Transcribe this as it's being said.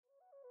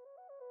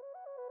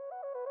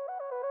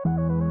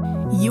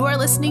You are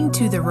listening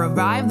to the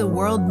Revive the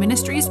World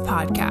Ministries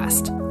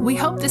podcast. We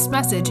hope this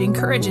message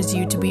encourages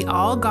you to be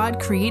all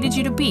God created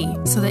you to be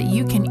so that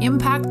you can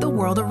impact the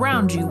world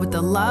around you with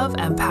the love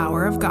and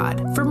power of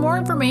God. For more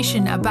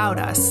information about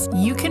us,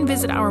 you can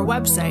visit our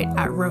website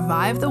at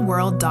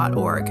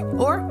revivetheworld.org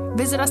or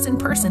visit us in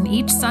person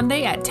each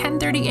Sunday at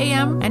 10:30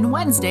 a.m. and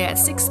Wednesday at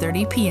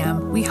 6:30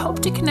 p.m. We hope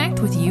to connect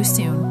with you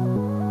soon.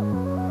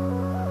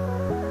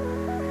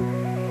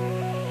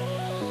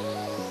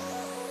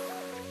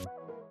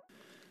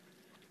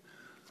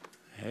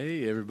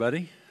 Hey,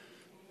 everybody.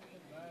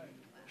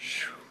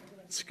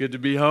 It's good to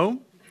be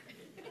home.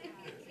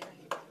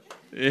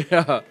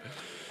 Yeah.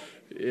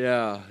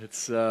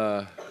 It's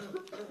and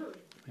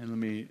let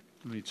me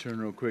turn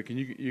real quick, and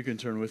you can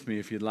turn with me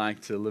if you'd like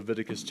to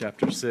Leviticus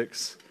chapter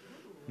 6.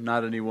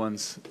 Not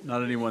anyone's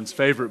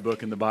favorite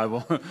book in the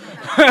Bible.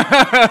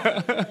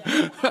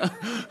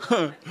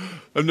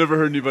 I've never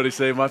heard anybody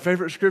say my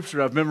favorite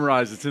scripture I've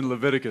memorized. It's in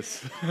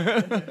Leviticus.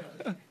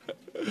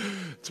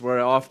 It's where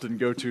I often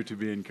go to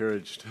be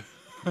encouraged.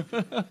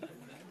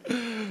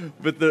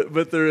 but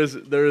there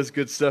is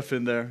good stuff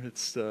in there.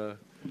 It's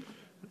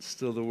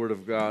still the Word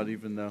of God,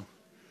 even though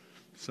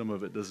some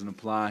of it doesn't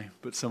apply,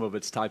 but some of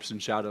it's types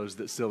and shadows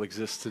that still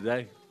exist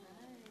today.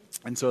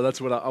 And so that's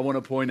what I want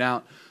to point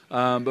out.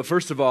 But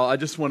first of all, I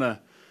just want to,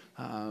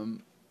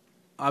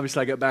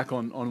 obviously I got back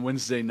on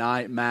Wednesday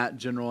night. Matt,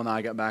 General, and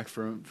I got back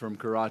from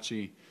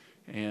Karachi.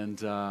 And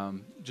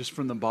just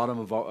from the bottom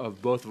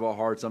of both of our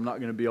hearts, I'm not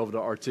going to be able to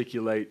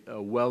articulate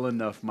well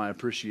enough our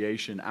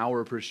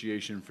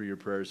appreciation for your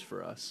prayers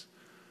for us.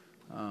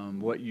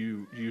 What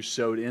you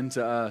sowed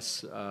into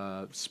us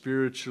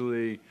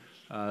spiritually,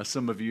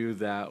 some of you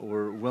that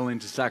were willing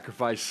to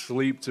sacrifice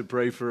sleep to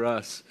pray for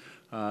us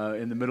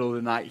in the middle of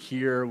the night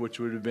here, which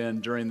would have been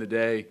during the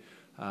day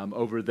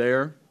over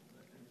there.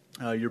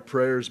 Your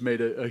prayers made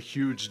a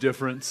huge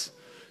difference.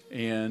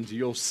 And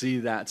you'll see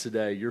that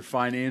today. Your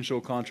financial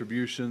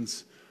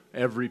contributions,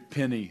 every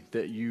penny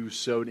that you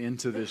sowed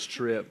into this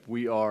trip,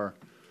 we are,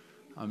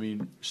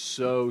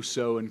 so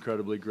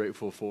incredibly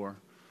grateful for.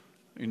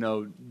 You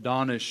know,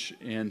 Donish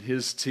and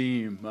his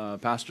team,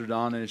 Pastor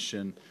Donish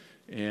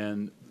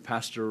and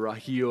Pastor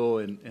Raheel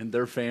and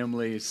their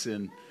families,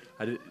 and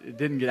I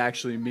didn't get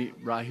actually meet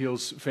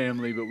Rahil's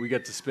family, but we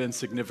got to spend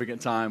significant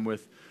time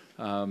with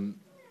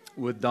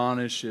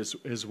Donish,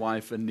 his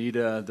wife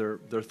Anita,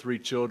 their three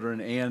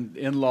children, and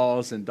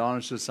in-laws, and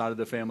Donish's side of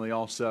the family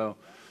also.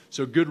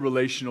 So good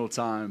relational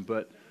time.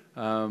 But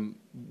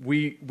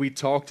we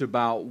talked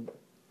about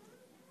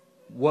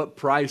what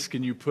price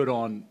can you put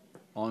on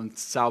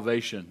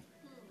salvation?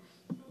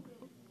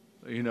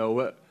 You know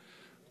what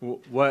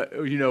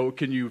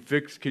can you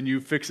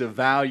fix a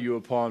value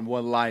upon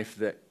one life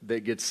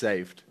that gets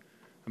saved?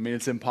 I mean,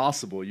 it's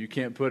impossible. You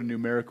can't put a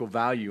numerical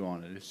value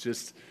on it. It's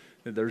just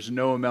there's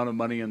no amount of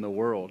money in the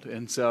world.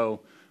 And so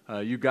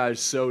you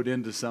guys sowed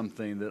into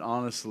something that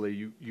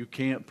honestly you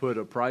can't put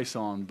a price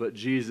on, but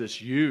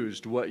Jesus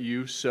used what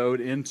you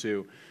sowed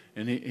into.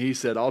 And he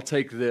said, I'll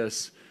take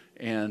this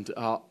and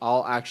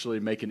I'll actually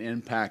make an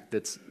impact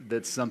that's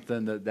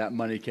something that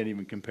money can't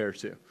even compare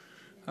to.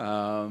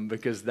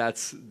 Because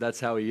that's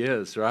how he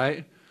is,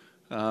 right?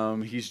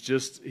 He's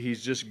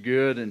just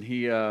good, and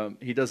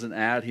he doesn't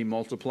add, he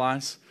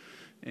multiplies.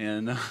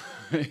 And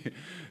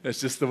it's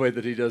just the way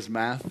that he does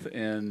math.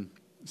 And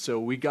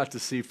so we got to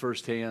see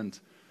firsthand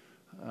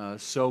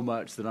so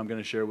much that I'm going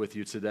to share with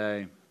you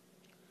today.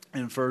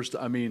 And first,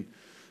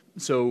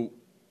 so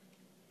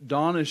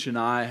Donish and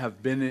I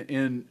have been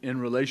in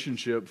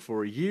relationship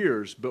for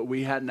years, but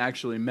we hadn't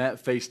actually met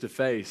face to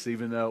face,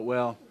 even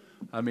though,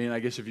 I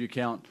guess if you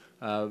count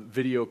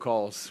video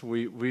calls,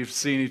 we've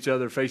seen each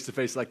other face to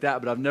face like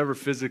that, but we never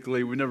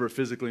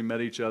physically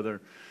met each other.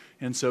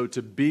 And so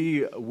to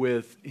be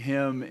with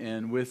him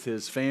and with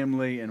his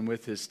family and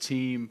with his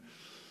team,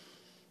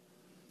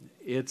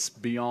 it's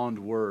beyond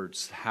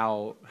words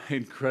how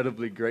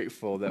incredibly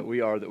grateful that we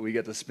are that we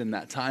get to spend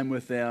that time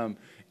with them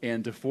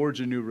and to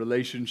forge a new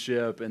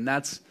relationship. And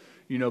that's,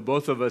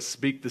 both of us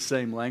speak the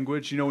same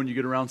language. When you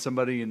get around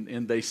somebody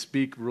and they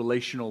speak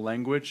relational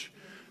language,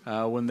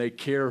 when they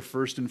care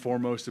first and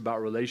foremost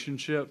about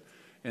relationship,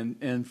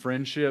 and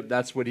friendship,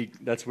 that's what he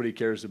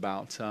cares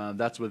about.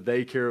 That's what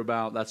they care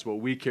about. That's what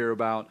we care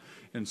about.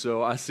 And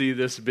so I see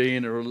this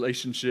being a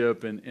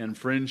relationship and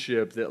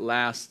friendship that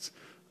lasts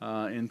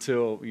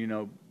until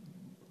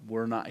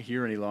we're not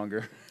here any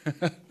longer.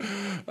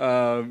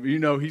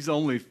 He's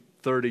only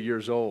 30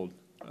 years old.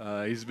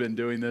 He's been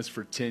doing this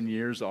for 10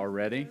 years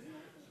already.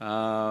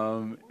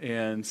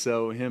 And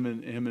so him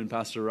and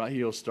Pastor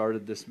Raheel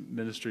started this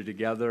ministry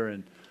together.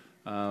 And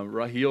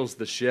Raheel's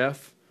the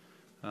chef.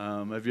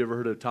 Have you ever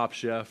heard of Top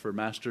Chef or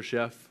Master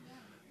Chef?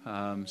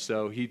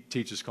 So he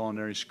teaches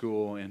culinary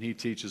school, and he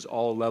teaches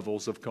all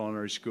levels of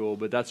culinary school,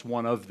 but that's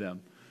one of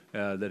them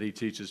that he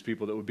teaches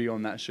people that would be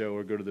on that show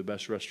or go to the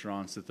best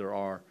restaurants that there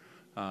are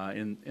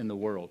in the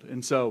world.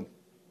 And so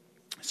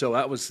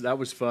that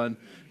was fun.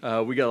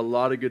 We got a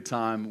lot of good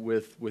time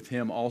with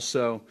him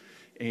also,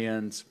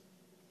 and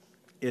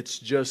it's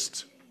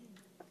just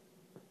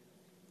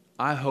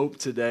I hope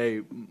today,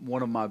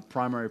 one of my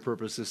primary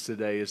purposes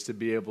today is to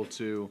be able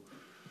to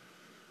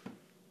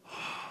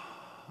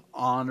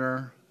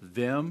honor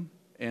them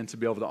and to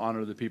be able to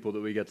honor the people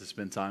that we get to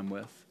spend time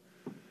with.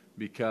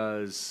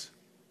 Because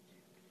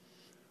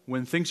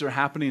when things are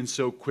happening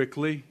so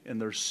quickly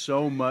and there's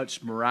so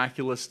much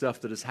miraculous stuff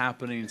that is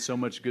happening, so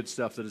much good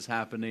stuff that is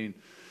happening,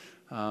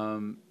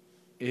 I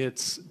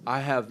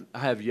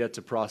have yet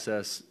to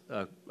process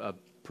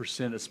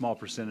a small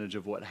percentage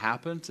of what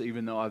happened,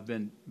 even though I've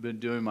been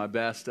doing my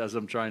best as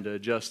I'm trying to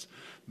adjust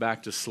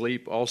back to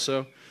sleep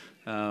also.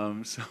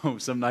 So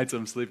some nights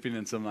I'm sleeping,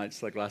 and some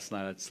nights, like last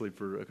night, I'd sleep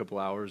for a couple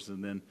hours,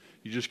 and then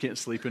you just can't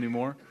sleep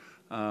anymore.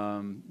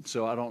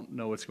 So I don't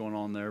know what's going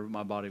on there.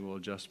 My body will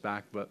adjust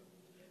back. But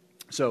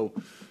so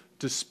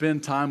to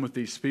spend time with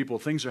these people,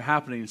 things are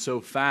happening so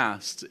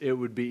fast, it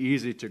would be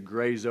easy to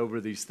graze over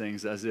these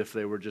things as if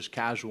they were just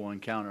casual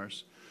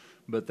encounters,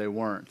 but they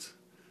weren't.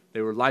 They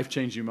were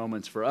life-changing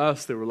moments for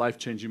us. They were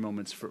life-changing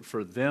moments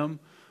for them.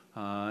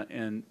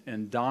 And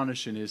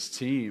Donish and his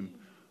team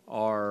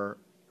are,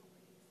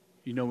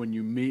 when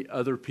you meet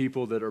other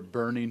people that are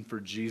burning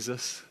for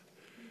Jesus,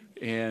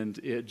 and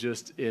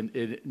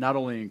it not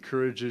only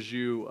encourages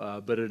you,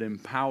 but it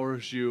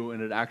empowers you,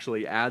 and it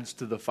actually adds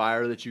to the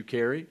fire that you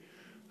carry.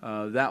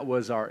 That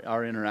was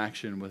our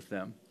interaction with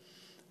them.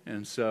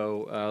 And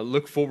so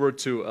look forward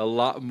to a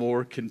lot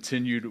more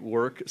continued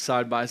work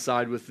side by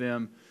side with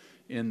them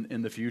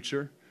in the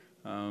future.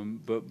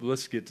 But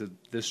let's get to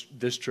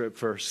this trip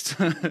first.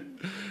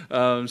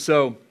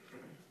 So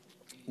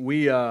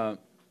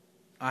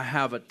I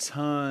have a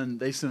ton.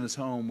 They send us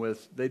home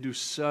they do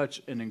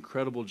such an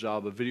incredible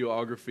job of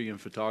videography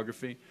and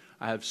photography.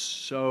 I have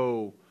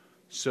so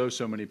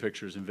many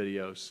pictures and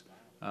videos.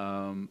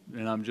 And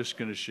I'm just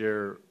going to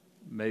share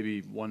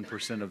maybe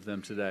 1% of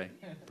them today.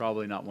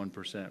 Probably not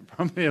 1%,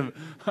 probably a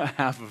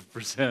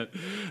 0.5%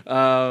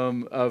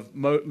 of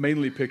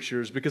mainly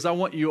pictures, because I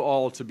want you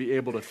all to be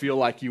able to feel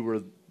like you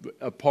were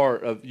a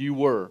part of,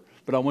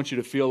 but I want you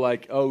to feel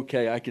like,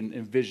 okay, I can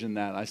envision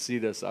that. I see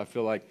this. I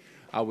feel like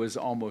I was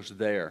almost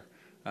there.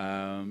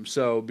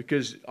 So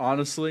because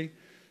honestly,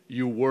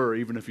 you were,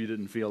 even if you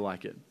didn't feel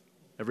like it.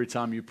 Every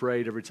time you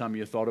prayed, every time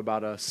you thought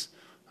about us,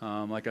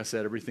 like I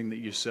said, everything that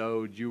you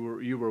sowed, you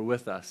were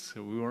with us.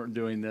 We weren't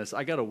doing this.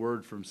 I got a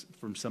word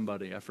from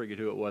somebody. I forget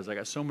who it was. I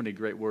got so many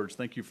great words.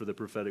 Thank you for the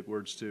prophetic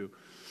words too.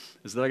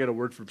 Is that I got a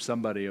word from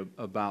somebody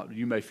about,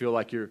 you may feel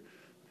like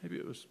maybe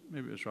it was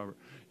Robert.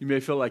 You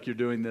may feel like you're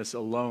doing this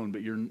alone,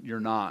 but you're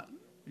not.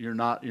 You're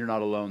not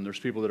alone. There's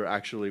people that are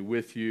actually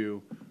with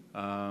you,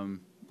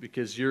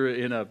 because you're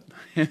in a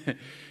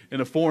in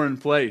a foreign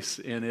place,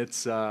 and it's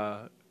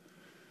some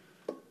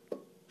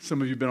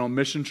of you have been on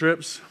mission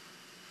trips.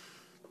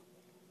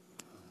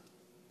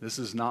 This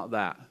is not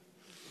that.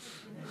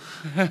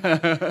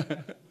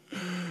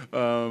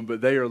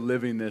 But they are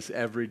living this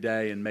every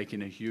day and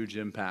making a huge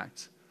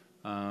impact.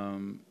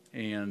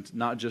 And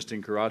not just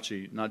in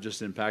Karachi, not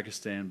just in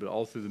Pakistan, but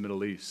all through the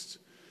Middle East.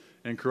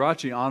 And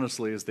Karachi,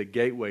 honestly, is the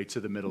gateway to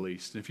the Middle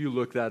East. And if you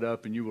look that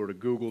up and you were to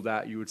Google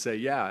that, you would say,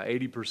 yeah,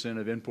 80%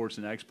 of imports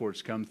and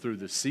exports come through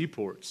the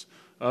seaports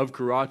of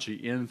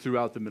Karachi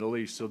throughout the Middle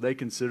East. So they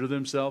consider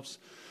themselves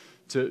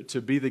to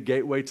be the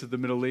gateway to the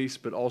Middle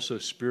East, but also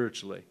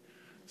spiritually.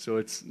 So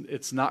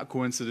it's not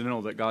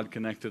coincidental that God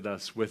connected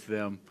us with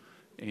them,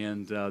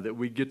 and that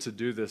we get to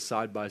do this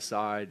side by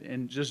side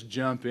and just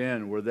jump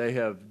in where they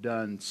have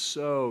done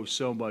so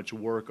much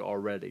work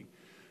already.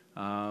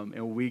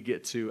 And we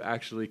get to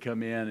actually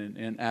come in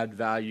and add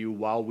value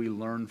while we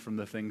learn from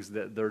the things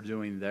that they're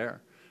doing there.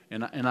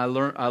 And I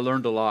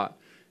learned a lot,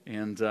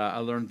 and I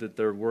learned that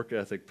their work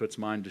ethic puts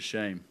mine to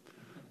shame.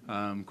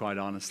 Quite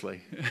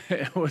honestly,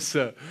 it's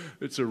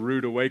a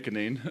rude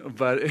awakening,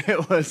 but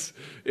it's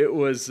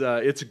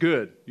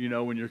good,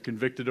 when you're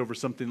convicted over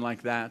something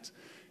like that.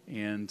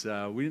 And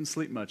we didn't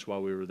sleep much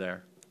while we were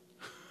there,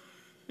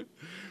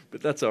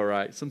 but that's all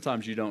right.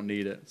 Sometimes you don't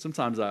need it.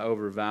 Sometimes I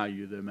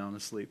overvalue the amount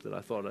of sleep that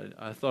I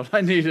thought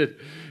I needed,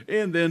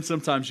 and then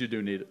sometimes you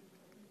do need it.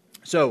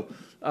 So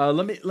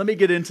let me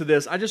get into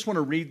this. I just want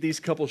to read these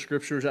couple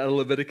scriptures out of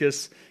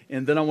Leviticus,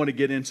 and then I want to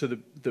get into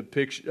the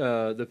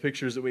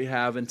pictures that we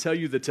have and tell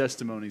you the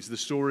testimonies, the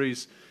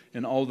stories,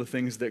 and all the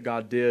things that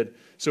God did.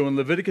 So in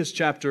Leviticus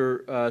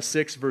chapter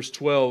 6, verse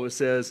 12, it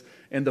says,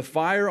 "And the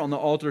fire on the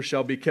altar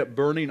shall be kept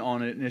burning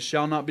on it, and it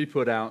shall not be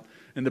put out.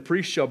 And the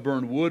priest shall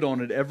burn wood on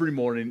it every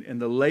morning,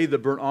 and lay the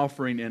burnt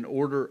offering in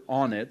order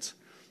on it,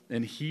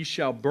 and he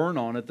shall burn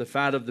on it the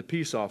fat of the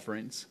peace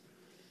offerings."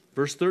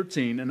 Verse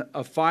 13, "And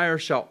a fire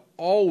shall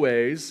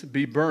always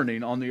be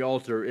burning on the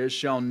altar, it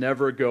shall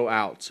never go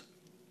out."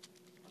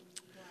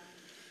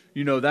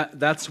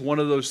 That's one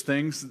of those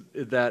things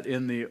that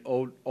in the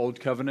old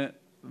covenant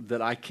that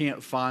I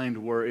can't find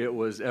where it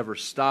was ever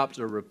stopped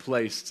or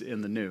replaced in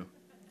the new.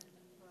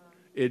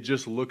 It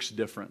just looks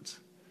different.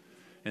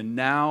 And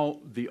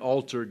now the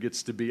altar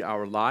gets to be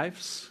our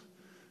lives.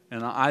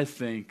 And I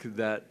think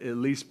that at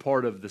least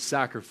part of the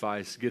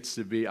sacrifice gets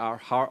to be our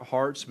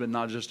hearts, but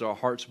not just our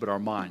hearts, but our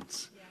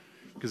minds.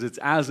 because it's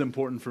as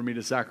important for me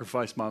to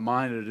sacrifice my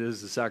mind as it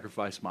is to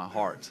sacrifice my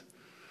heart,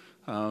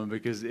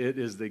 because it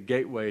is the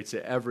gateway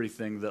to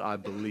everything that I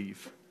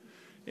believe.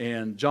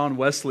 And John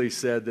Wesley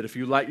said that if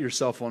you light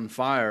yourself on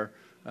fire,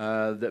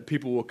 that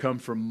people will come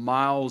from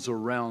miles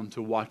around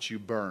to watch you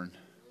burn.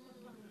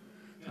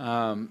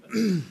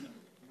 And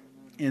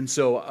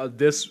so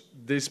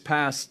this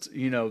past,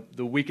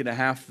 the week and a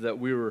half that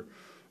we were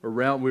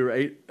around, we were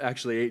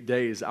 8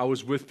 days, I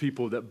was with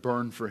people that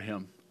burned for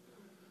him.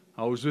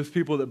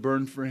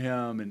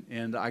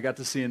 And I got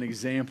to see an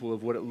example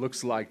of what it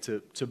looks like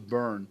to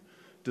burn,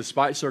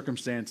 despite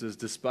circumstances,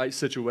 despite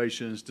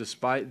situations,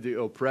 despite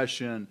the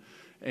oppression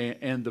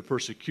and the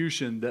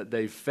persecution that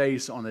they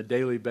face on a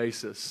daily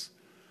basis,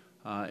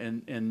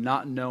 and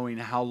not knowing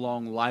how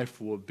long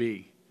life will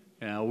be.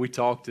 We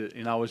talked,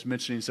 and I was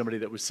mentioning somebody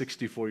that was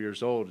 64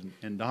 years old,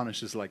 and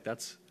Donish is like,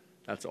 that's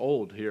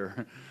old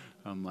here.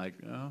 I'm like,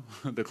 oh,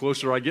 the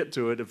closer I get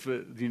to it,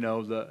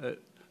 the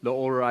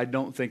older I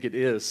don't think it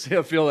is.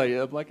 I feel like,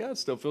 I'm like, it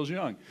still feels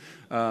young.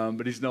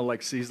 But he's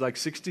like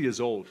 60 years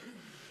old.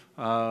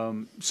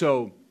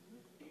 So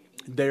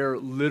they're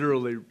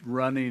literally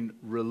running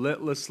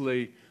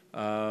relentlessly,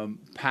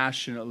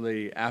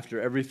 passionately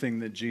after everything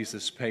that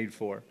Jesus paid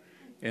for.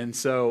 And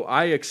so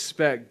I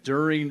expect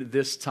during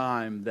this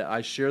time that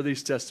I share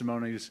these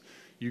testimonies,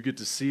 you get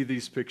to see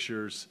these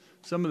pictures.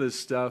 Some of this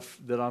stuff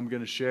that I'm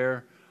going to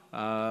share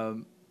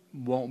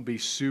won't be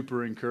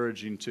super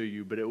encouraging to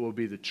you, but it will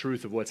be the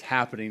truth of what's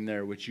happening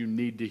there, which you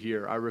need to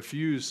hear. I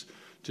refuse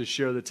to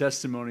share the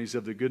testimonies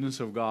of the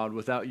goodness of God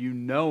without you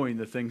knowing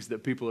the things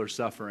that people are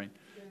suffering.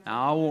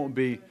 Now,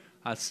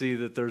 I see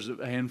that there's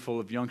a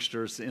handful of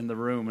youngsters in the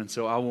room, and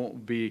so I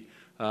won't be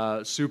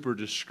super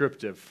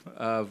descriptive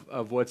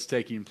of what's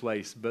taking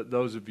place. But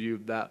those of you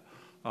that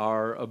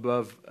are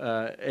above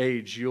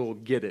age, you'll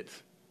get it.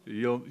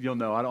 You'll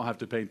know. I don't have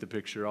to paint the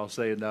picture. I'll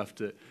say enough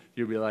that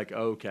you'll be like,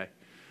 oh, okay.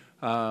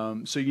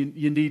 So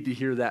you need to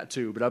hear that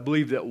too. But I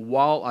believe that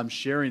while I'm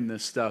sharing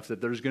this stuff,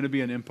 that there's going to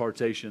be an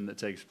impartation that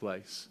takes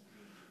place.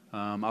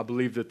 I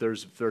believe that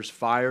there's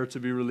fire to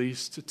be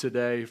released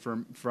today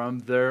from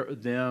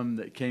them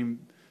that came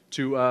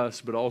to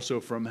us, but also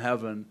from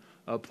heaven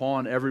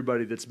upon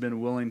everybody that's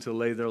been willing to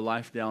lay their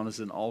life down as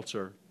an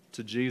altar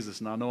to Jesus.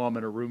 And I know I'm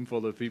in a room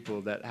full of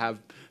people that have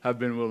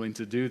been willing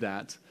to do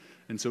that.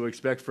 And so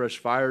expect fresh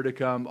fire to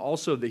come.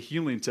 Also, the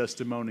healing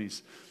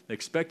testimonies.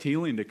 Expect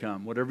healing to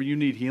come. Whatever you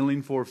need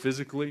healing for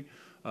physically,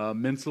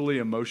 mentally,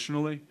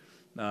 emotionally,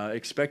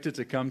 expect it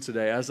to come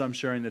today as I'm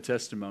sharing the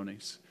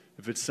testimonies.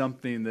 If it's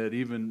something that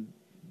even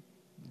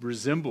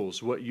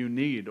resembles what you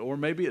need, or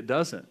maybe it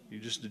doesn't.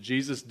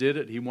 Jesus did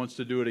it. He wants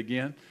to do it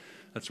again.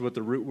 That's what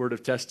the root word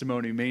of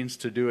testimony means,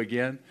 to do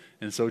again.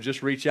 And so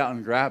just reach out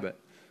and grab it.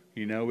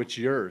 It's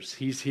yours.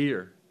 He's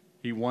here.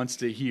 He wants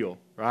to heal,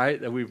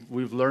 right? And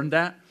we've learned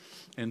that.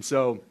 And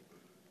so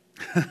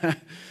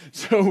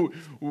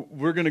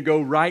we're going to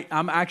go right.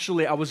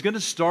 I was going to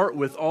start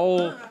with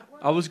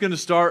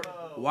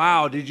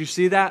wow, did you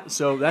see that?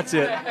 So that's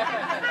it.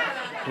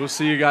 We'll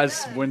see you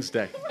guys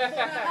Wednesday.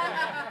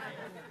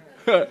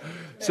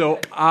 So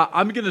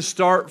I'm going to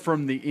start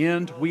from the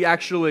end.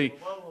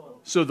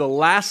 So the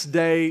last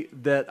day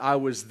that I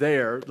was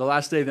there, the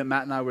last day that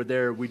Matt and I were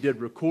there, we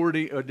did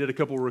a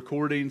couple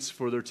recordings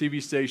for their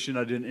TV station.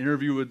 I did an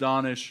interview with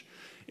Donish,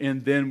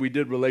 and then we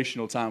did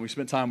relational time. We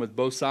spent time with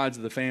both sides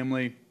of the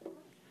family.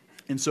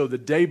 And so the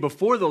day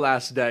before the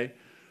last day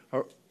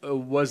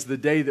was the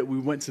day that we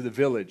went to the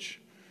villages.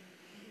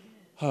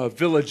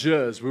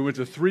 We went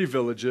to 3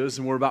 villages,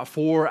 and we're about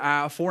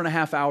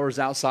 4.5 hours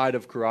outside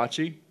of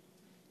Karachi.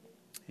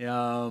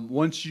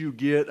 Once you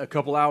get a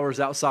couple hours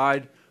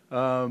outside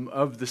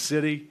of the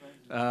city,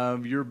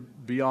 you're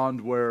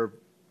beyond where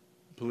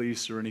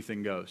police or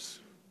anything goes.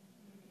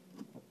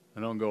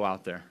 I don't go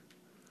out there.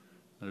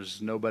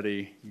 There's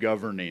nobody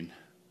governing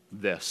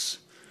this.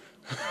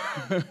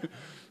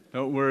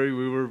 Don't worry,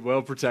 we were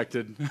well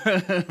protected.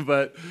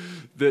 But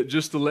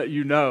just to let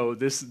you know,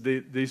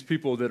 these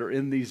people that are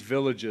in these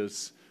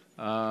villages,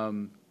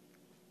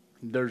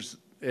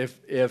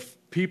 if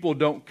people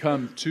don't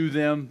come to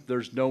them,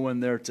 there's no one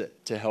there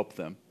to help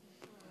them.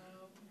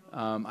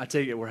 I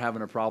take it we're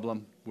having a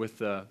problem with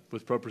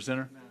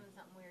ProPresenter.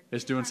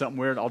 It's doing something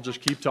weird. I'll just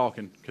keep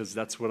talking because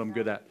that's what I'm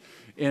good at.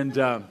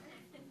 And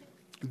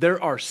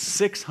there are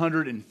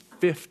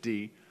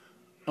 650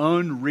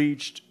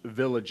 unreached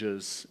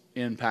villages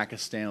in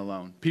Pakistan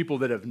alone. People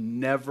that have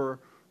never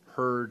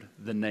heard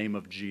the name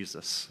of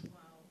Jesus.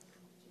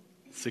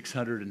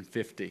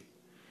 650.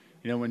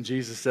 When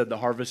Jesus said the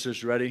harvest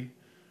is ready,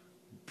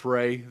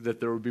 pray that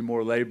there would be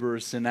more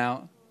laborers sent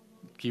out.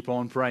 Keep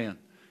on praying.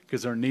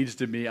 Because there needs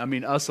to be,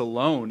 us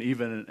alone,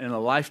 even in a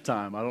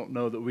lifetime, I don't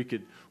know that we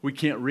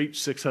can't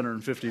reach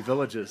 650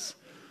 villages.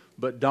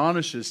 But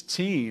Donish's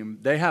team,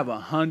 they have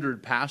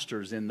 100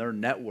 pastors in their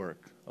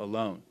network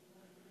alone.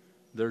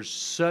 There's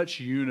such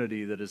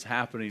unity that is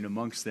happening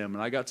amongst them.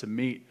 And I got to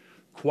meet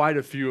quite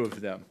a few of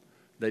them.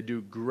 They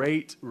do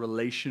great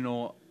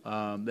relational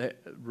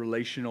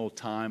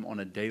time on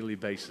a daily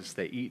basis.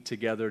 They eat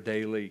together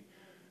daily.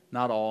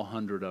 not all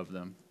 100 of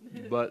them,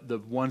 but the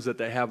ones that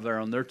they have there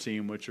on their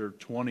team, which are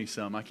 20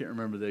 some, I can't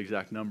remember the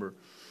exact number,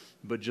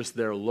 but just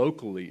there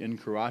locally in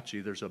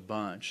Karachi, there's a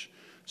bunch.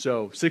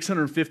 So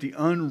 650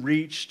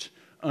 unreached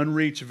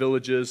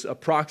villages,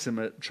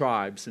 approximate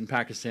tribes in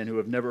Pakistan who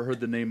have never heard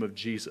the name of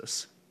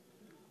Jesus.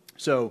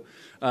 So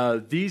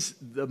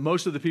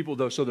most of the people,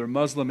 though, so they're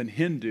Muslim and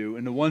Hindu,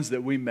 and the ones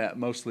that we met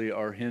mostly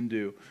are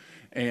Hindu,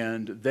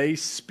 and they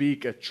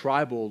speak a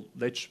tribal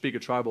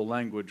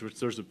language, which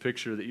there's a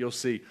picture that you'll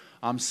see.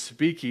 I'm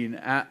speaking,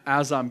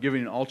 as I'm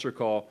giving an altar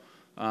call,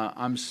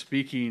 I'm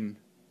speaking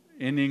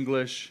in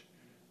English,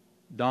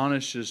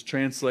 Danish is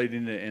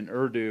translating it in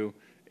Urdu,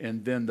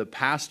 and then the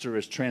pastor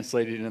is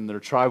translating in their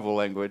tribal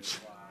language.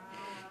 Wow.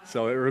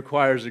 So it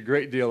requires a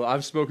great deal.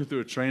 I've spoken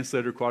through a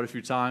translator quite a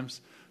few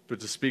times, but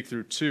to speak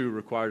through two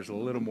requires a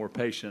little more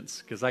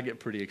patience because I get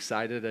pretty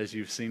excited, as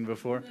you've seen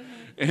before.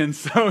 And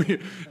so,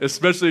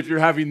 especially if you're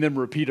having them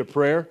repeat a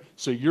prayer,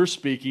 so you're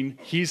speaking,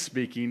 he's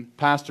speaking,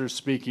 pastor's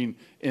speaking,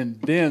 and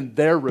then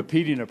they're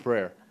repeating a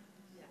prayer.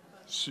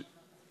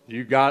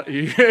 You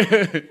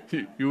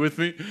with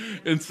me?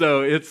 And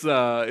so it's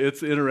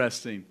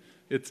interesting.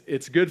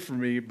 It's good for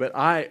me, but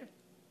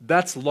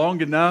that's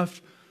long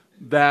enough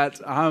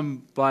that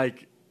I'm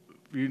like,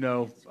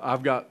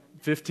 I've got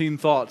 15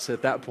 thoughts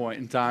at that point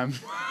in time.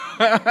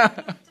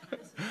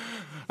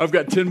 I've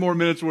got 10 more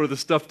minutes worth of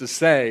stuff to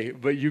say,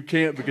 but you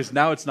can't, because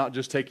now it's not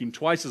just taking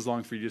twice as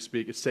long for you to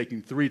speak, it's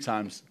taking 3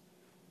 times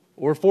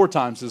or 4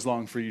 times as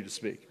long for you to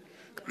speak.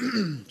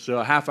 So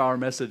a half-hour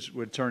message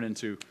would turn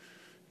into,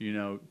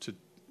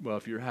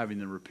 if you're having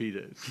them repeat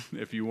it.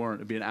 If you weren't,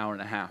 it'd be an hour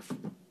and a half.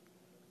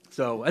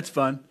 So that's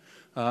fun.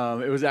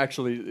 It's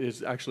actually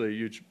a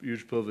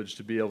huge privilege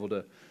to be able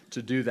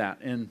to do that.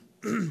 And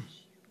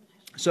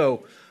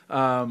so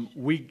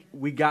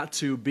we got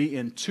to be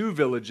in 2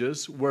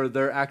 villages where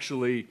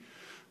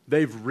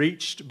they've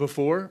reached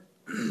before.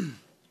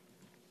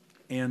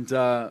 And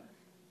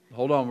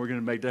hold on, we're going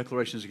to make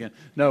declarations again.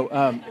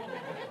 No.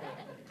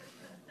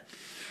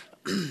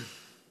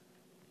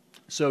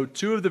 So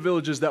 2 of the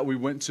villages that we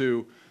went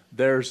to,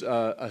 there's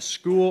a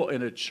school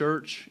and a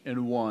church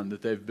in one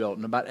that they've built,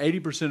 and about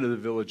 80% of the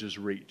village is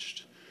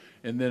reached.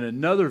 And then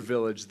another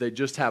village, they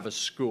just have a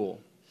school.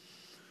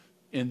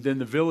 And then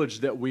the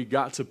village that we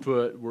got to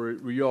put, where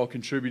you all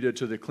contributed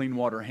to the clean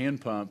water hand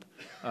pump,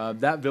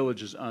 that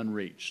village is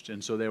unreached.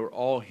 And so they were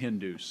all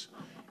Hindus.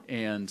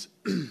 And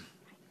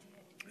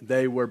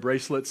they wear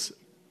bracelets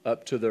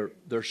up to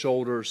their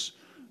shoulders.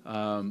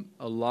 A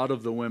lot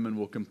of the women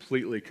will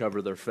completely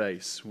cover their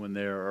face when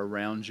they're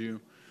around you.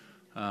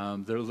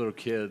 They're little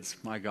kids.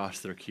 My gosh,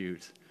 they're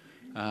cute.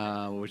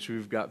 Which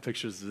we've got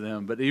pictures of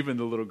them. But even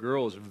the little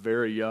girls are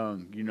very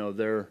young.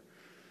 Their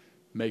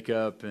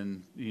makeup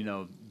and,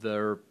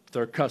 their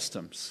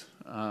customs.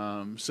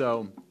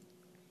 So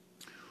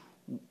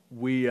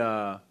we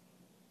got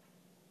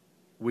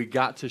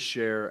to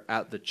share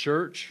at the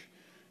church,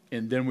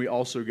 and then we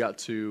also got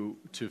to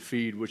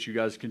feed, which you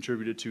guys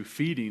contributed to,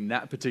 feeding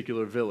that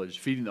particular village,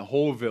 feeding the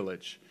whole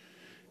village.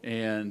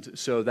 And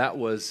so that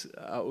was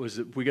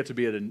we got to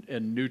be at a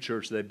new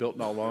church they built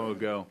not long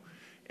ago,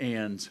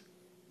 and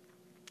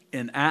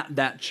at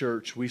that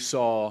church we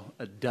saw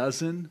a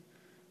dozen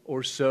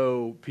or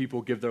so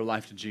people give their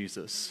life to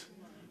Jesus,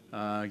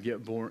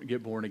 get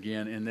born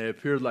again, and they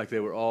appeared like they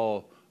were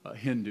all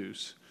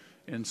Hindus.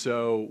 And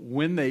so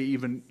when they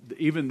even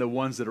the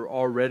ones that are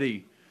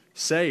already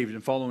saved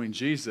and following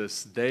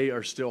Jesus, they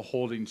are still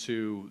holding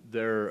to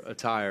their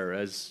attire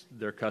as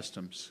their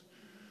customs.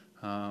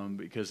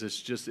 Because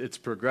it's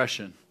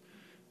progression.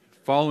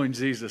 Following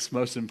Jesus,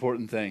 most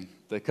important thing.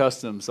 The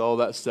customs, all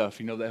that stuff,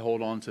 they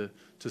hold on to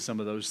some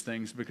of those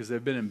things because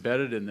they've been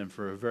embedded in them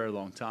for a very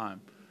long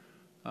time.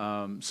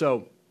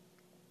 So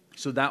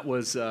that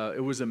was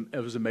it was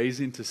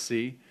amazing to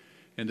see,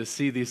 and to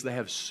see these. They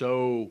have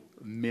so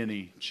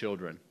many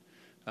children.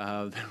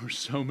 There were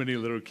so many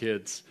little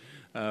kids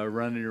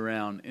running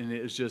around, and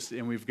it was just.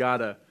 And we've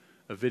got a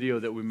video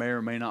that we may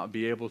or may not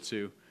be able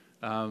to.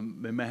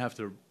 They may have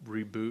to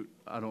reboot.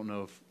 I don't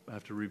know if I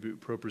have to reboot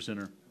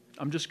ProPresenter.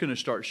 I'm just going to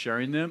start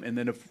sharing them, and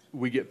then if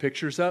we get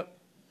pictures up,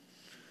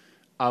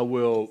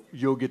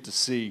 you'll get to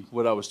see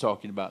what I was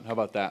talking about. How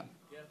about that?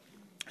 Yeah.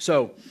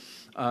 So,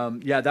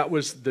 that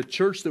was the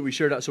church that we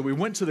shared out. So we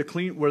went to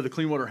where the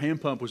clean water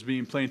hand pump was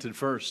being planted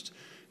first,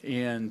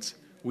 and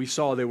we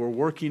saw they were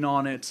working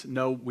on it.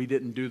 No, we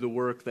didn't do the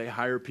work. They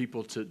hire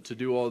people to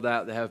do all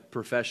that. They have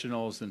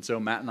professionals, and so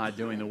Matt and I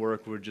doing the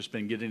work, we've just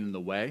been getting in the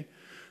way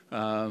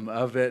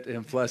of it.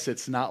 And plus,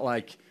 it's not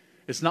like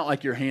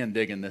you're hand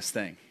digging this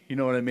thing. You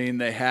know what I mean?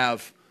 They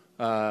have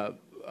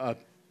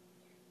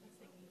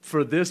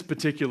for this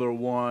particular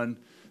one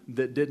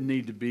that didn't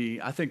need to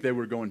be. I think they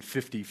were going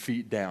 50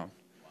 feet down.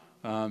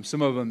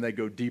 Some of them they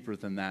go deeper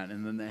than that,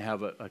 and then they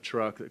have a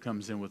truck that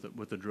comes in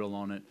with a drill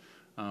on it.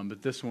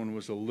 But this one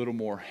was a little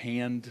more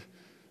hand,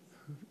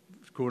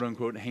 quote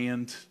unquote,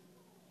 hand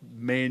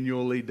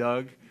manually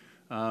dug.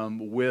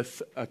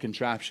 With a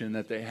contraption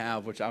that they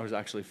have, which I was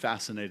actually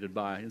fascinated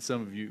by, and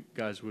some of you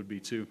guys would be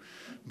too.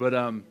 But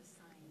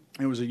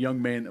It was a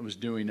young man that was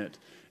doing it.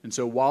 And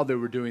so while they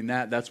were doing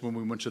that, that's when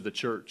we went to the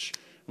church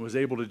and was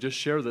able to just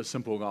share the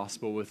simple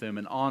gospel with them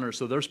and honor.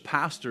 So there's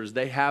pastors,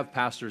 they have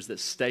pastors that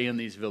stay in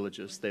these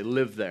villages. They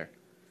live there.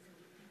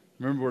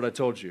 Remember what I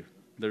told you.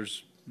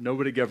 There's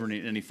nobody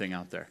governing anything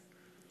out there.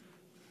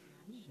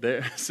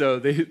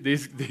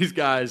 These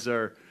guys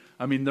are,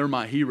 I mean, they're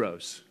my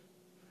heroes.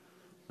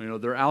 You know,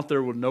 they're out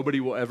there where nobody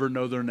will ever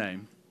know their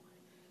name.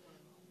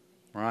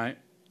 Right?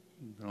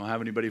 They don't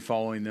have anybody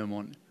following them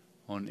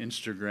on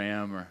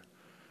Instagram or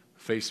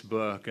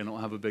Facebook. They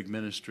don't have a big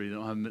ministry. They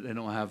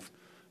don't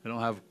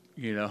have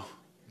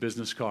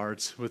business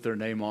cards with their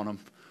name on them.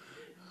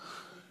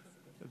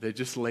 They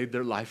just laid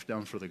their life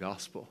down for the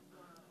gospel.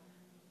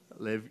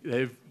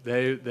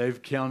 They've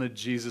counted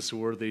Jesus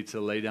worthy to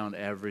lay down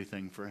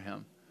everything for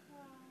him.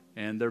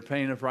 And they're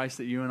paying a price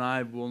that you and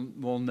I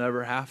will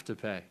never have to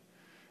pay.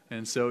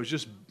 And so it's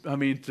just, I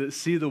mean, to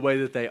see the way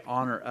that they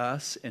honor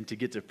us and to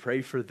get to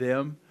pray for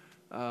them,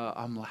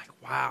 I'm like,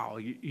 wow,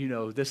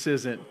 this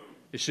isn't,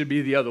 it should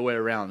be the other way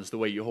around. It's the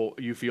way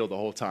you feel the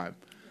whole time.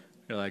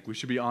 You're like, we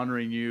should be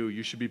honoring you.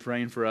 You should be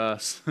praying for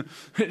us.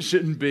 It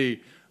shouldn't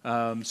be.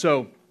 And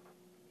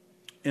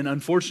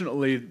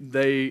unfortunately,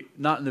 they,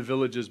 not in the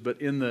villages, but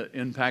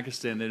in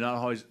Pakistan, they not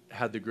always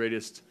had the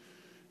greatest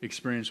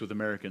experience with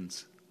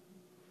Americans.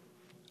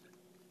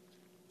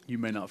 You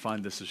may not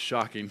find this as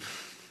shocking,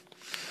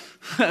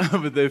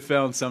 but they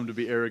found some to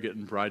be arrogant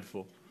and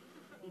prideful.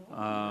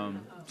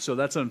 So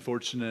that's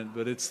unfortunate,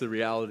 but it's the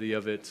reality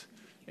of it.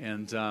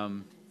 And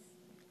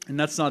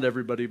that's not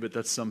everybody, but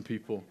that's some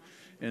people.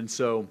 And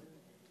so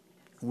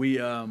we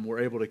were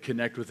able to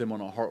connect with them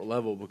on a heart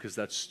level because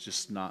that's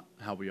just not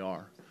how we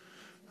are.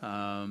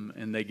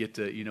 And they get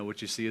to,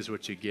 what you see is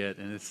what you get.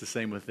 And it's the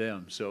same with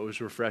them. So it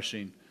was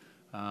refreshing.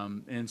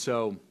 And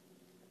so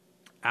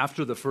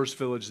after the first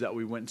village that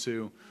we went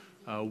to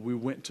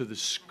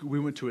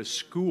a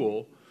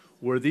school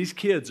where these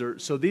kids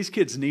these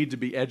kids need to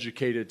be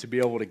educated to be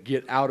able to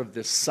get out of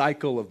this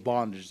cycle of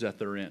bondage that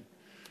they're in.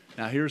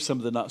 Now, here's some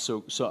of the not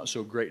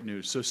so great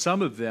news. So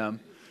some of them,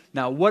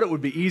 now what it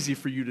would be easy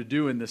for you to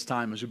do in this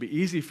time is it would be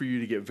easy for you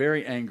to get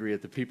very angry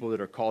at the people that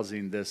are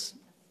causing this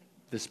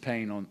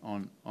pain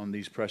on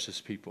these precious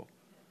people.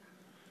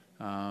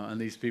 And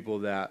these people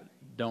that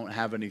don't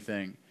have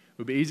anything. It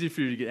would be easy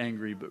for you to get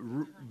angry,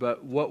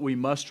 but what we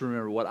must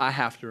remember, what I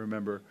have to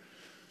remember,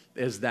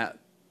 is that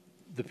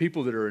the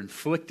people that are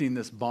inflicting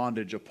this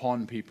bondage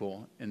upon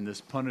people and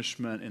this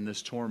punishment and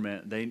this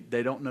torment,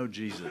 they don't know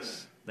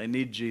Jesus. They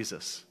need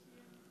Jesus,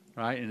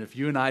 right? And if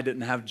you and I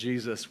didn't have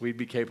Jesus, we'd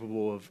be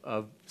capable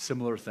of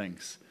similar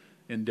things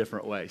in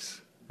different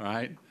ways,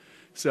 right?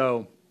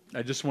 So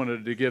I just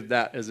wanted to give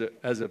that as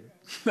a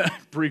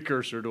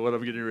precursor to what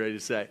I'm getting ready to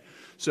say.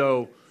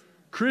 So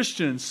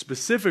Christians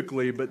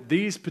specifically, but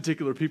these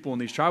particular people in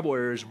these tribal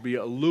areas will be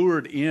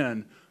lured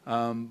in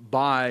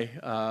by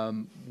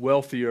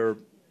wealthier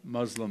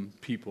Muslim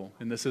people.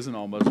 And this isn't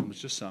all Muslim, it's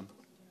just some.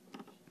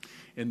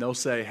 And they'll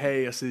say,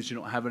 hey, I see that you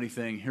don't have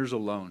anything. Here's a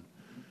loan.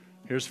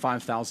 Here's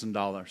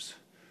 $5,000.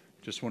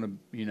 Just want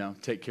to,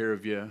 take care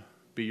of you,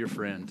 be your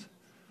friend.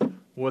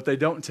 What they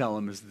don't tell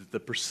them is that the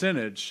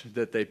percentage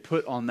that they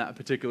put on that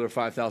particular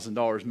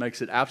 $5,000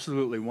 makes it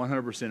absolutely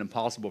 100%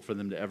 impossible for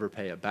them to ever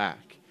pay it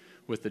back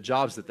with the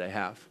jobs that they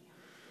have.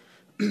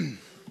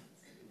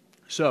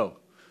 So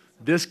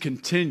this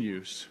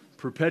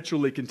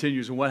perpetually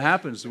continues. And what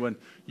happens when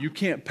you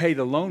can't pay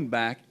the loan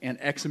back in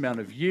X amount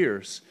of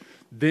years,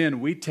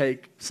 then we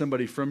take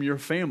somebody from your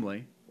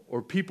family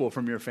or people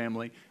from your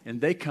family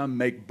and they come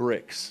make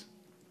bricks.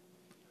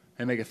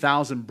 They make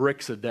 1,000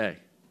 bricks a day,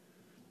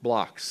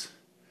 blocks,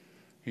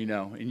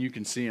 and you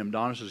can see them.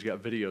 Donisha's got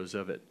videos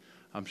of it,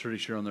 I'm pretty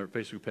sure, on their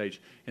Facebook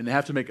page. And they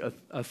have to make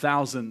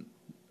 1,000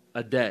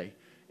 a day.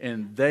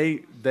 And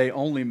they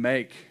only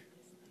make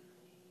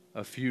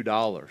a few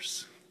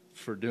dollars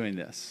for doing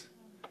this,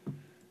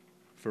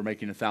 for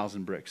making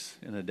 1,000 bricks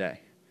in a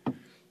day.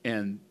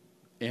 And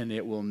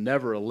it will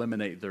never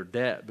eliminate their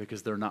debt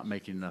because they're not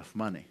making enough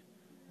money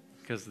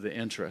because of the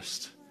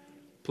interest.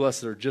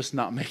 Plus, they're just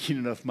not making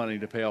enough money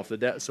to pay off the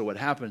debt. So what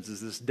happens is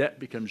this debt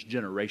becomes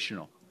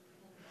generational.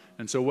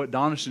 And so what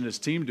Donish and his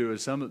team do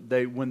is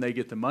when they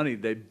get the money,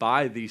 they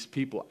buy these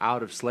people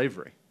out of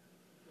slavery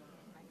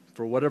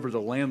for whatever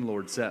the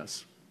landlord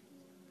says.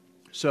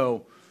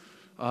 So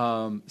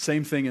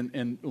same thing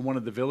in one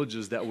of the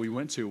villages that we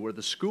went to where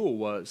the school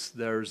was.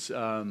 There's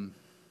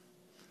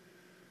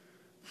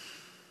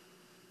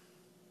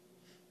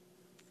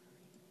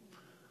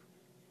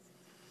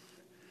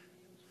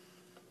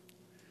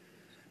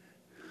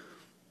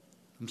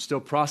I'm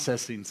still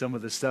processing some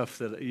of the stuff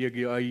that you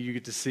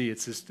get to see.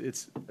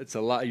 It's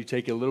a lot. You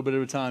take a little bit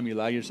at a time. You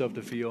allow yourself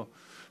to feel,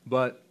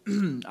 but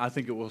I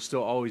think it will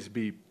still always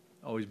be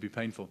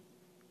painful.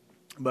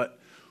 But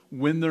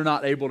when they're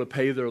not able to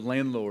pay their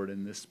landlord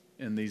in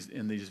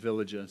these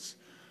villages,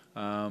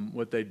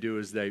 what they do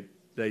is they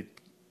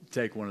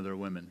take one of their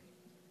women,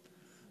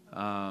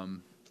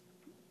 and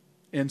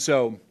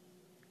so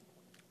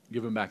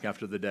give them back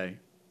after the day,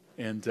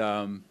 and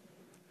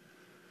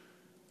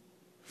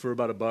for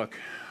about $1,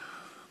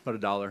 About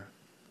 $1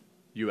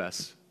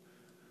 US.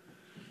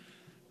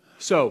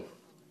 So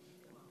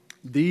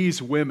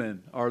these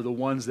women are the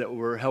ones that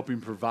we're helping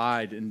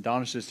provide, and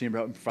Donish's team are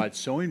helping provide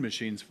sewing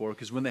machines for,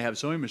 because when they have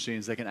sewing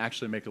machines, they can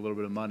actually make a little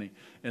bit of money.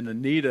 And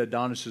Anita,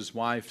 Donish's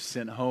wife,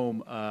 sent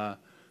home,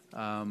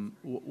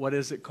 what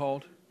is it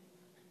called?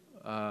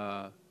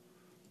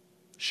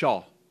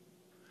 Shawl.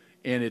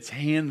 And it's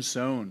hand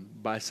sewn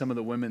by some of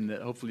the women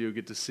that hopefully you'll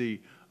get to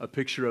see a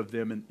picture of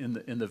them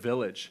in the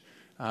village.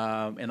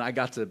 And I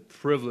got the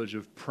privilege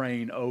of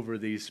praying over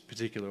these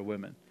particular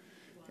women.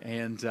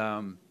 And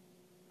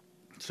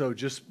so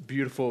just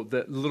beautiful.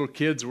 The little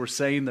kids were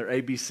saying their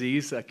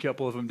ABCs. A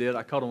couple of them did.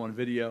 I caught them on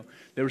video.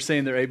 They were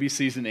saying their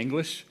ABCs in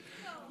English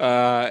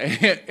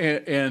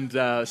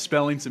and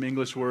spelling some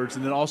English words.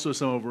 And then also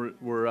some of them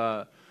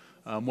were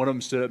one of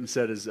them stood up and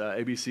said his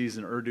ABCs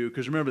in Urdu.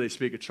 Because remember, they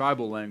speak a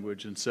tribal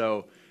language. And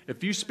so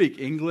if you speak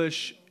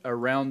English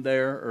around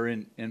there or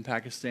in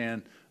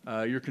Pakistan,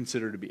 you're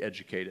considered to be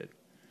educated.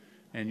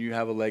 And you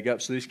have a leg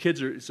up. So these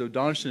kids so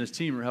Donish and his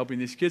team are helping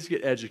these kids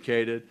get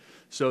educated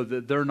so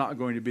that they're not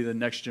going to be the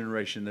next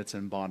generation that's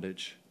in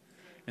bondage.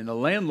 And the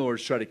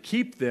landlords try to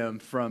keep them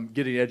from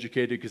getting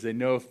educated because they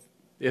know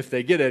if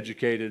they get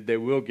educated, they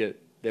will get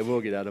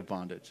out of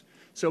bondage.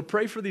 So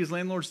pray for these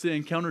landlords to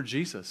encounter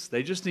Jesus.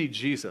 They just need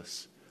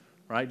Jesus,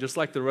 right? Just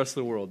like the rest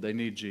of the world, they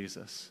need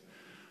Jesus.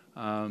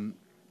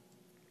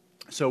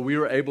 So we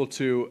were able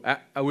to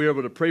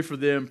pray for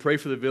them, pray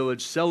for the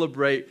village,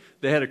 celebrate.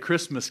 They had a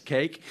Christmas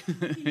cake,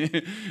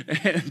 and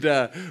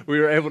we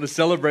were able to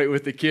celebrate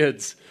with the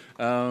kids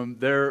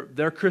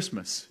their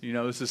Christmas. You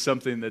know, this is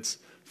something that's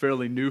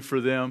fairly new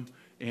for them,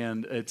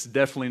 and it's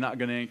definitely not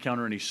going to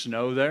encounter any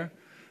snow there.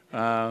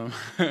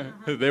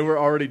 They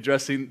were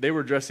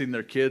dressing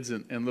their kids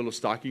in little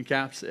stocking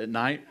caps at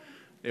night.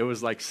 It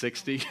was like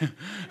 60.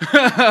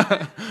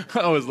 I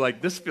was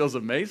like, this feels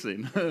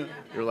amazing.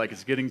 You're like,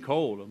 it's getting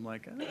cold. I'm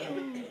like,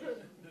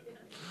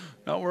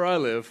 not where I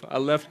live. I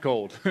left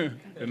cold.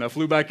 And I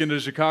flew back into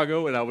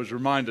Chicago, and I was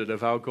reminded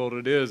of how cold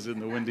it is in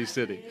the Windy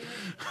City.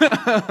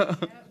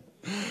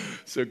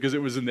 So, because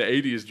it was in the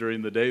 80s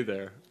during the day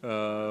there,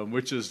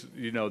 which is,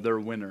 their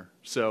winter.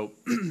 So,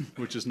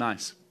 which is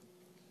nice.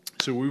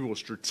 So we will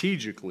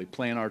strategically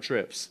plan our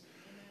trips,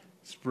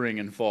 spring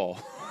and fall,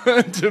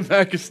 to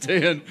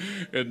Pakistan,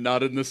 and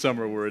not in the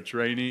summer where it's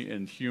rainy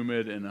and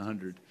humid and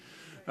 100.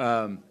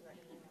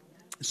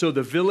 So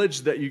the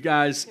village that you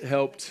guys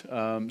helped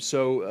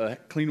sew a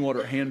clean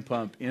water hand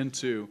pump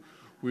into,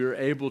 we were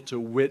able to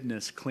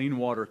witness clean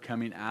water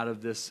coming out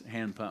of this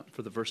hand pump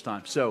for the first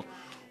time. So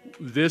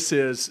this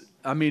is,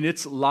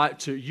 it's like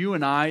to you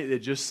and I,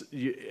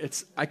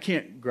 I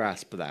can't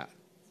grasp that.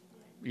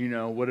 You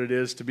know, what it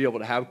is to be able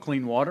to have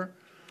clean water.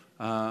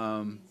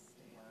 I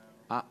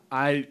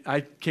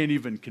can't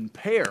even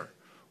compare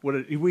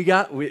what we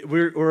got.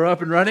 We're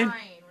up and running.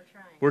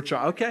 We're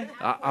trying. Okay.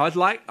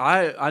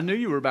 I knew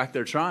you were back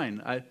there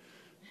trying.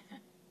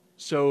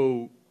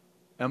 So,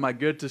 am I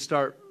good to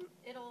start?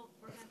 We're gonna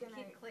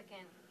keep clicking.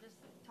 Just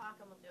talk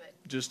and we'll do it.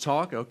 Just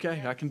talk.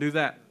 Okay, I can do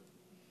that.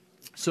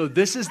 So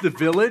this is the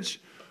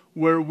village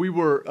where we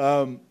were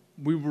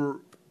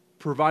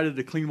provided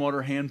a clean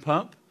water hand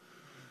pump,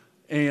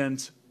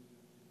 and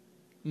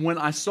when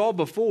I saw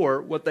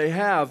before what they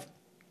have.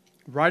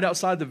 Right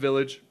outside the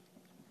village,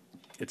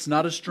 it's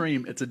not a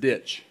stream, it's a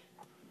ditch.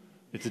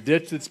 It's a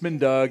ditch that's been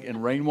dug,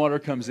 and rainwater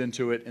comes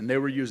into it, and they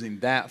were using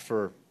that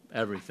for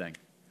everything.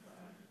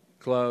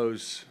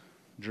 Clothes,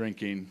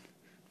 drinking,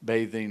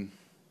 bathing.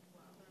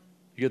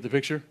 You get the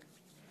picture?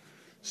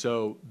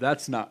 So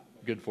that's not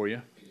good for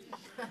you.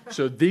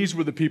 So these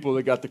were the people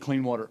that got the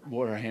clean water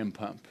hand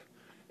pump.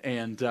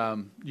 And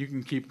you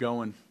can keep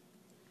going.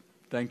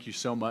 Thank you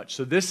so much.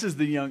 So this is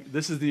the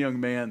young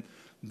man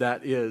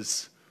that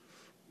is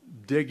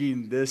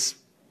digging this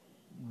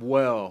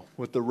well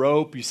with the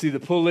rope. You see the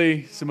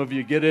pulley. Some of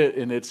you get it,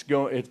 and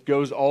it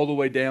goes all the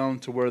way down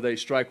to where they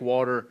strike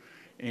water,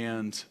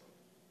 and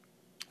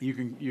you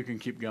can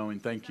keep going.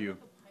 Thank you.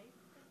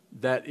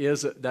 That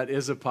is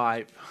a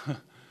pipe.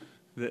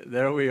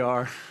 There we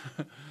are.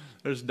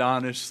 There's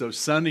Donish. So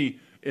Sonny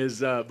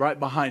is right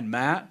behind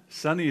Matt.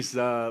 Sonny's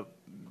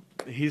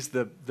he's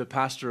the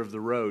pastor of the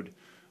road.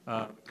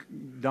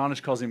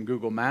 Donish calls him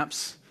Google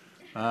Maps.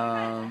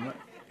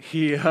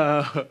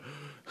 If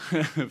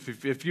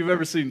you've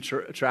ever seen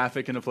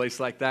traffic in a place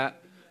like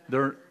that,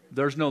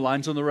 there's no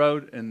lines on the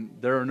road and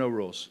there are no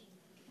rules.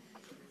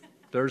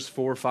 There's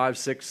 4, 5,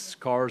 6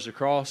 cars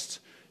across,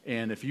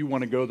 and if you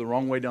want to go the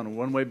wrong way down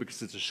one way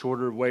because it's a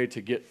shorter way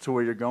to get to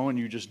where you're going,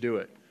 you just do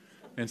it.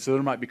 And so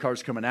there might be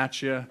cars coming at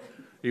you,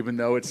 even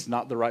though it's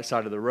not the right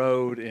side of the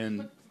road.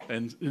 And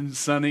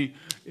Sonny's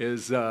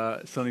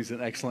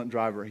an excellent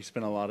driver. He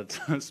spent a lot of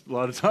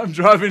time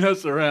driving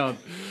us around.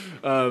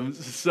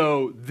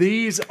 So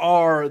these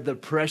are the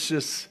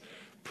precious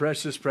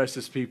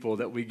people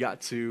that we got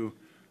to,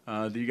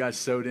 that you guys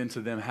sowed into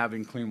them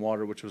having clean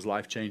water, which was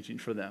life-changing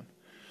for them.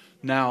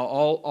 Now,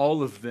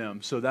 all of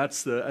them. So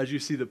that's as you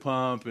see the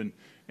pump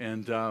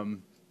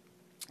and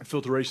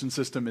filtration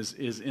system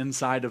is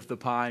inside of the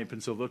pipe,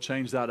 and so they'll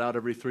change that out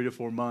every 3 to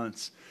 4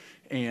 months.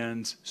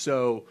 And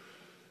so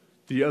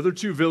the other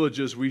 2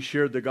 villages, we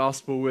shared the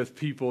gospel with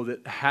people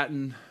that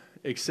hadn't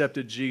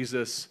accepted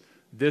Jesus.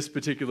 This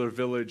particular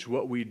village,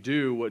 what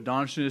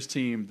Donish and his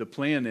team, the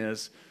plan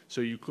is,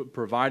 so you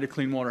provide a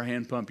clean water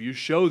hand pump, you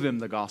show them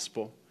the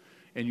gospel,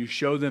 and you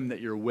show them that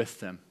you're with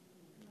them.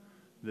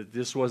 That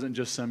this wasn't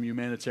just some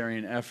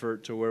humanitarian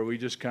effort to where we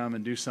just come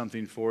and do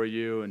something for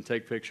you and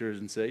take pictures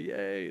and say,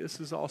 yay, this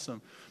is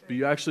awesome. But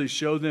you actually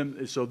show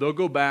them, so they'll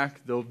go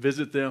back, they'll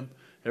visit them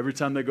every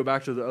time they go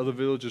back to the other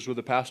villages where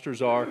the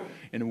pastors are.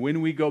 And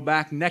when we go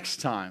back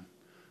next time,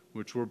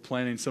 which we're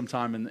planning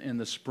sometime in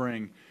the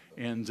spring,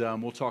 and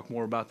we'll talk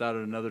more about that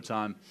at another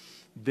time,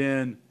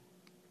 then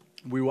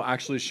we will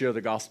actually share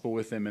the gospel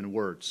with them in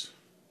words.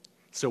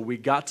 So we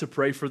got to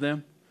pray for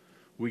them.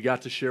 We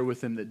got to share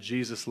with them that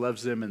Jesus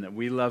loves them and that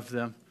we love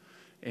them.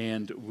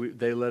 And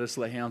they let us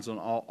lay hands on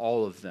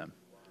all of them.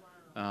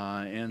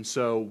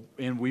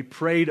 And we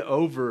prayed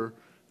over,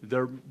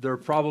 they're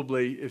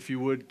probably, if you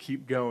would,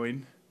 keep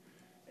going.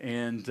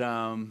 And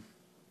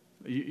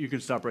you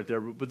can stop right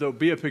there. But there'll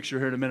be a picture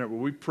here in a minute where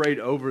we prayed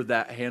over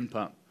that hand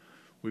pump.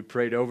 We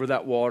prayed over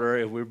that water,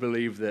 and we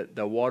believe that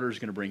the water is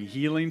going to bring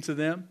healing to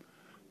them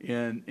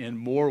in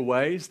more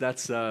ways.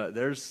 That's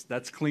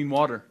clean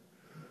water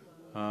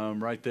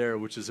right there,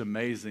 which is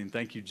amazing.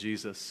 Thank you,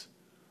 Jesus.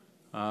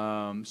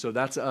 So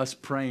that's us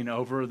praying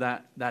over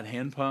that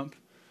hand pump,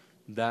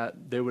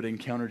 that they would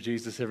encounter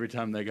Jesus every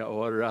time they got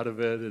water out of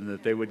it, and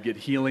that they would get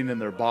healing in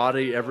their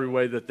body every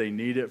way that they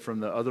need it from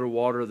the other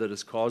water that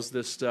has caused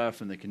this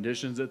stuff and the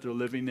conditions that they're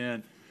living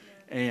in.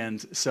 And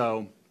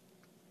so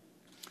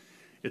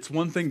it's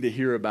one thing to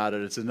hear about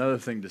it. It's another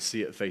thing to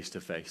see it face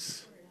to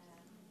face,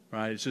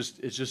 right? It's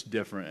just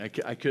different.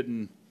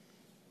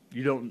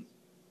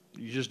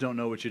 You just don't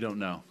know what you don't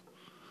know.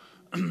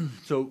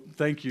 So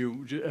thank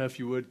you. If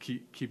you would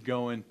keep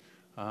going.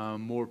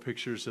 More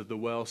pictures of the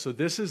well. So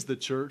this is the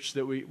church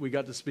that we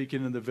got to speak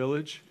in the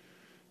village.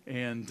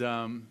 And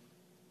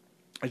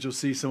as you'll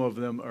see, some of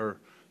them are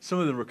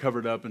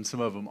covered up and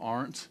some of them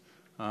aren't.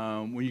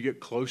 When you get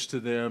close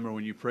to them or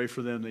when you pray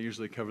for them, they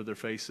usually cover their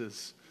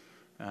faces.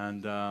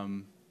 And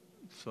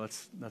so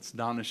that's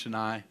Donish and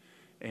I.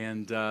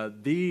 And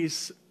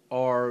these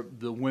are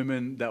the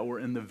women that were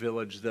in the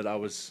village that I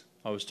was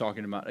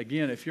talking about.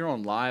 Again, if you're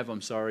on live,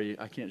 I'm sorry,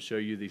 I can't show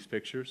you these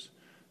pictures.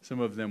 Some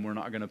of them we're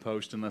not going to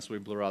post unless we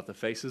blur out the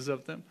faces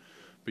of them.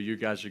 But you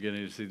guys are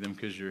getting to see them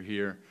because you're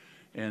here.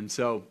 And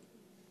so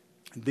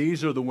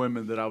these are the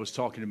women that I was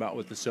talking about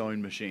with the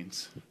sewing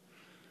machines.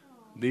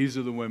 These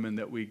are the women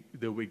that we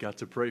got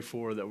to pray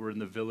for that were in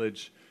the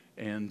village.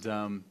 And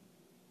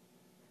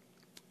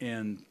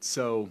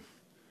so,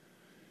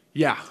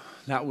 yeah,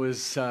 that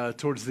was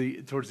towards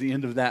the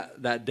end of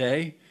that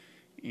day.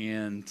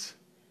 And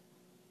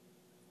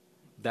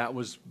that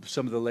was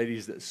some of the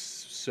ladies that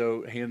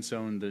hand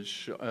sewn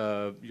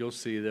you'll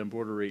see the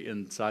embroidery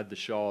inside the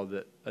shawl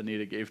that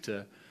Anita gave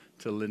to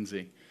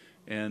Lindsay.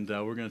 And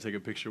we're going to take a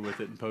picture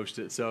with it and post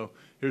it. So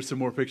here's some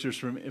more pictures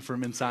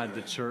from inside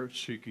the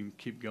church. You can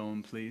keep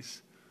going,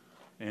 please.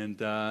 And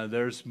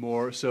there's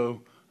more.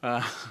 So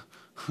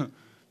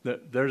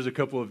there's a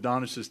couple of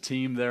Donish's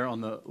team there on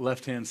the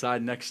left-hand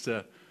side next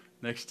to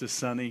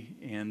Sunny,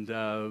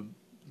 and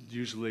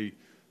usually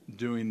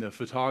doing the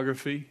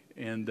photography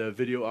and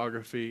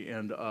videography,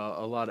 and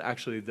a lot.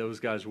 Actually, those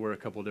guys wear a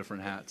couple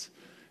different hats,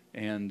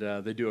 and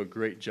they do a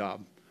great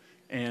job.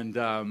 And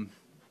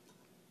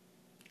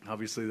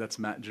obviously, that's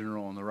Matt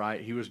General on the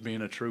right. He was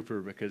being a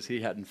trooper because he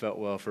hadn't felt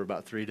well for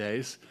about 3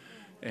 days,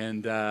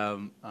 and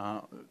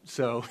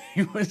so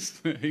he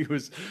was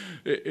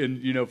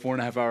in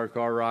 4.5 hour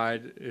car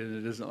ride,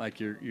 and it isn't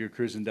like you're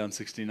cruising down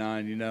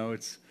 69.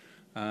 It's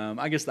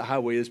I guess the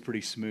highway is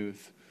pretty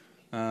smooth.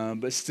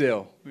 But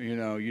still,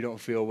 you don't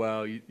feel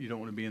well. You don't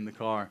want to be in the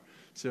car.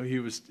 So he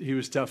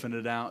was toughing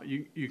it out.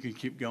 You can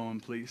keep going,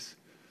 please.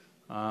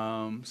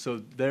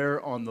 So there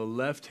on the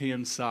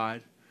left-hand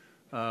side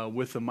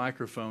with the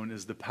microphone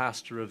is the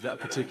pastor of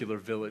that particular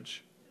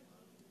village.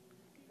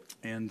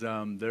 And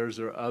there's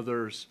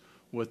others,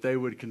 what they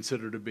would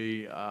consider to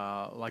be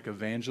like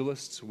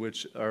evangelists,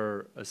 which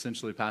are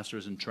essentially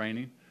pastors in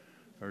training,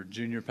 or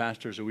junior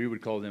pastors, or we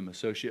would call them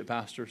associate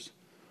pastors.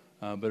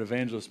 But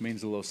evangelist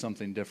means a little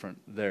something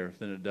different there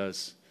than it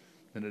does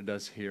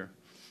here.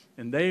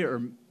 And they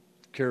are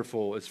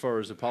careful as far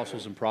as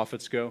apostles and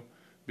prophets go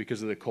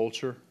because of the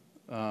culture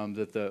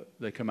that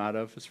they come out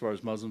of. As far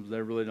as Muslims,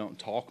 they really don't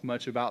talk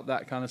much about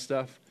that kind of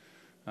stuff.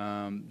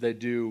 They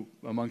do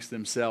amongst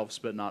themselves,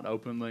 but not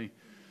openly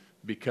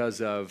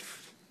because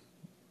of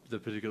the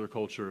particular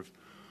culture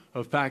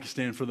of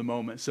Pakistan for the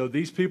moment. So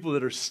these people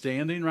that are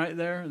standing right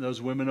there,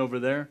 those women over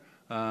there,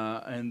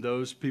 and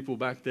those people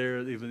back there,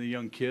 even the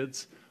young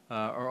kids,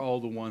 are all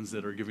the ones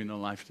that are giving their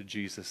life to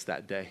Jesus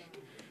that day.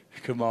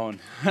 Come on.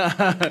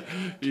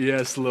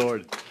 Yes,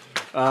 Lord.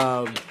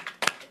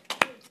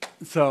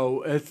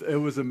 So it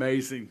was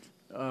amazing.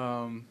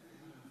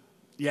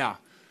 Yeah.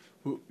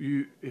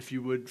 If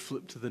you would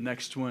flip to the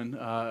next one,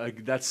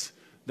 that's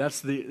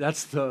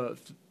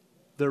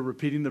they're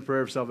repeating the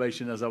prayer of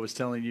salvation as I was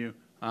telling you.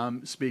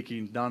 I'm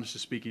speaking, Donish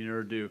is speaking in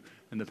Urdu,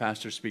 and the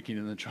pastor's speaking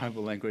in the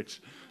tribal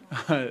language.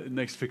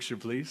 Next picture,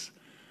 please.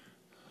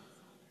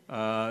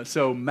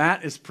 So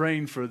Matt is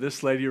praying for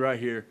this lady right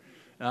here.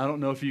 And I don't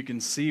know if you can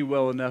see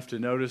well enough to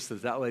notice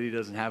that lady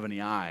doesn't have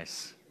any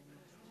eyes.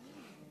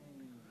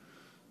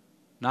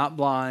 Not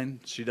blind,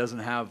 she doesn't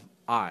have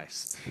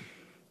eyes.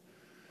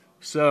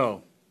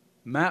 So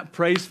Matt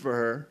prays for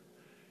her.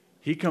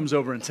 He comes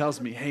over and tells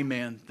me, hey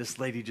man, this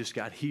lady just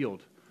got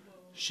healed.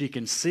 She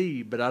can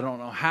see, but I don't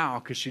know how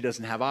because she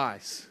doesn't have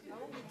eyes.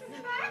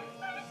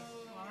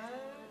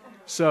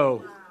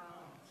 So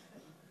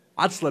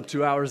I'd slept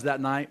 2 hours that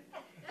night,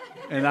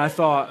 and I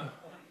thought,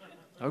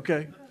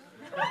 okay.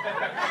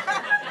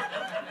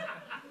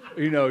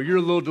 You know, you're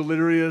a little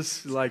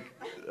delirious, like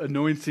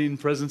anointing,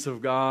 presence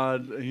of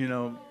God, you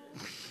know.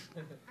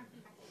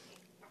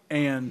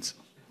 And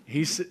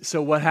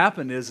so what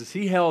happened is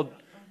he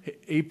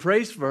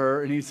prays for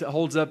her, and he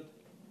holds up,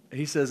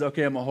 he says,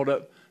 okay, I'm going to hold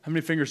up. How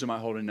many fingers am I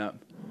holding up?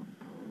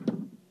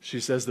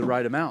 She says the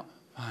right amount.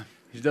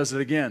 He does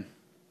it again.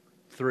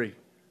 3.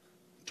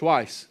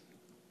 Twice.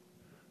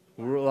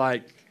 We're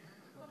like,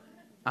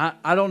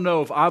 I don't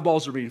know if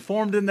eyeballs are being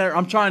formed in there.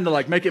 I'm trying to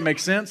like make it make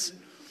sense.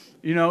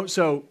 You know,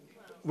 so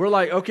we're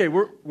like, okay,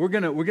 we're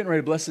getting ready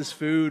to bless this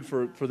food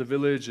for the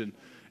village, and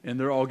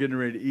they're all getting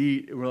ready to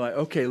eat. And we're like,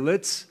 okay, we're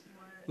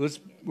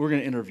going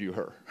to interview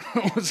her.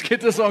 Let's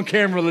get this on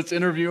camera. Let's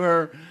interview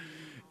her.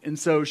 And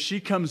so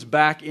she comes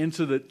back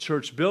into the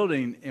church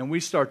building, and we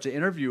start to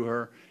interview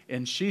her.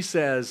 And she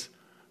says,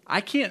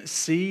 I can't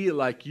see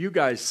like you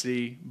guys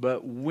see,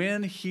 but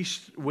when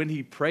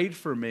he prayed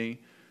for me,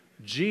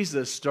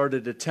 Jesus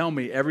started to tell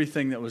me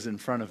everything that was in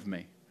front of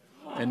me.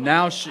 And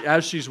now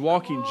as she's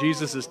walking,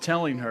 Jesus is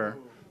telling her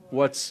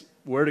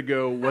where to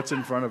go, what's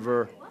in front of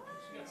her.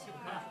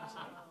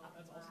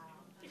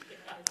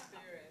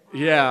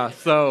 Yeah,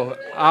 so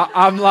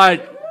I'm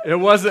like, it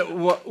wasn't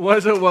what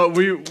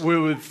we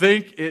would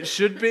think it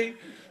should be,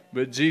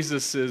 but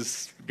Jesus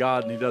is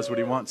God and he does what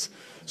he wants.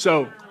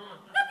 So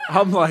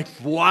I'm like,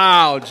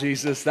 wow,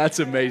 Jesus, that's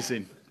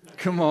amazing.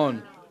 Come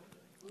on.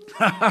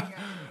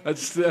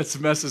 That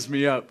messes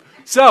me up.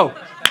 So,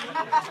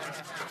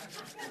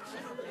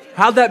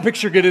 how'd that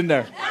picture get in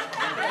there?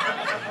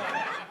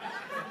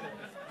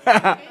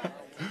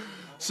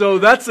 So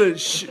that's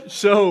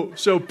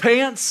so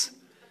pants,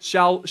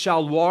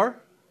 shalwar,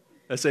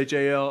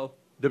 SHALWAR,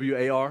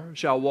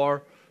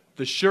 shalwar.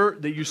 The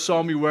shirt that you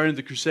saw me wearing at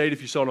the crusade,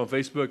 if you saw it on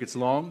Facebook, it's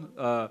long.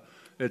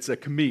 It's a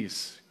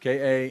kameez,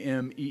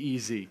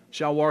 Kameez,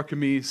 shalwar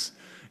kameez.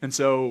 And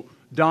so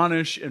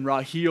Donish and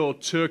Raheel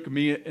took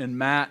me and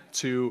Matt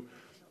to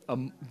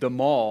the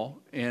mall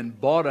and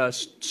bought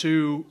us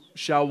 2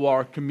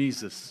 shalwar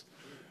kameezes.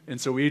 And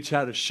so we each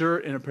had a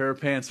shirt and a pair of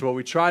pants. Well,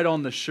 we tried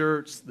on the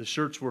shirts. The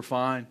shirts were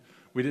fine.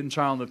 We didn't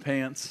try on the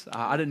pants.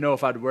 I didn't know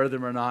if I'd wear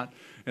them or not.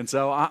 And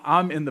so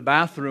I'm in the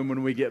bathroom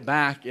when we get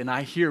back, and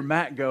I hear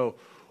Matt go,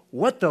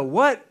 what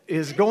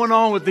is going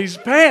on with these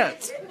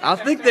pants? I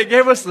think they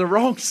gave us the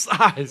wrong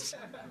size.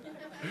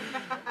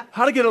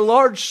 How to get a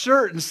large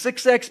shirt and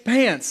 6X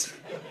pants?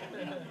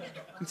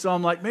 And so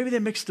I'm like, maybe they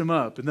mixed them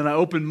up. And then I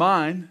opened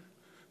mine,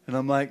 and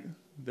I'm like,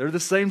 they're the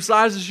same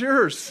size as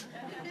yours.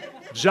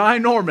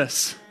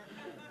 Ginormous.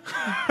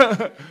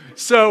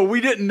 So we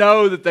didn't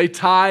know that they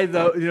tie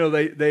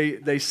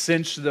they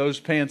cinch those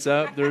pants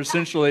up. They're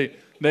essentially,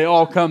 they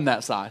all come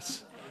that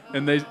size.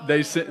 And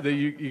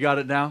you got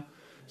it now?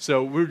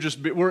 So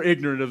we're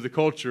ignorant of the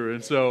culture.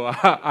 And so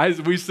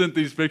we sent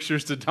these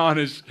pictures to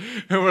Donish,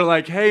 and we're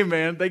like, hey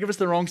man, they give us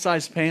the wrong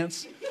size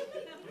pants.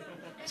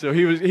 So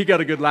he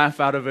got a good laugh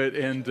out of it,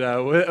 and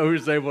we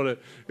was able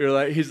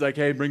to. He's like,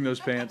 hey, bring those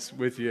pants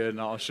with you,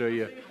 and I'll show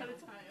you.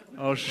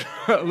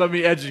 Let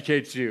me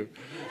educate you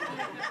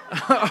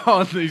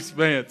on these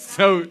pants.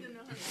 So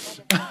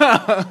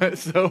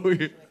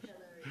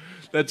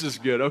that's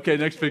just good. Okay,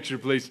 next picture,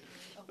 please.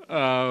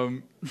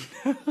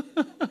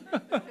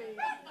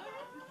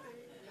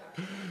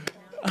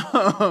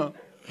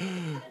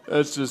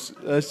 That's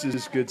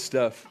just good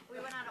stuff. We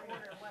went out of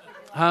order.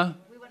 Huh?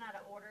 We went out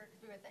of order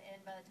because we were at the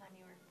end by the time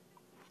you were.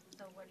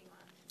 So what do you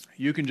want?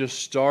 You can just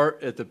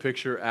start at the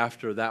picture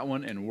after that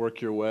one and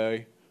work your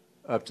way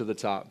up to the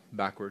top,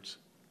 backwards.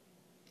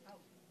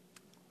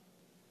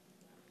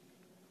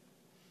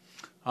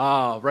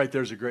 Right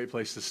there's a great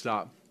place to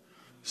stop.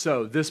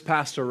 So this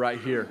pastor right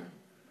here,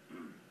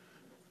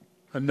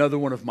 another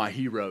one of my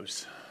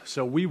heroes.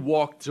 So we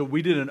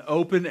did an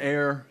open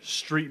air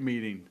street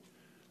meeting,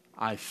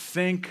 I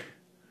think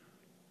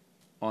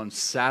on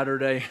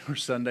Saturday or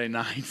Sunday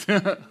night.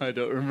 I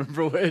don't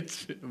remember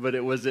which, but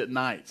it was at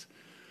night.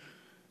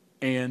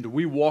 And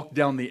we walked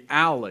down the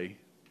alley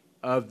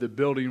of the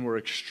building where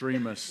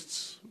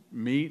extremists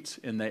meet,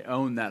 and they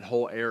own that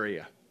whole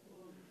area.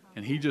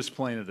 And he just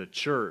planted a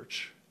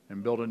church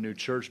and built a new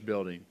church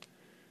building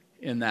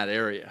in that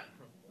area.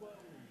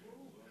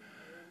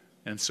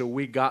 And so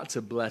we got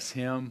to bless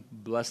him,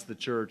 bless the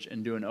church,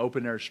 and do an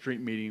open-air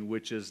street meeting,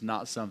 which is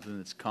not something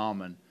that's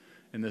common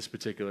in this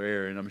particular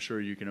area, and I'm sure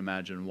you can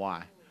imagine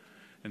why.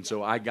 And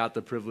so I got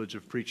the privilege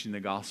of preaching the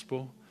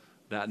gospel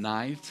that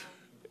night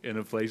in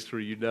a place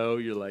where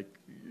you're like,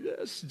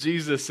 yes,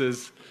 Jesus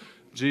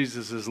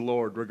is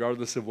Lord,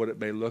 regardless of what it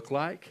may look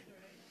like.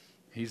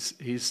 He's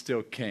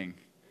still King.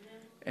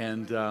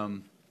 And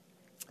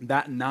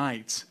that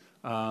night,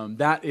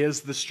 that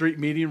is the street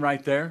meeting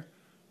right there.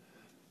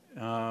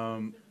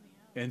 And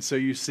so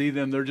you see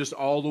them; they're just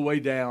all the way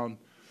down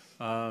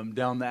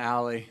the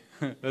alley.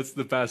 That's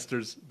the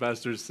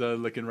pastor's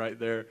looking right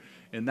there,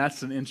 and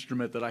that's an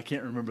instrument that I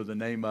can't remember the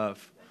name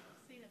of.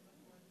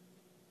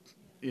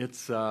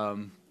 It's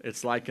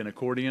like an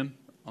accordion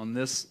on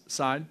this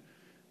side,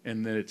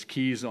 and then it's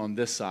keys on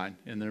this side,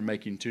 and they're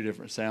making two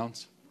different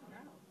sounds.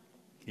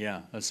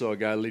 Yeah, I saw a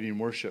guy leading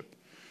worship,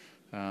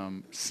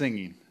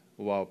 singing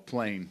while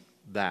playing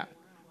that.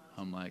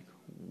 I'm like,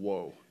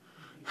 whoa.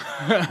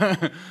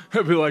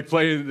 It'd be like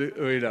playing,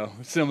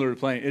 similar to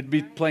playing. It'd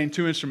be playing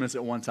two instruments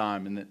at one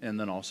time and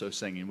then also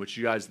singing, which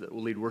you guys that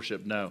will lead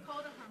worship know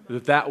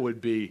that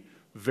would be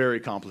very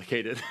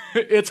complicated.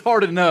 It's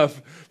hard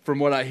enough from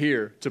what I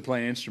hear to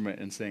play an instrument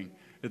and sing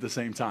at the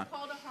same time. It's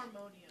called a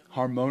harmonium.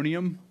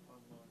 Harmonium?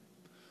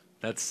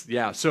 That's,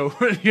 yeah. So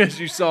as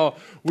you saw,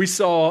 we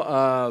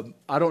saw,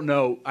 I don't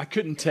know, I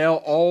couldn't tell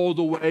all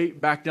the way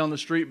back down the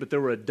street, but there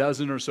were a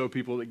dozen or so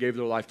people that gave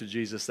their life to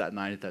Jesus that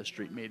night at that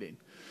street meeting.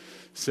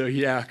 So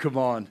yeah, come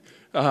on.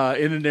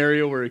 In an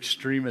area where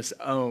extremists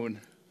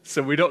own.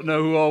 So we don't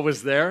know who all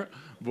was there,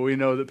 but we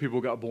know that people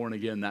got born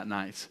again that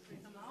night.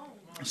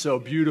 So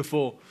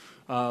beautiful,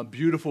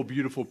 beautiful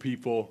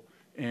people.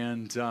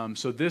 And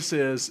so this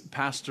is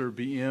Pastor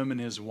BM and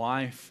his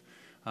wife.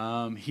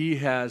 He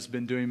has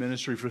been doing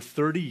ministry for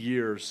 30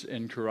 years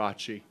in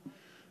Karachi.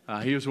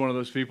 He was one of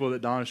those people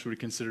that Donish would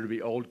consider to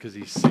be old because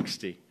he's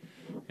 60.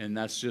 And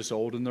that's just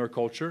old in their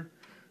culture.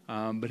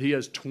 But he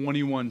has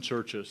 21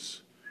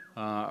 churches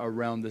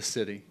around the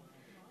city.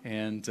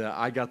 And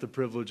I got the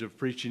privilege of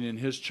preaching in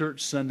his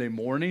church Sunday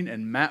morning,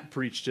 and Matt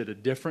preached at a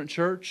different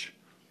church.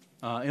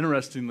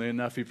 Interestingly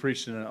enough, he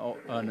preached in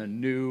a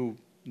new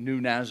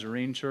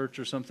Nazarene church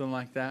or something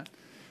like that.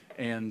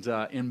 And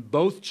in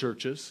both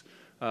churches,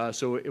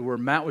 so where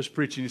Matt was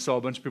preaching, he saw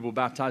a bunch of people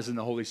baptized in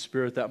the Holy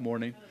Spirit that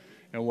morning.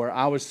 And where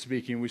I was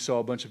speaking, we saw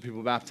a bunch of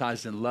people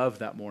baptized in love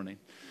that morning.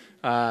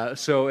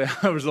 So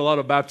there was a lot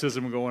of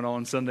baptism going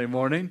on Sunday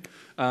morning.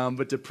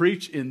 But to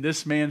preach in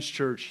this man's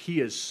church, he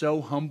is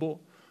so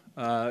humble.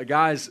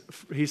 Guys,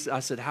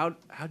 I said, how'd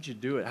you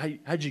do it?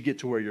 How'd you get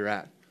to where you're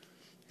at?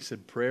 He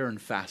said, prayer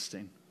and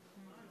fasting.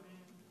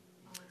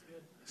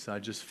 So I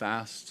just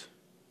fast.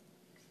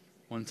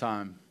 One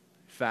time,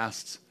 I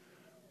think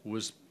he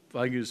was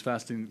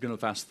going to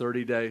fast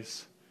 30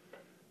 days.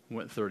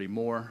 Went 30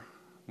 more,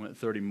 went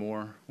 30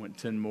 more, went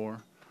 10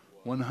 more.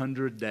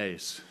 100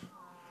 days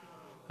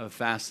of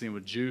fasting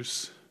with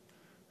juice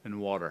and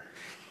water.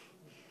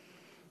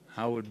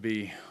 I would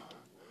be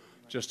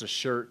just a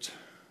shirt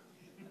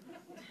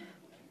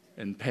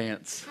and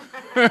pants.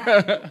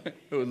 It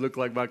would look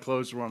like my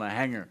clothes were on a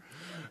hanger.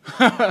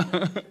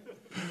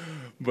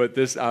 But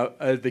this,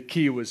 the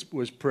key was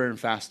prayer and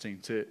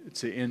fasting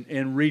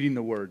and reading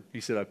the Word.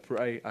 He said, I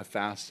pray, I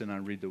fast, and I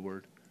read the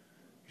Word.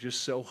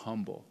 Just so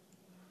humble.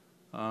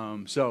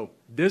 So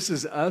this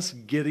is us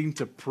getting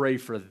to pray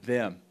for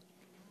them.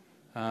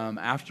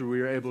 After we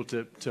were able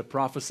to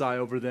prophesy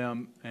over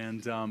them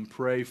and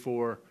pray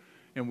for,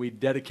 and we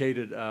got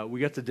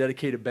to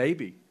dedicate a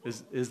baby.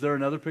 Is there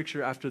another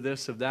picture after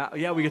this of that?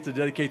 Yeah, we get to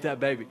dedicate that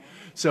baby.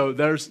 So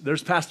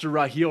there's Pastor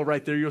Raheel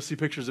right there. You'll see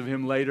pictures of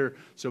him later.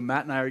 So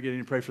Matt and I are getting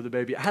to pray for the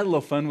baby. I had a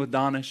little fun with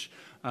Donish.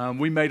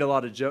 We made a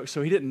lot of jokes.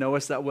 So he didn't know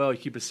us that well. You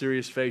keep a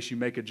serious face, you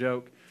make a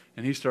joke.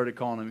 And he started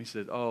calling him. He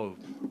said, oh,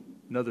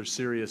 another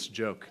serious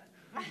joke.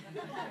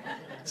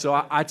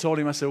 So I told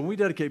him, I said, when we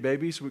dedicate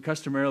babies,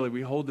 customarily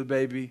we hold the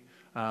baby,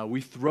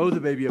 we throw the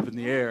baby up in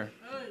the air,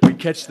 we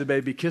catch the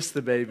baby, kiss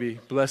the baby,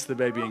 bless the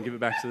baby, and give it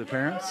back to the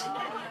parents.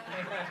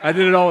 I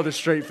did it all with a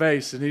straight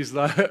face, and he's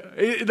like,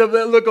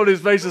 the look on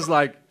his face is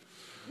like,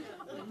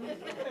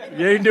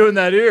 you ain't doing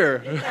that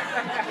here.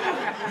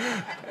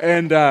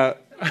 And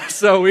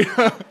so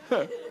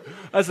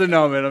I said,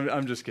 no, man,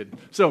 I'm just kidding.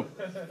 So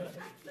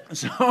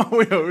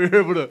we were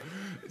able to.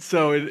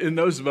 So in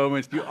those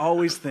moments, you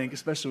always think,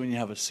 especially when you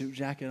have a suit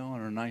jacket on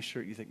or a nice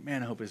shirt, you think,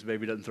 man, I hope this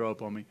baby doesn't throw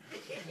up on me.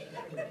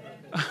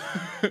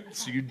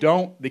 So you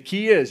don't, the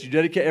key is,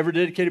 ever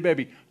dedicate a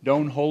baby,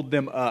 don't hold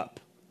them up.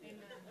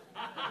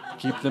 Amen.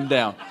 Keep them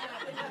down.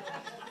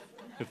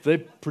 If they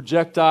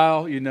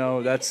projectile,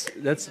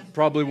 that's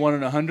probably 1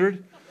 in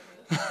 100.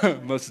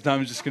 Most of the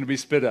time it's just going to be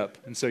spit up.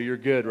 And so you're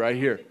good right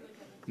here,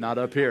 not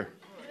up here.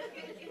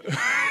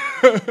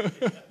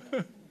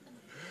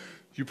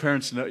 You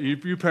parents know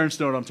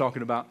what I'm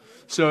talking about.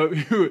 So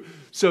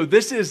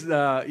this is,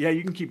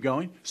 you can keep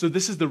going. So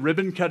this is the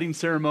ribbon cutting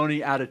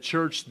ceremony at a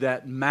church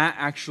that Matt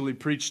actually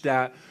preached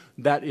at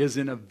that is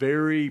in a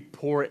very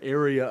poor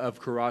area of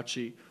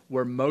Karachi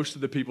where most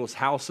of the people's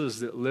houses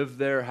that live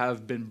there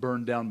have been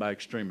burned down by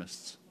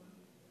extremists.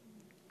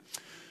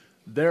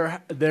 You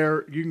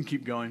can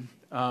keep going.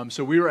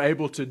 So we were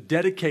able to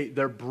dedicate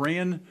their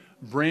brand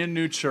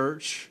new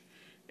church,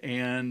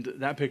 and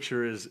that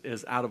picture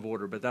is out of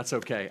order, but that's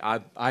okay.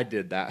 I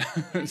did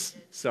that.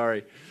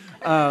 Sorry.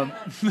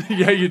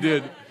 Yeah, you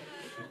did.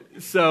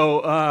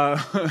 So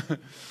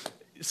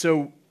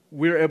so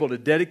we were able to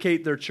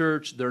dedicate their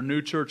church, their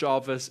new church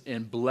office,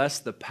 and bless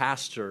the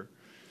pastor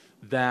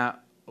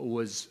that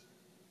was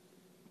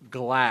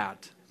glad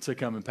to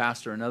come and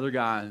pastor another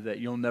guy that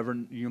you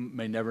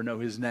may never know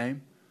his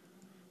name,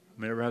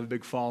 may never have a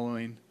big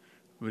following,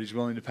 but he's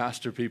willing to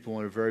pastor people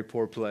in a very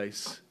poor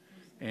place.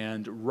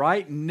 And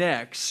right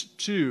next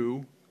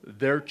to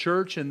their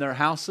church and their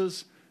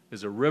houses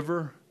is a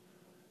river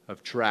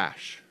of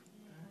trash.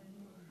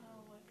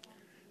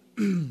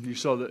 You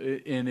saw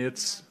that, and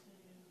it's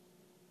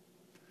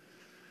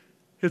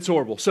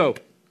horrible. So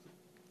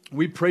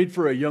we prayed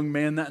for a young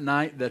man that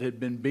night that had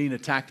been being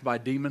attacked by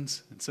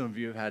demons. And some of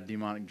you have had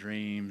demonic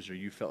dreams, or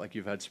you felt like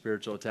you've had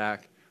spiritual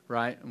attack,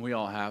 right? And we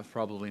all have,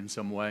 probably in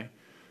some way.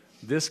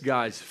 This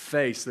guy's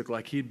face looked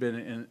like he'd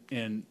been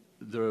in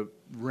the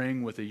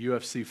ring with a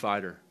UFC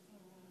fighter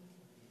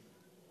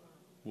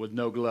with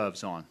no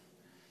gloves on.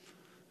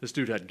 This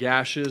dude had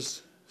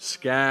gashes,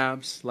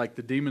 scabs, like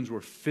the demons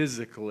were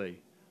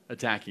physically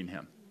attacking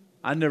him.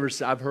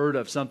 I've heard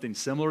of something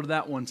similar to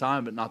that one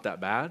time, but not that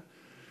bad.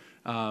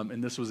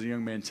 And this was a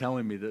young man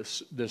telling me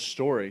this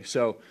story.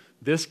 So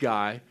this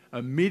guy,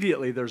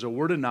 immediately there's a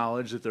word of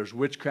knowledge that there's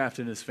witchcraft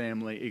in his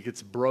family. It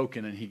gets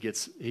broken and he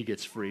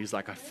gets free. He's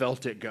like, I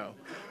felt it go.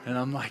 And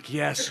I'm like,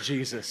 yes,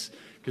 Jesus.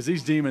 Because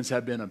these demons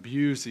have been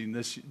abusing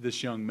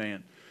this young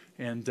man.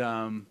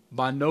 And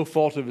by no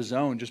fault of his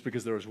own, just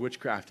because there was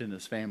witchcraft in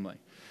his family.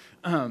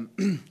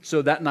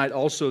 So that night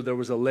also there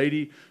was a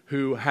lady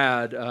who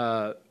had,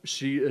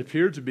 she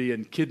appeared to be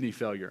in kidney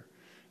failure.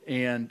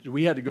 And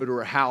we had to go to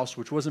her house,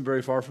 which wasn't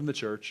very far from the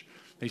church.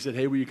 He said,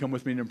 hey, will you come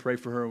with me and pray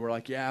for her? And we're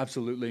like, yeah,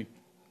 absolutely.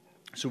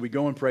 So we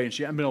go and pray, and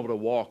she hadn't been able to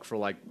walk for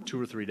like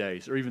 2 or 3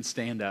 days or even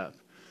stand up.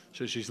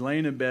 So she's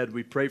laying in bed.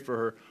 We pray for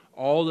her.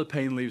 All the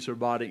pain leaves her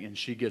body, and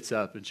she gets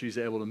up, and she's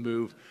able to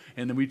move.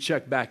 And then we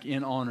check back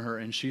in on her,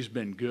 and she's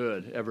been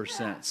good ever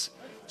since.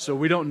 So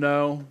we don't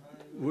know.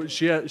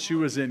 She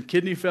was in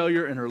kidney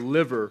failure, and her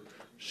liver,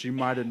 she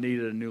might have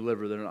needed a new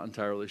liver. They're not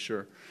entirely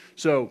sure.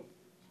 So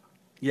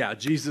yeah,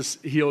 Jesus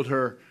healed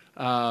her,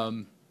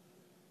 and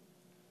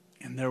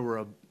there were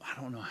I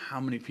don't know how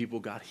many people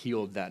got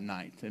healed that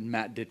night. And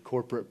Matt did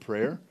corporate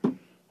prayer.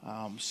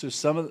 So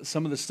some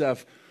of the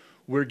stuff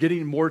we're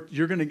getting more.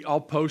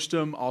 I'll post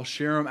them, I'll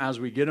share them as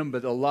we get them.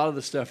 But a lot of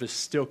the stuff is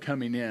still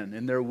coming in,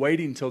 and they're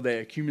waiting until they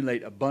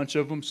accumulate a bunch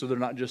of them, so they're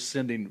not just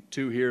sending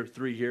 2 here,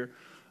 3 here.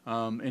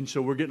 And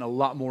so we're getting a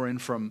lot more in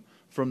from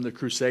the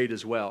crusade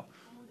as well.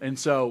 And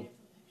so,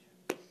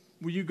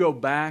 will you go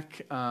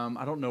back?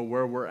 I don't know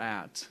where we're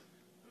at.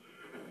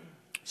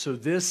 So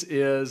this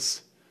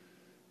is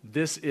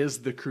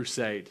the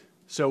crusade.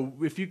 So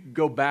if you could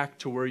go back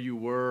to where you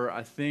were,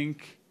 I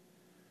think,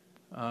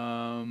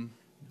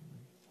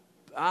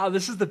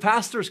 this is the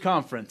pastors'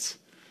 conference.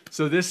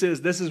 So this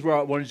is where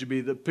I wanted you to be.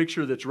 The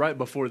picture that's right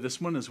before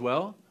this one as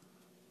well.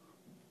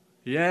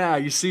 Yeah,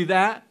 you see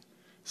that?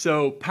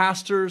 So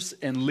pastors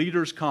and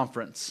leaders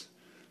conference.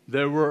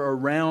 There were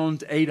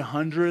around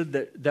 800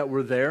 that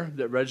were there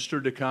that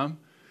registered to come.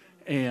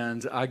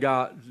 And I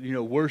got,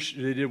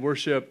 worship. They did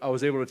worship. I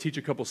was able to teach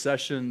a couple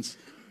sessions.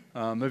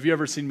 Have you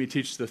ever seen me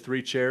teach the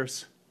 3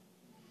 chairs?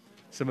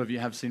 Some of you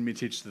have seen me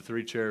teach the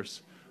 3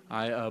 chairs.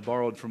 I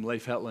borrowed from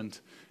Leif Hetland,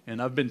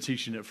 and I've been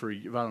teaching it for, I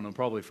don't know,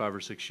 probably 5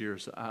 or 6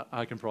 years.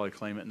 I can probably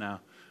claim it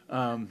now.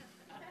 But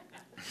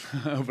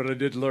I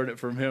did learn it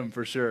from him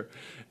for sure.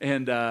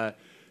 And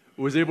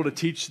was able to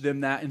teach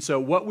them that. And so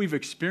what we've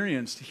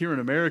experienced here in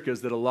America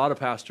is that a lot of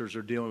pastors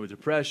are dealing with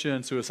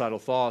depression, suicidal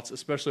thoughts,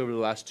 especially over the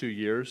last 2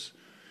 years.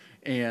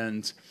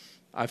 And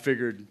I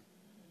figured,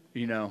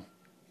 well,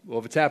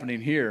 if it's happening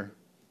here,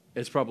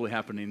 it's probably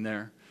happening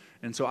there.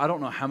 And so I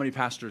don't know how many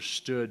pastors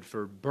stood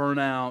for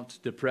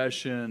burnout,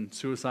 depression,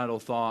 suicidal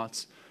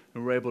thoughts,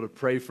 and we're able to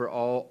pray for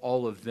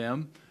all of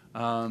them.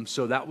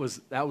 So that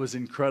was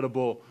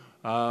incredible.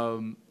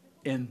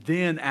 And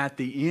then at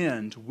the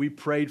end, we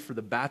prayed for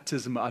the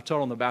baptism. I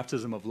taught on the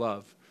baptism of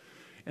love.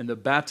 And the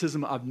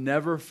baptism, I've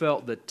never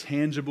felt the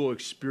tangible,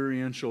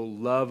 experiential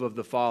love of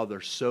the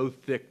Father so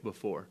thick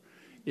before.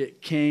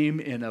 It came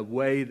in a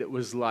way that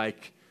was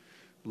like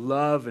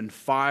love and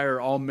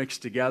fire all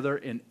mixed together.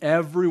 And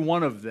every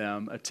one of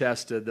them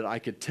attested that I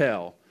could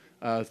tell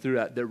through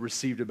that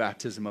received a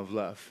baptism of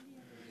love.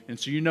 And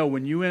so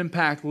when you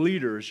impact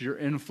leaders, your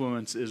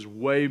influence is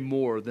way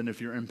more than if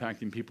you're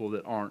impacting people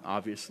that aren't,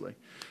 obviously.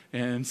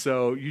 And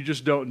so you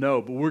just don't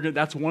know. But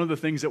that's one of the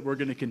things that we're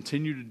going to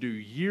continue to do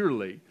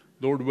yearly,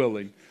 Lord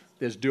willing,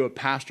 is do a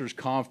pastors'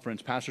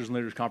 and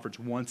leaders conference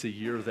once a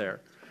year there.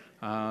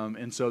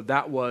 And so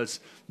that was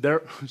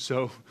there.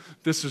 So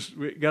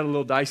it got a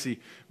little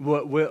dicey.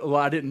 Well,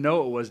 I didn't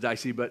know it was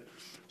dicey, but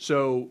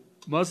so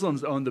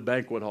Muslims own the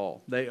banquet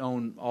hall. They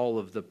own all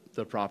of the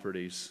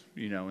properties,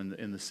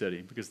 in the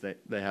city because they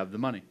have the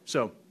money.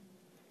 So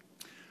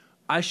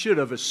I should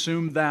have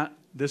assumed that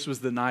this was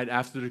the night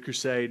after the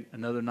crusade,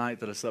 another night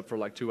that I slept for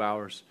like 2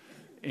 hours.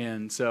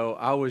 And so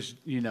I was,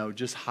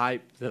 just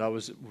hyped that I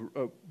was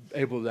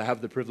able to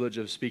have the privilege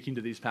of speaking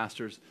to these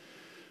pastors.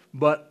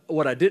 But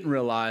what I didn't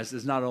realize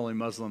is not only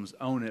Muslims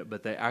own it,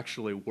 but they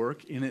actually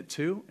work in it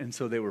too. And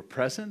so they were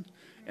present.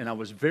 And I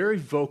was very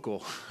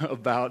vocal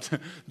about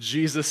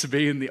Jesus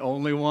being the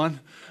only one,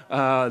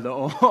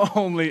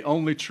 the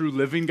only true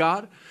living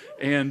God.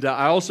 And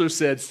I also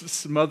said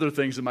some other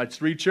things in my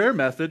three-chair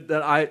method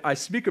that I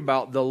speak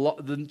about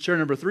the chair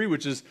number 3,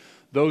 which is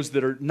those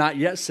that are not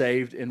yet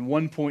saved, and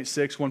 1.6,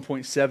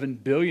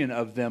 1.7 billion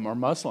of them are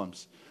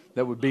Muslims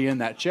that would be in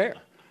that chair.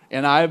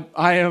 And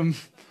I am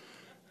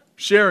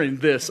sharing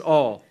this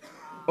all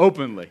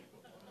openly.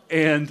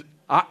 And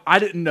I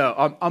didn't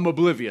know. I'm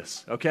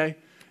oblivious, okay?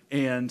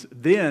 And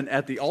then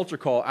at the altar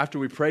call, after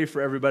we pray for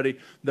everybody,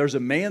 there's a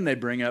man they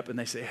bring up, and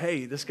they say,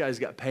 hey, this guy's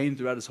got pain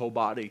throughout his whole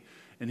body,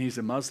 and he's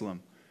a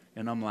Muslim.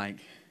 And I'm like,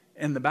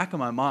 in the back of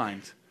my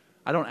mind,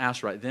 I don't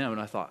ask right then, and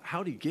I thought,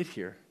 how'd he get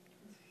here?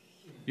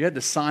 You had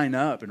to sign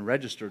up and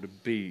register to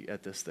be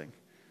at this thing.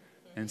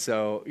 And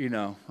so,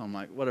 I'm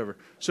like, whatever.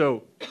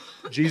 So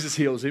Jesus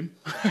heals him.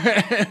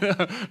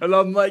 And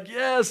I'm like,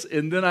 yes.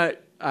 And then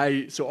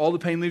so all the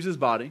pain leaves his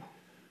body.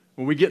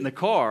 When we get in the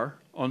car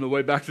on the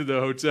way back to the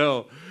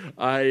hotel,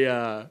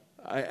 I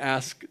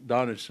asked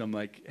Donish, I'm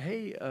like,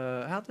 hey,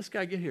 how'd this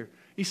guy get here?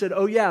 He said,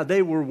 oh, yeah,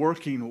 they were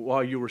working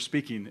while you were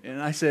speaking.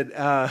 And I said,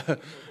 a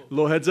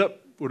little heads up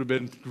would have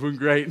been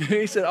great.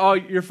 He said, oh,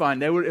 you're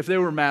fine. If they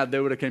were mad, they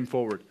would have came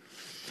forward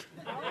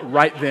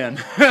right then.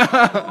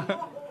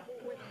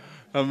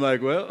 I'm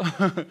like, well,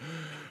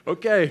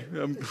 okay.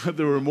 I'm glad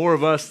there were more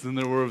of us than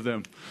there were of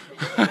them.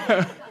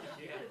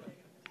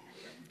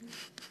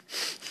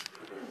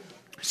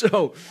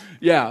 So,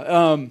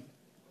 yeah.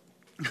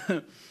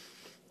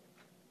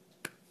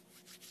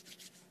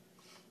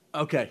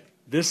 Okay,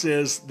 this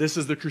is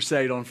the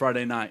crusade on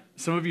Friday night.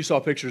 Some of you saw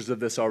pictures of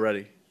this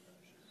already.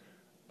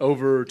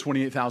 Over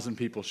 28,000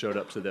 people showed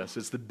up to this.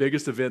 It's the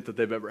biggest event that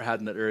they've ever had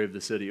in that area of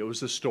the city. It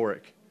was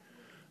historic.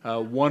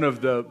 One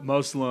of the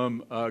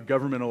Muslim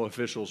governmental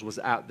officials was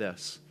at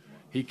this.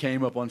 He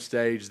came up on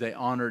stage. They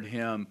honored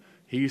him.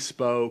 He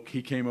spoke.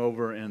 He came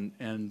over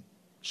and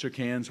shook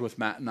hands with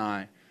Matt and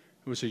I.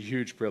 It was a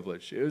huge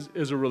privilege. It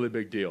was a really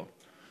big deal.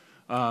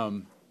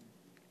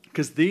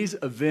 Because these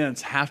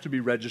events have to be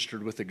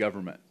registered with the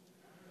government.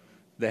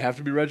 They have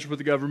to be registered with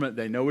the government.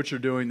 They know what you're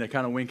doing. They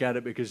kind of wink at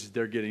it because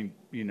they're getting,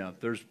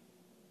 there's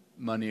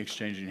money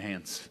exchanging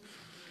hands.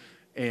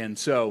 And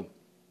so,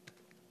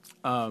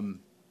 but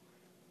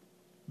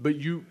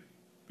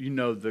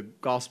the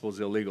gospel is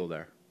illegal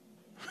there.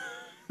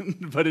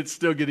 But it's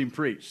still getting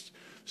preached.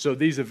 So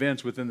these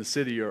events within the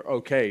city are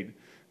okayed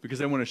because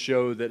they want to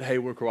show that, hey,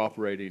 we're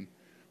cooperating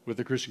with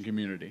the Christian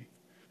community.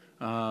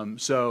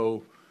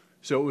 So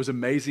it was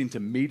amazing to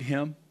meet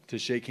him, to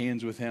shake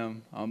hands with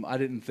him. I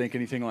didn't think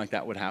anything like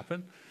that would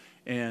happen.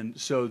 And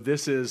so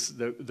this is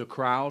the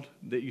crowd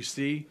that you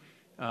see.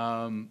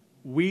 When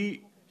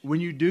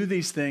you do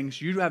these things,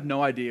 you have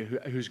no idea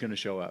who's going to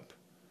show up.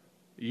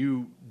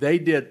 They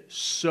did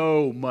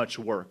so much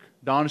work.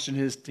 Donish and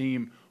his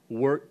team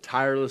worked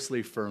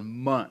tirelessly for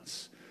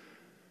months.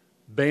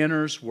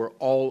 Banners were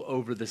all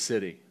over the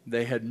city.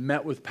 They had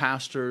met with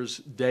pastors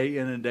day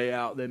in and day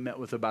out. They met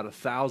with about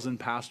 1,000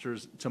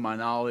 pastors, to my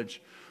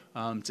knowledge,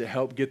 to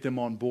help get them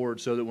on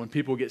board so that when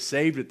people get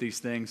saved at these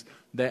things,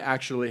 they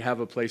actually have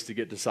a place to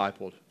get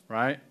discipled,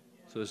 right?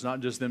 So it's not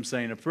just them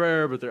saying a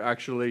prayer, but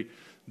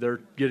they're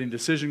getting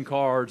decision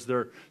cards.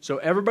 So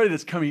everybody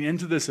that's coming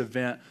into this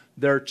event,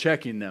 they're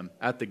checking them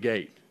at the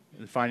gate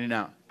and finding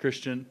out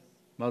Christian,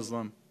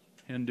 Muslim,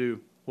 Hindu,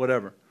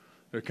 whatever.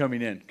 They're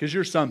coming in because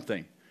you're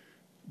something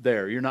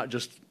there. You're not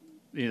just,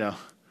 you're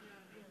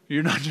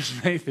not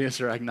just an atheist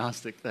or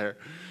agnostic there.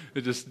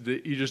 You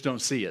just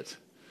don't see it.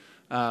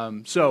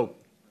 So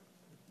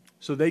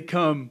they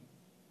come.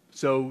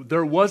 So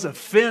there was a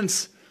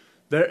fence.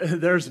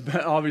 There's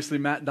obviously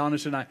Matt,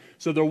 Donish, and I.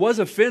 So there was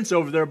a fence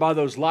over there by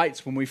those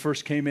lights when we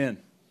first came in.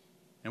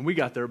 And we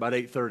got there about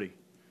 8:30.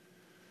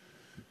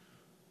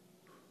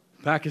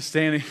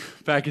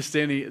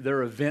 Pakistani,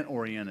 they're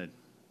event-oriented.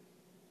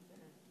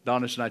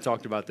 Donish and I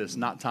talked about this,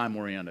 not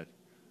time-oriented.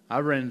 I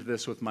ran into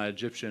this with my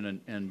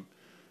Egyptian and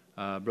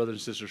brothers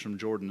and sisters from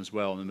Jordan as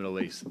well in the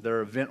Middle East.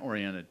 They're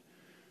event-oriented.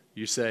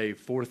 You say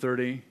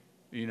 4:30,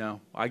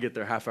 I get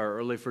there half hour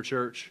early for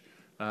church.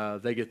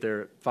 They get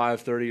there at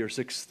 5:30 or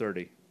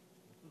 6:30.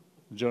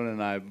 Jonah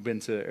and I have been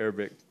to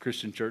Arabic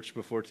Christian church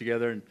before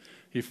together, and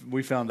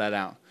we found that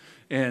out.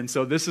 And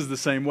so this is the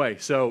same way.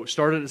 So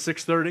started at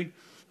 6:30.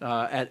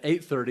 At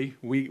 8:30,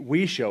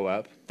 we show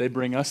up. They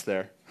bring us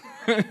there.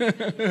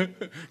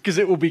 Because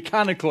it will be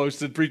kind of close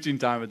to preaching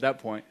time at that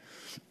point.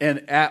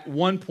 And at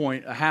one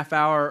point, a half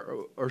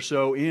hour or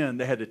so in,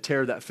 they had to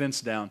tear that fence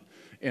down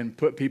and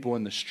put people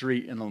in the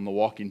street and on the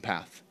walking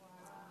path,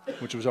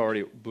 which was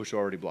already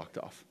blocked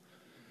off.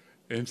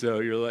 And so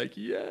you're like,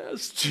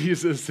 yes,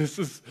 Jesus, this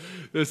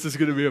is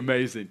going to be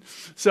amazing.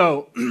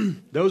 So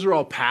those are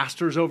all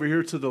pastors over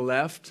here to the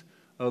left.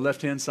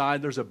 left-hand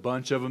side, there's a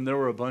bunch of them. There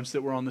were a bunch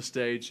that were on the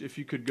stage. If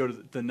you could go to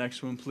the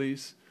next one,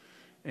 please.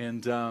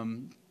 And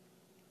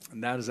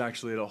that is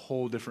actually at a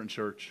whole different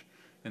church.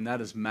 And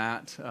that is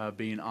Matt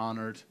being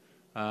honored.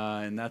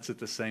 And that's at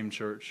the same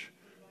church.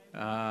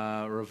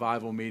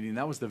 Revival meeting.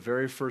 That was the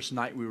very first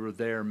night we were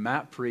there.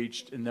 Matt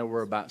preached, and there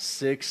were about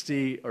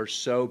 60 or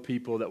so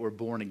people that were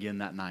born again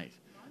that night.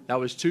 That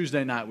was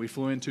Tuesday night. We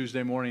flew in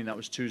Tuesday morning. That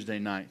was Tuesday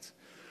night.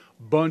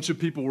 Bunch of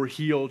people were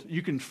healed.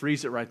 You can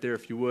freeze it right there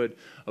if you would.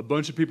 A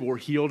bunch of people were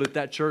healed at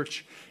that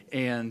church.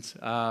 And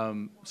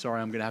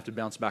sorry, I'm going to have to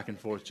bounce back and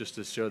forth just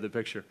to show the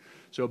picture.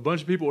 So a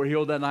bunch of people were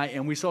healed that night,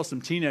 and we saw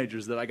some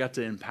teenagers that I got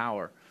to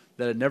empower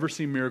that had never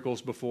seen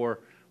miracles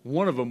before.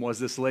 One of them was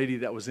this lady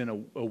that was in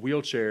a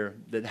wheelchair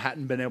that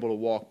hadn't been able to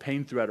walk,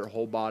 pain throughout her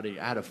whole body.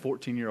 I had a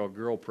 14-year-old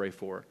girl pray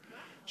for her.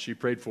 She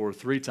prayed for her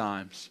 3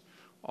 times.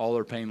 All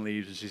her pain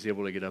leaves, and she's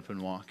able to get up and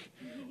walk.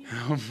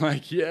 I'm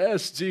like,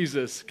 yes,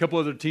 Jesus. A couple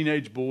other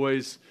teenage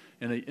boys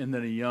and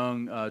then a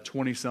young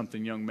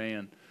 20-something young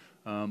man.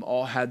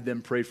 All had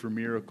them pray for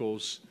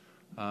miracles,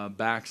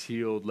 backs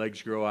healed,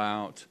 legs grow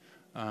out,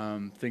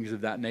 things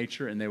of that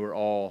nature. And they were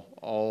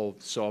all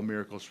saw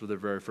miracles for the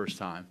very first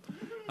time.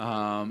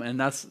 And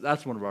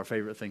that's one of our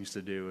favorite things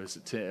to do, is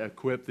to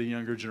equip the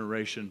younger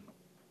generation.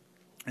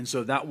 And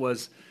so that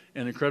was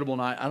an incredible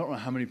night. I don't know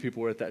how many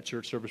people were at that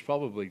church service.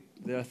 Probably,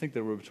 I think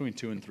there were between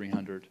 200 and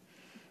 300.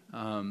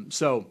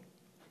 So,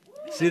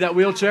 see that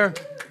wheelchair?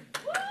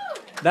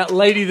 That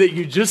lady that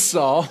you just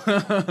saw,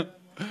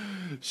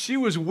 she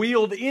was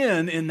wheeled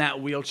in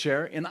that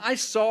wheelchair, and I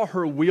saw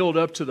her wheeled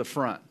up to the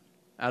front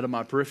out of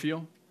my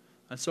peripheral.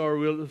 I saw her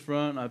wheeled to the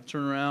front. I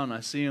turn around, and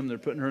I see them. They're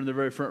putting her in the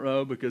very front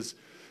row because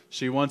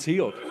she wants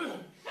healed.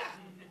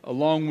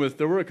 Along with,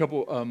 there were a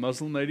couple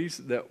Muslim ladies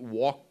that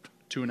walked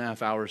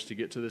 2.5 hours to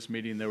get to this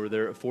meeting. They were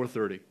there at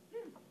 4:30.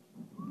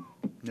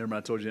 Never mind,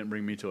 I told you they didn't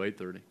bring me till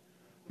 8:30.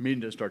 The meeting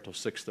didn't start till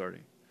 6:30.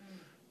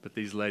 But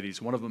these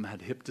ladies, one of them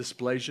had hip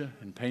dysplasia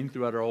and pain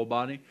throughout her whole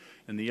body,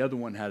 and the other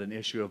one had an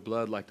issue of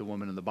blood like the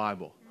woman in the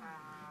Bible.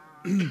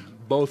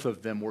 Both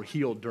of them were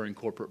healed during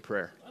corporate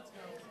prayer.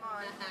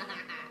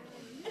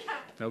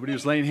 Nobody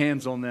was laying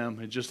hands on them.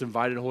 It just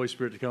invited the Holy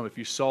Spirit to come. If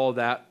you saw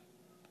that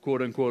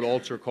quote-unquote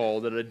altar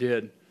call that I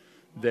did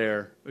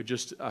there,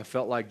 I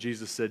felt like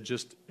Jesus said,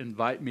 just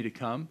invite me to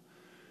come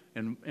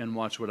and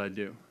watch what I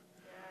do.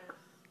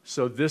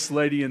 So this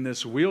lady in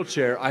this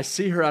wheelchair, I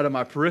see her out of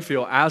my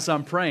peripheral. As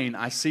I'm praying,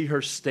 I see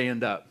her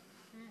stand up.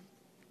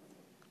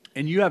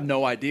 And you have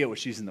no idea what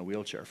she's in the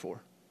wheelchair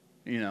for.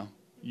 You know,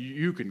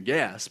 you can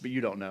guess, but you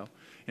don't know.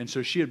 And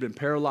so she had been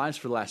paralyzed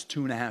for the last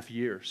 2.5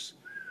 years.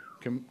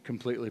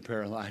 Completely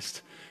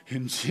paralyzed.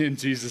 And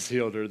Jesus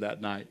healed her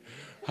that night.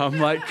 I'm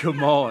like,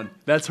 come on.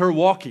 That's her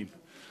walking.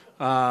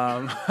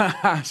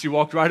 She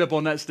walked right up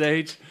on that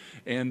stage,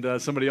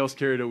 and somebody else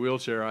carried a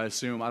wheelchair, I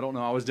assume. I don't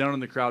know. I was down in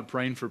the crowd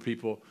praying for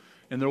people,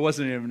 and there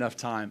wasn't even enough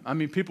time. I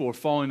mean, people were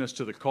following us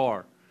to the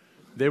car.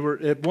 They were,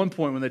 at one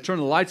point, when they turned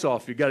the lights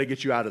off, you got to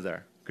get you out of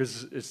there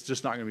because it's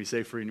just not going to be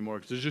safe for you anymore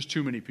because there's just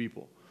too many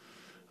people.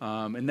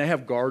 And they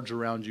have guards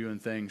around you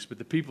and things, but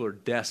the people are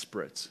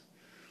desperate.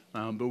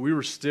 But we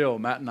were still,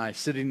 Matt and I,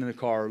 sitting in the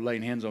car,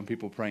 laying hands on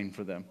people, praying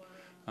for them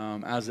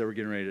as they were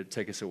getting ready to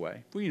take us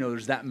away. Well, you know,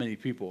 there's that many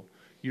people.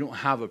 You don't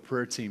have a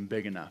prayer team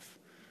big enough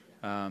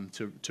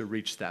to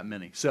reach that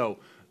many. So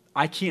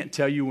I can't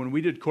tell you, when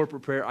we did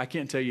corporate prayer, I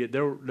can't tell you,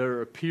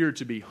 there appeared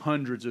to be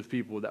hundreds of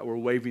people that were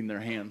waving their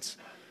hands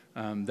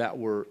that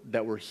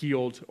were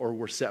healed or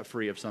were set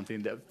free of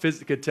something, that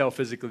could tell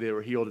physically they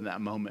were healed in that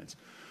moment.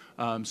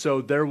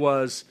 So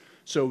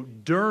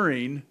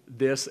during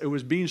this, it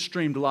was being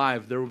streamed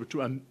live. There were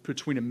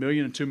between 1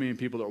 million and 2 million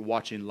people that were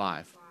watching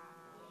live.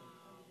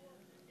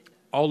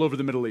 All over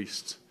the Middle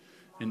East.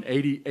 In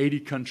 80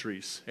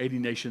 countries, 80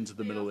 nations of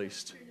the Middle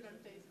East.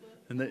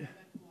 And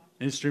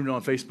it's streamed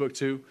on Facebook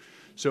too.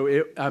 So,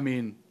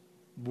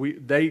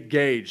 they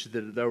gauged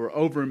that there were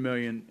over 1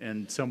 million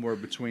and somewhere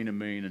between 1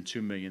 million and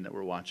 2 million that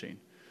were watching.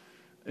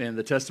 And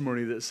the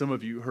testimony that some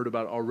of you heard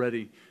about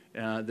already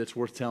that's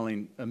worth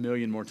telling 1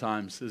 million more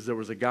times is there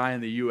was a guy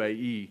in the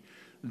UAE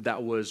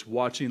that was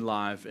watching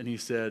live, and he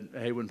said,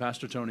 hey, when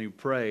Pastor Tony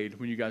prayed,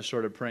 when you guys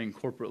started praying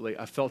corporately,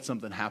 I felt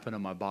something happen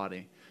in my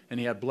body.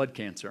 And he had blood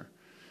cancer.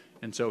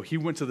 And so he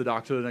went to the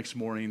doctor the next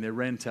morning. They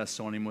ran tests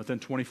on him. Within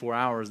 24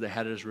 hours, they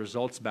had his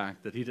results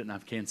back that he didn't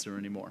have cancer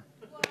anymore.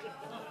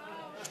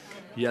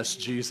 Yes,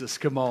 Jesus,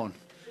 come on.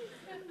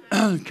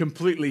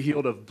 Completely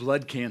healed of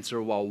blood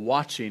cancer while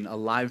watching a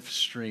live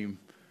stream.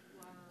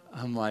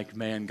 I'm like,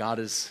 man,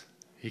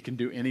 He can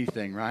do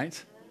anything,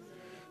 right?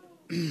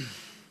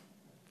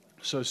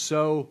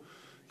 So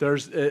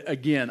there's,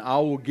 again, I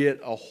will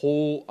get a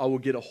whole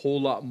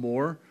lot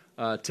more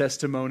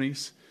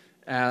testimonies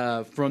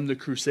from the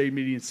crusade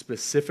meeting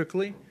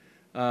specifically.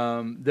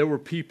 There were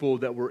people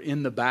that were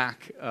in the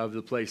back of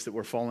the place that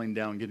were falling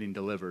down getting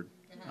delivered.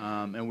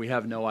 And we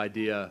have no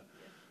idea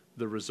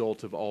the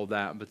result of all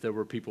that, but there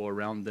were people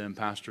around them,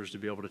 pastors, to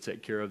be able to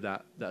take care of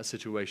that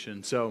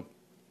situation. So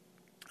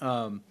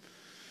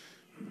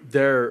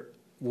there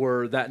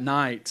were that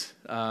night,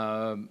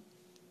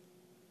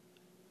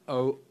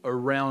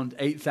 around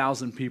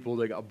 8,000 people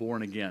that got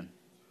born again.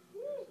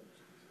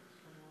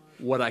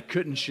 What I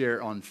couldn't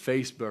share on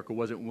Facebook, or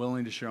wasn't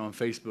willing to share on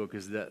Facebook,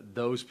 is that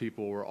those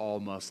people were all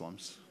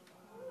Muslims.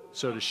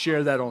 So to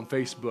share that on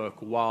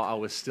Facebook while I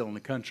was still in the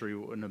country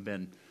wouldn't have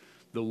been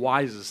the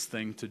wisest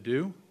thing to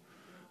do.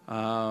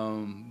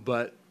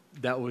 But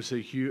that was a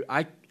huge,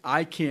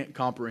 I can't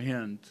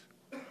comprehend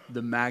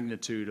the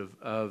magnitude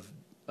of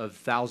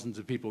thousands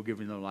of people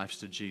giving their lives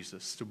to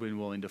Jesus, to being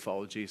willing to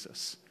follow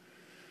Jesus.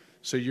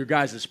 So your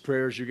guys'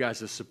 prayers, your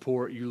guys'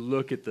 support, you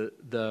look at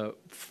the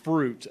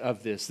fruit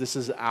of this. This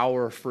is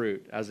our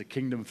fruit as a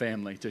kingdom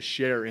family to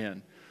share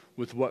in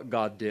with what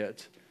God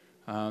did.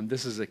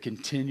 This is a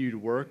continued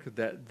work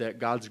that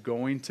God's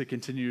going to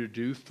continue to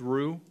do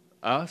through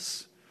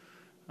us.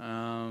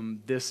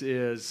 This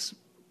is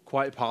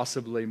quite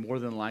possibly, more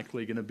than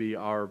likely, going to be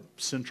our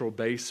central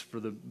base for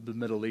the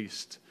Middle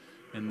East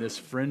and this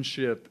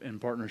friendship and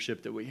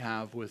partnership that we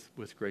have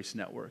with Grace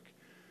Network.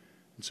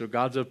 And so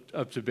God's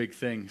up to big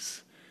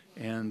things.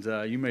 And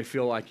you may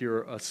feel like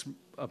you're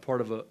a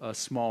part of a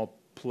small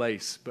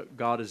place, but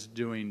God is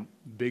doing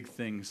big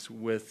things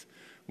with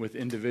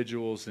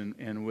individuals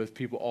and with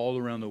people all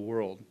around the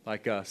world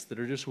like us that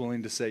are just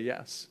willing to say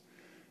yes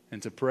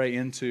and to pray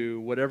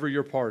into whatever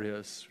your part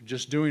is.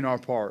 Just doing our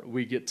part,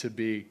 we get to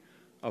be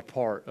a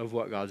part of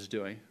what God's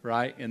doing,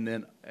 right?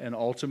 And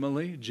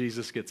ultimately,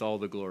 Jesus gets all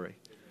the glory.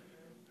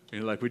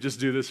 You're like, we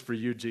just do this for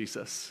you,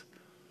 Jesus.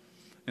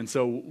 And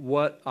so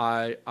what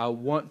I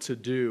want to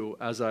do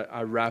as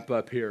I wrap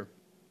up here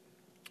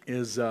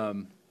is I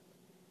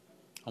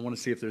want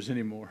to see if there's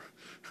any more.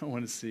 I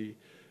want to see.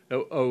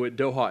 At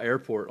Doha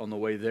Airport on the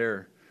way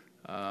there,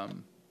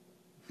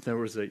 there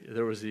was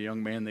a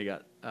young man that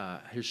got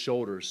his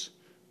shoulders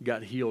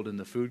got healed in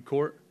the food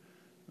court.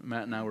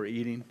 Matt and I were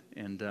eating,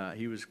 and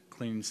he was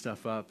cleaning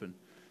stuff up, and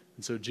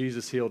so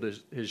Jesus healed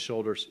his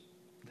shoulders.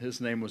 His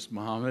name was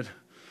Muhammad.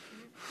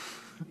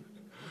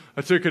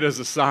 I took it as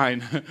a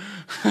sign.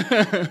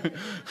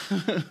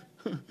 I'm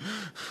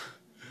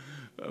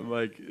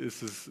like,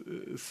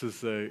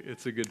 it's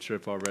a good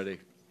trip already.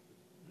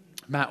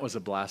 Matt was a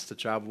blast to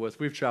travel with.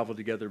 We've traveled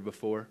together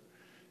before,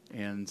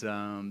 and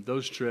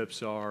those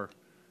trips are,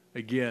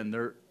 again,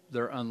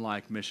 they're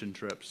unlike mission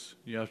trips.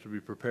 You have to be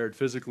prepared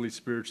physically,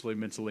 spiritually,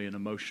 mentally, and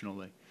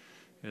emotionally.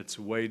 It's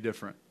way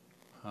different.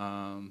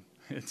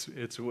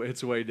 It's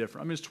way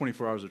different. I mean, it's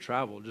 24 hours of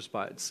travel just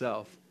by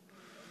itself.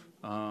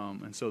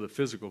 And so the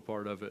physical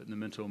part of it and the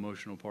mental,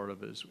 emotional part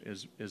of it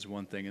is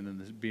one thing, and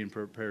then being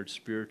prepared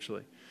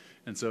spiritually.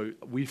 And so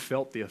we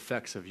felt the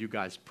effects of you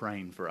guys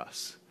praying for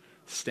us,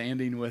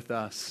 standing with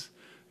us,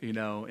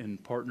 in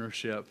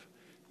partnership,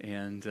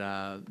 and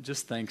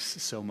just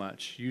thanks so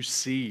much. You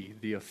see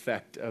the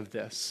effect of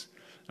this.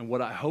 And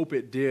what I hope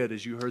it did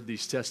as you heard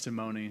these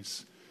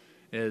testimonies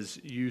is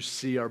you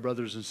see our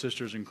brothers and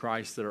sisters in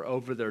Christ that are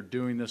over there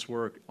doing this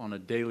work on a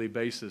daily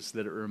basis,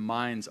 that it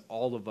reminds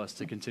all of us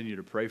to continue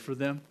to pray for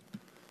them,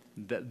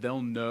 that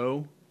they'll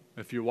know,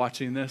 if you're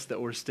watching this, that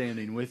we're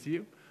standing with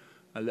you,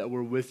 that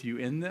we're with you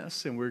in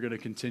this, and we're going to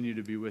continue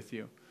to be with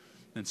you.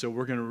 And so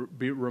we're going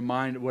to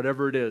remind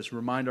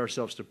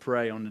ourselves to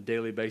pray on a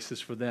daily basis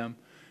for them.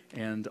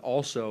 And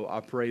also, I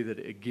pray that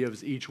it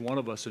gives each one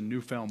of us a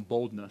newfound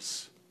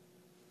boldness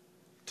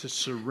to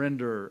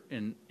surrender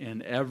in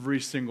every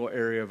single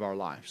area of our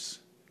lives.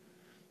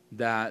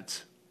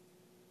 That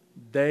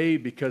they,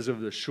 because of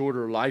the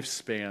shorter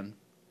lifespan,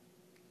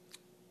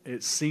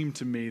 it seemed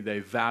to me they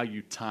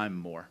value time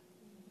more.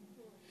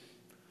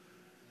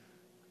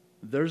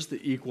 There's the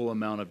equal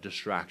amount of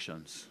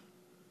distractions.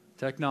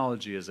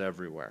 Technology is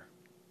everywhere.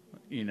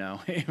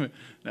 No,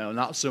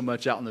 not so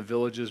much out in the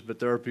villages, but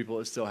there are people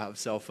that still have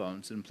cell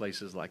phones in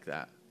places like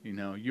that.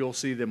 You'll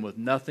see them with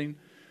nothing,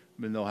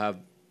 and they'll have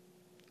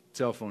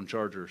cell phone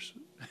chargers.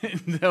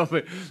 They'll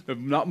be,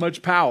 not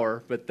much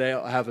power, but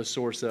they'll have a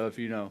source of,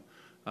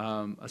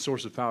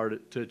 power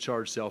to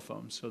charge cell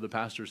phones. So the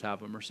pastors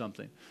have them or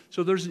something.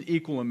 So there's an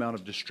equal amount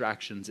of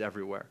distractions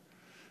everywhere.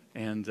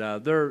 And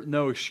there are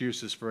no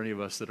excuses for any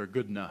of us that are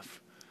good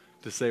enough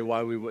to say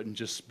why we wouldn't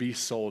just be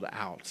sold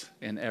out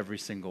in every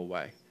single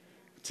way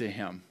to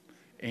Him.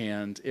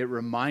 And it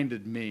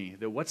reminded me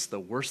that what's the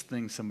worst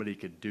thing somebody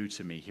could do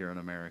to me here in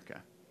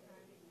America?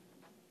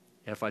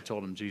 If I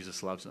told them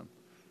Jesus loves them,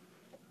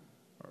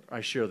 or I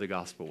share the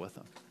gospel with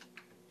them.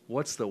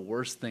 What's the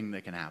worst thing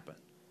that can happen?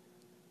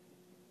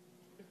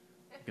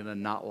 Gonna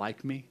not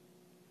like me?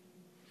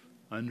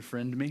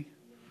 Unfriend me?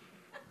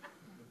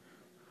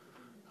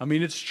 I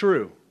mean, it's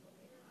true.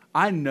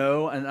 I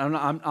know,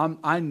 and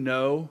I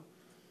know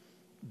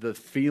the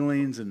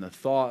feelings and the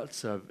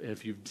thoughts of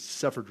if you've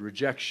suffered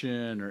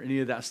rejection or any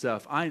of that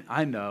stuff.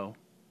 I know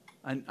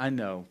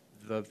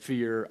the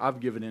fear.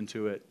 I've given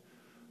into it.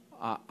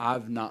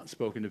 I've not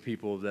spoken to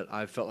people that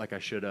I felt like I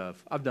should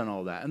have. I've done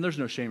all that, and there's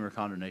no shame or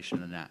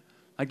condemnation in that.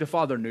 Like the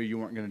Father knew you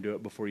weren't going to do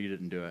it before you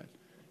didn't do it.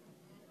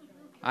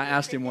 I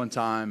asked Him one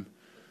time,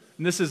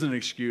 and this isn't an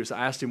excuse.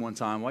 I asked Him one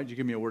time, why did you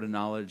give me a word of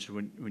knowledge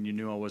when you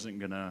knew I wasn't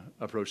going to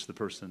approach the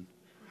person?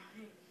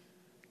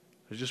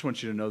 I just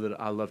want you to know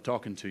that I love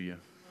talking to you.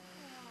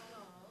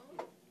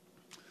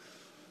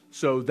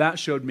 So that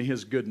showed me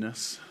his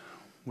goodness,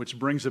 which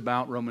brings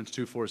about, Romans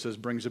 2:4 says,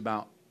 brings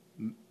about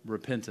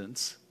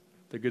repentance.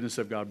 The goodness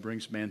of God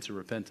brings man to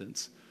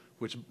repentance,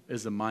 which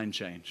is a mind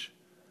change.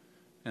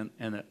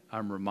 And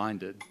I'm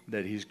reminded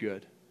that he's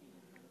good.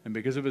 And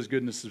because of his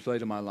goodness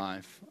displayed in my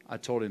life, I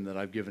told him that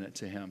I've given it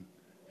to him.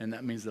 And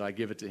that means that I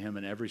give it to him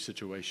in every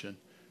situation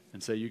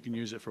and say, you can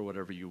use it for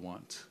whatever you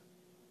want.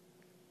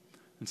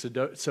 And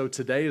so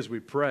today as we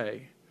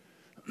pray,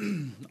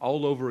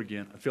 all over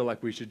again, I feel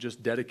like we should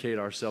just dedicate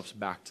ourselves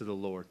back to the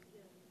Lord.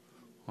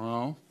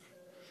 Well,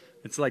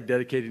 it's like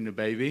dedicating a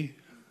baby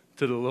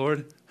to the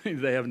Lord.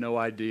 They have no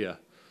idea.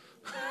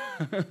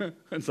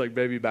 It's like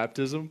baby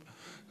baptism.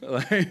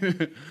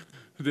 It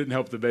didn't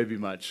help the baby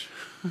much.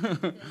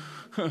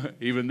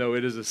 Even though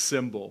it is a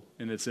symbol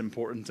and it's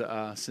important to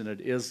us, and it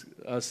is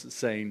us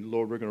saying,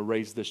 Lord, we're going to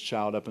raise this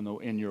child up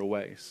in your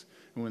ways.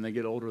 And when they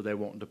get older, they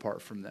won't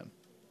depart from them.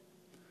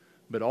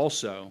 But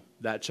also,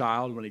 that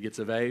child, when it gets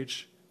of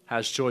age,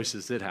 has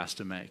choices it has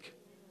to make.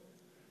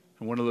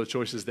 And one of the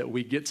choices that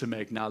we get to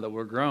make now that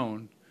we're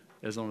grown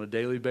is on a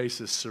daily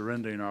basis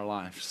surrendering our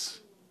lives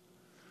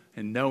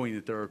and knowing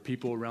that there are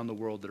people around the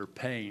world that are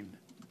paying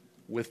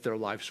with their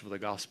lives for the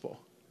gospel.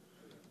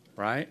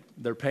 Right?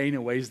 They're paying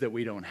in ways that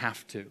we don't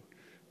have to,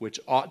 which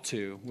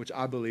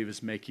I believe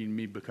is making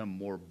me become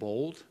more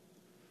bold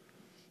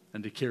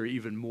and to carry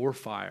even more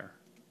fire,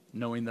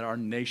 knowing that our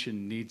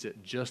nation needs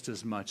it just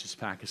as much as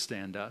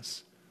Pakistan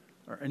does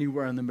or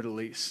anywhere in the Middle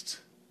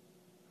East.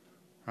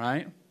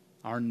 Right?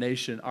 Our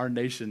nation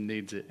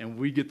needs it. And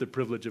we get the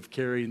privilege of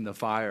carrying the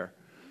fire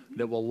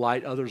that will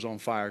light others on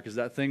fire. Because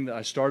that thing that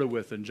I started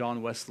with in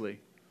John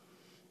Wesley,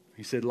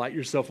 he said, light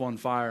yourself on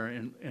fire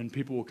and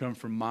people will come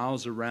from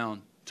miles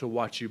around to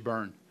watch you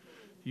burn.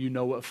 You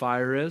know what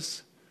fire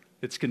is?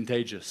 It's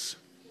contagious.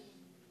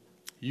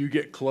 You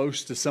get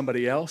close to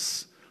somebody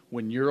else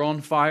when you're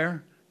on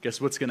fire, guess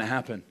what's going to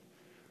happen?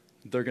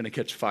 They're going to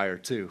catch fire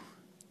too.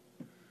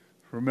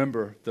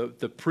 Remember,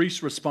 the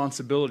priest's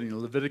responsibility in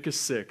Leviticus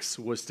 6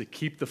 was to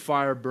keep the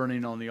fire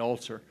burning on the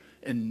altar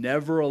and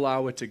never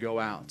allow it to go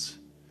out.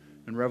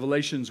 In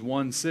Revelations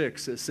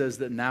 1:6, it says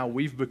that now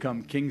we've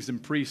become kings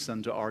and priests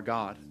unto our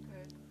God.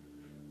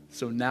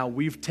 So now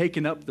we've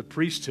taken up the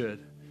priesthood,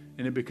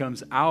 and it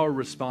becomes our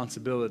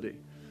responsibility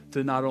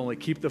to not only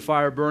keep the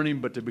fire burning,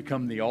 but to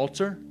become the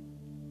altar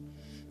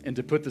and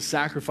to put the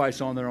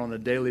sacrifice on there on a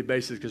daily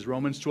basis. Because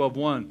Romans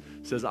 12:1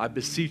 says, I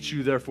beseech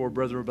you, therefore,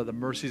 brethren, by the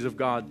mercies of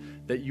God,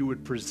 that you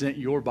would present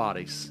your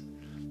bodies,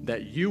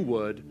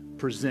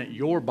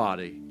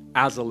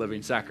 as a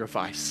living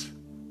sacrifice.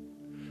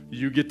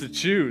 You get to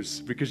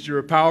choose because you're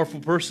a powerful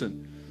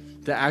person.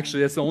 That's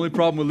the only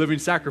problem with living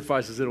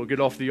sacrifices, it'll get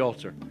off the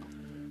altar.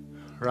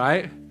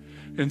 Right?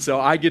 And so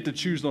I get to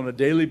choose on a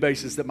daily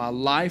basis that my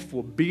life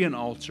will be an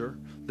altar,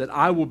 that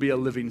I will be a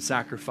living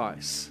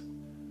sacrifice,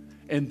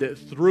 and that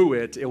through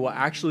it will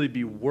actually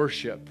be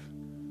worship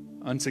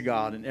unto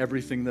God in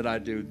everything that I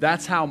do.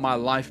 That's how my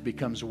life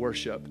becomes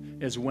worship,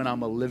 is when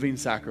I'm a living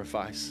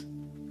sacrifice.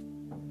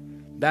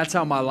 That's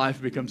how my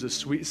life becomes a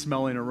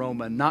sweet-smelling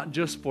aroma, not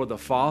just for the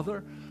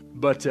Father,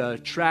 but to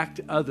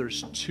attract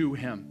others to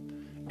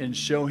Him and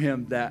show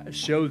them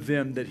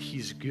that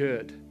He's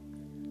good.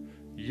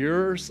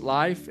 Your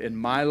life and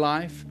my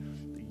life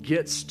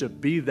gets to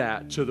be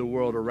that to the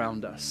world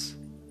around us.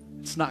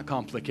 It's not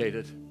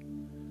complicated.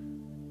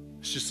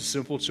 It's just a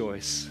simple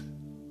choice.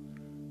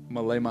 I'm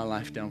going to lay my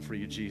life down for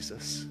you,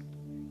 Jesus.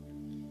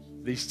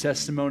 These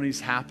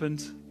testimonies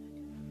happened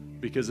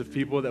because of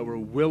people that were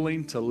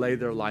willing to lay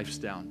their lives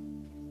down.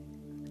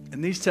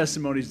 And these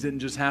testimonies didn't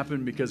just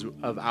happen because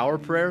of our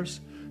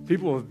prayers.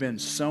 People have been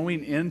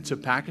sowing into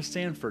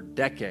Pakistan for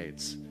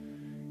decades.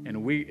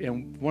 And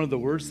one of the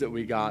words that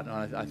we got,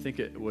 I think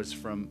it was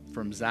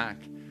from Zach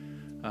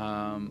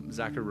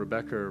or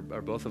Rebecca,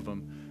 or both of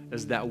them,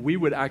 is that we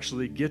would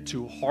actually get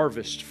to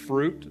harvest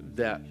fruit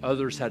that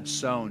others had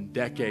sown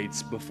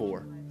decades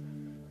before.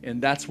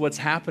 And that's what's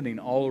happening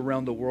all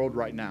around the world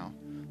right now.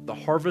 The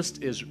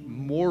harvest is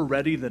more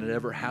ready than it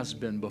ever has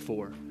been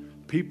before.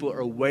 People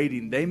are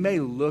waiting. They may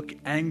look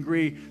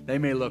angry. They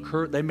may look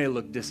hurt. They may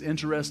look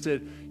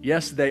disinterested.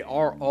 Yes, they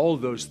are all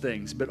those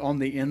things. But on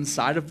the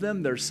inside of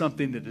them, there's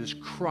something that is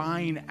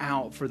crying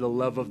out for the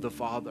love of the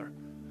Father.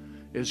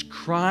 Is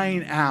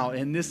crying out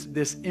in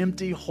this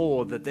empty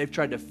hole that they've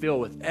tried to fill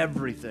with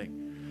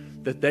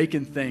everything that they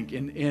can think.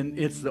 And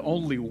it's the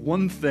only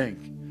one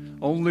thing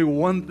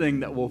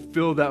that will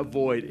fill that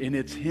void, and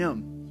it's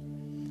Him.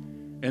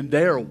 And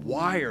they are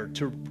wired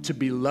to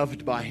be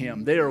loved by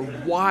Him. They are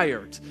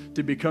wired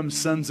to become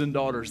sons and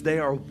daughters. They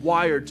are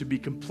wired to be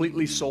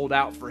completely sold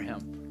out for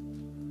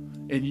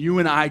Him. And you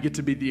and I get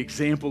to be the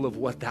example of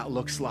what that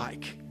looks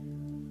like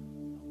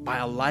by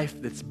a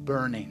life that's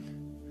burning.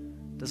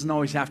 It doesn't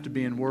always have to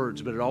be in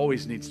words, but it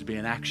always needs to be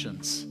in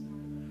actions.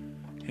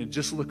 And it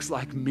just looks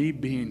like me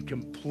being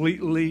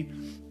completely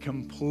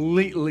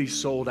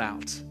sold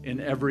out in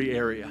every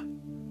area.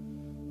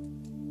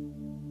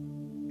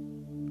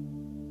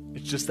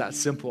 It's just that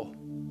simple.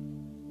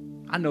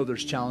 I know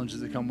there's challenges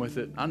that come with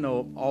it. I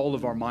know all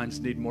of our minds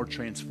need more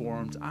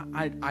transformed.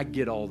 I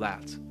get all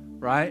that,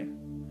 right?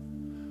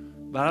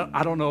 But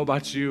I don't know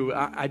about you.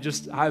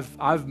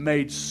 I've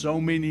made so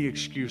many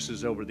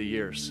excuses over the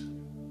years.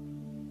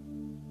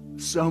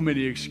 So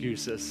many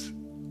excuses.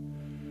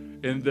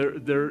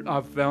 And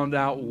I've found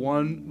out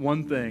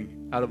one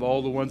thing out of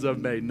all the ones I've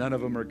made, none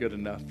of them are good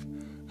enough.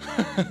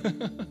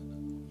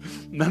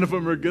 None of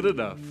them are good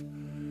enough.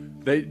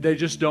 They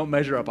just don't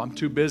measure up. I'm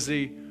too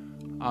busy.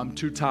 I'm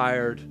too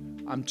tired.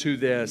 I'm too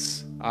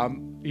this.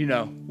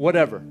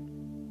 Whatever.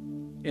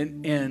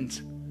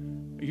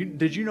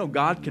 Did you know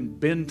God can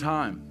bend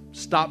time,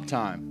 stop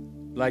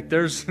time? Like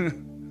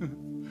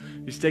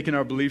He's taking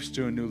our beliefs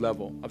to a new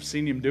level. I've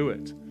seen Him do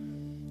it.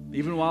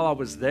 Even while I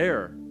was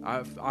there,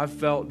 I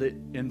felt that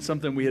in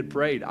something we had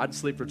prayed, I'd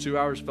sleep for 2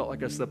 hours, felt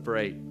like I slept for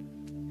 8.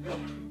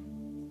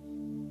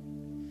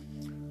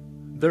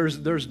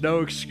 There's no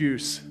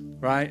excuse,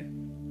 right?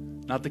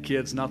 Not the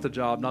kids, not the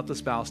job, not the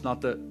spouse,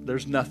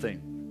 there's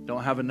nothing.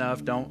 Don't have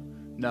enough,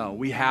 no.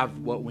 We have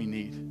what we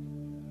need.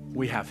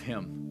 We have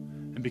Him.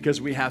 And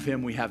because we have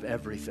Him, we have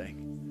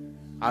everything.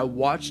 I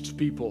watched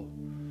people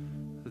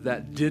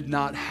that did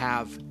not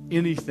have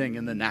anything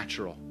in the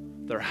natural.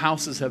 Their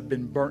houses have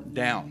been burnt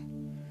down,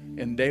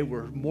 and they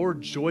were more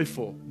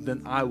joyful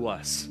than I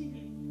was.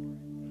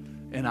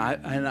 And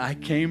I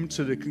came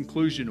to the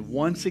conclusion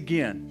once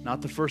again,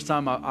 not the first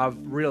time I've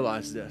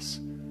realized this,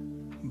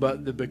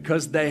 but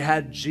because they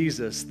had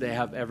Jesus, they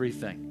have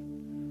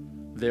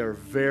everything. They're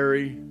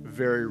very,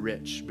 very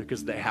rich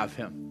because they have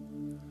Him.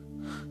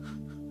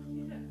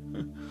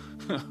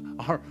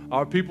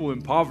 Our people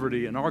in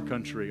poverty in our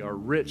country are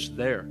rich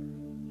there.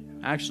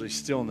 Actually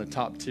still in the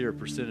top tier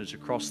percentage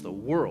across the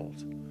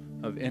world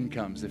of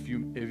incomes,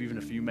 even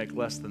if you make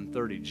less than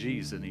 30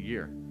 G's in a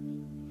year.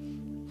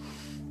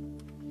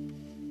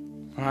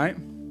 All right?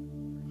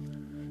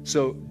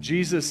 So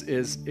Jesus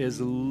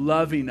is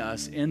loving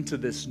us into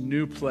this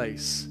new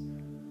place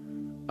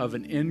of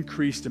an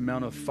increased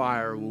amount of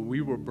fire where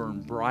we will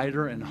burn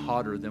brighter and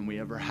hotter than we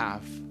ever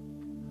have.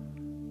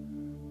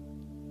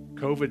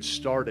 COVID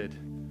started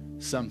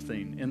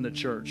something in the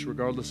church,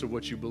 regardless of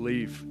what you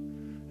believe,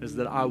 is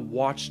that I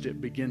watched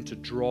it begin to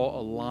draw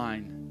a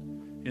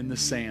line in the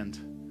sand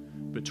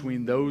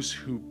between those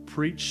who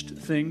preached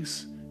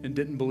things and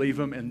didn't believe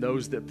them and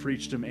those that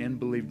preached them and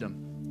believed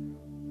them.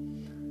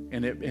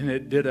 And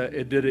it did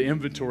an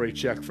inventory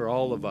check for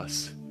all of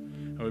us.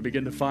 And we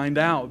begin to find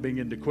out,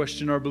 begin to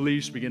question our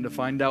beliefs, begin to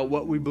find out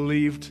what we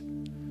believed,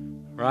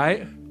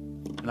 right?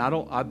 And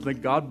I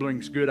think God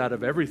brings good out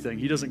of everything.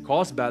 He doesn't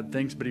cause bad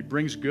things, but He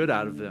brings good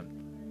out of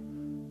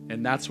them.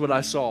 And that's what I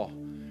saw.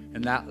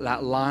 And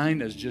that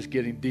line is just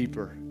getting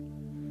deeper,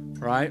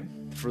 right?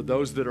 For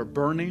those that are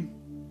burning,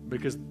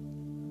 because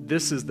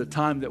this is the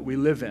time that we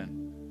live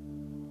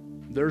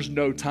in. There's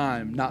no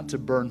time not to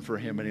burn for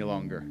Him any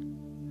longer.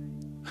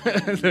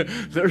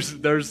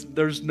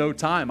 there's no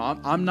time.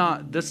 I'm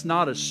not. That's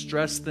not a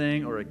stress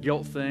thing or a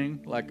guilt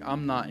thing. Like,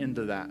 I'm not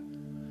into that.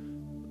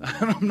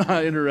 I'm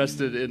not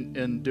interested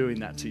in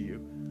doing that to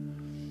you.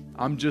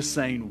 I'm just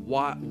saying,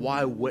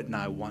 why wouldn't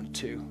I want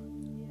to?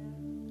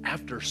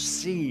 After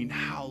seeing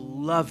how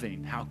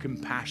loving, how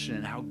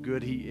compassionate, how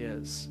good He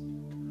is,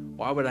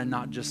 why would I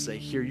not just say,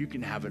 here, you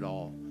can have it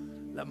all.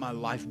 Let my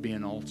life be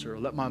an altar.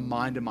 Let my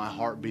mind and my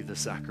heart be the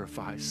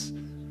sacrifice.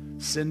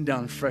 Send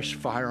down fresh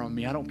fire on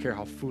me. I don't care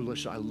how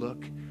foolish I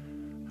look.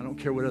 I don't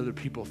care what other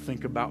people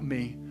think about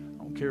me.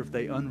 I don't care if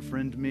they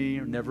unfriend me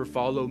or never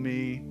follow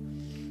me.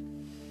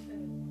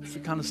 It's the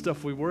kind of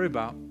stuff we worry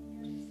about.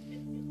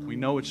 We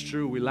know it's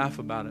true. We laugh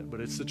about it, but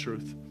it's the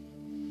truth.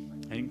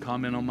 I ain't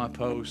comment on my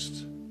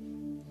post.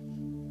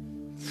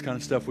 It's the kind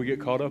of stuff we get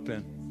caught up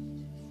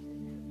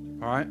in.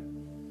 All right?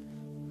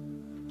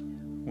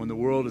 When the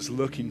world is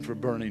looking for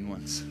burning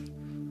ones,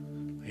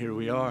 here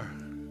we are.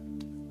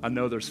 I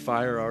know there's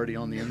fire already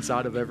on the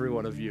inside of every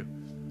one of you.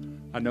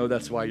 I know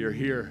that's why you're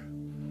here.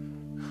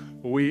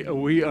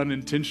 We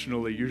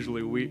unintentionally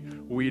usually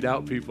weed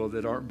out people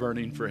that aren't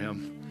burning for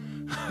Him.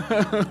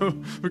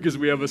 Because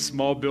we have a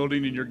small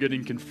building and you're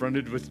getting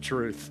confronted with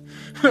truth.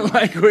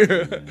 Like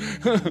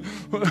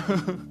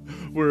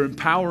we're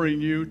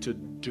empowering you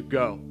to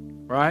go,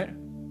 right?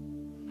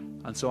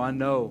 And so I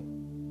know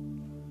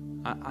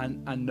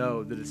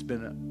that it's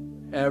been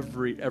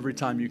every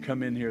time you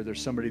come in here,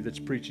 there's somebody that's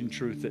preaching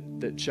truth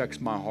that checks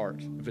my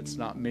heart. If it's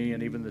not me,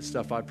 and even the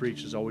stuff I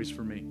preach is always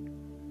for me.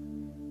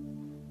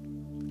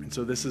 And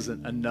so this is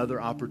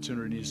another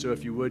opportunity. So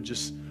if you would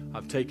just,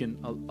 I've taken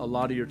a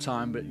lot of your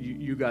time, but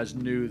you guys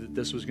knew that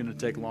this was going to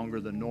take longer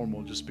than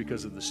normal just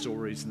because of the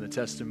stories and the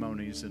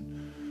testimonies,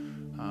 and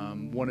I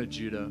wanted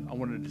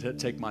to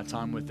take my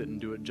time with it and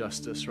do it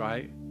justice,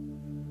 right?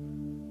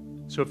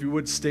 So if you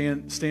would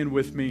stand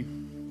with me.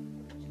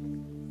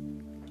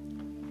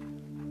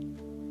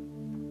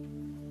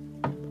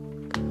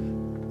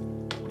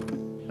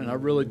 And I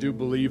really do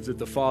believe that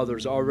the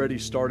Father's already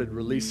started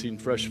releasing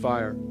fresh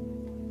fire.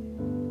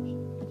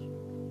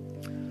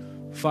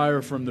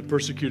 Fire from the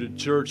persecuted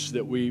church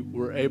that we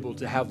were able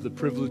to have the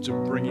privilege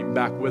of bringing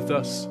back with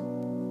us.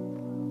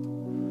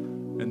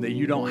 and that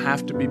you don't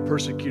have to be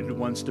persecuted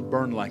ones to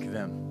burn like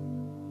them.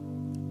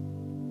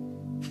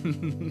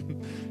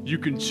 You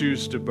can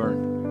choose to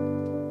burn.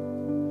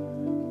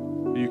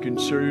 You can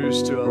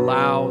choose to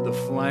allow the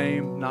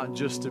flame not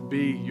just to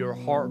be your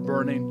heart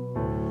burning,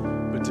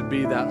 but to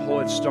be that whole,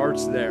 it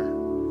starts there,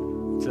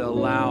 to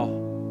allow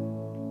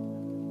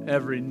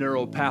every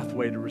neural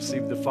pathway to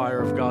receive the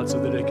fire of God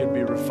so that it can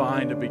be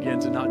refined to begin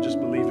to not just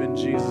believe in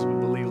Jesus, but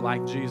believe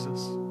like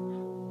Jesus.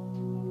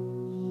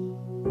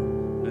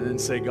 And then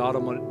say, God,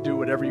 I'm going to do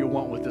whatever you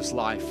want with this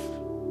life.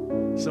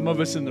 Some of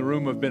us in the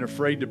room have been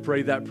afraid to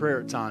pray that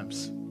prayer at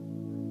times.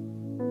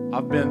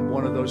 I've been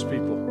one of those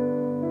people.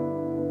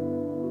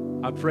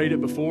 I prayed it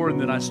before, and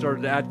then I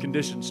started to add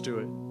conditions to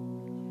it.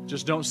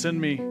 Just don't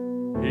send me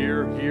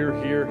here.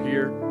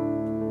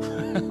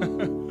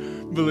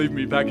 Believe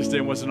me,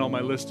 Pakistan wasn't on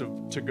my list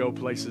of to-go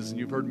places, and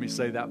you've heard me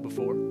say that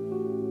before.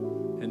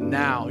 And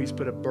now He's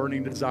put a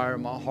burning desire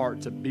in my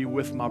heart to be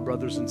with my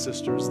brothers and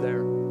sisters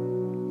there,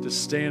 to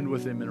stand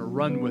with Him and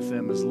run with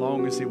them as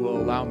long as He will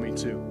allow me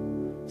to.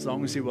 As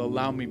long as He will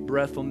allow me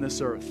breath on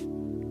this earth,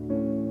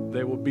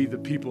 they will be the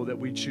people that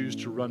we choose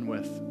to run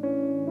with.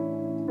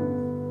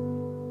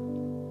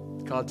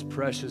 God's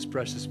precious,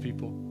 precious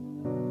people,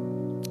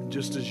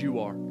 just as you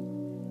are.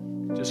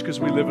 Just because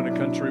we live in a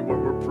country where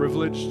we're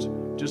privileged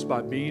just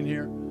by being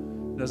here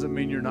doesn't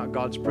mean you're not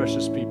God's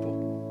precious people.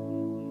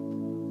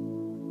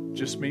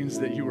 Just means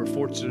that you were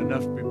fortunate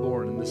enough to be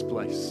born in this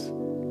place,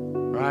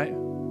 right?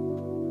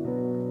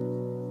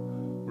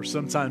 Where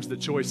sometimes the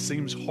choice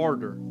seems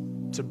harder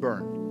to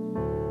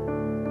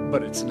burn,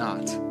 but it's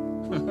not.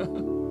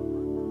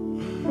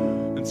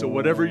 And so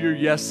whatever your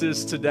yes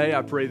is today,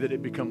 I pray that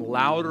it become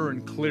louder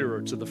and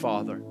clearer to the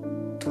Father.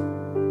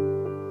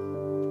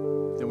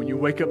 That when you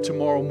wake up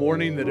tomorrow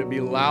morning, that it be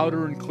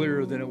louder and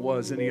clearer than it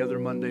was any other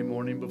Monday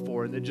morning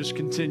before. And that just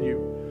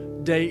continue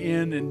day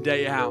in and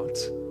day out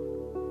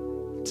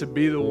to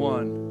be the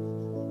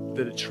one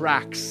that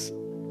attracts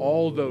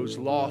all those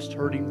lost,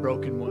 hurting,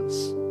 broken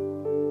ones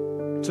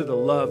to the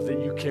love that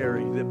you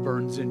carry that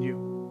burns in you.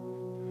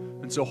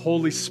 And so,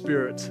 Holy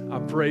Spirit, I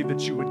pray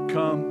that you would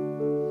come,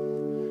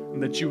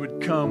 and that you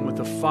would come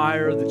with a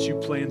fire that you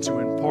plan to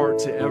impart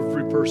to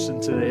every person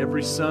today,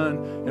 every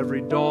son,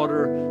 every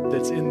daughter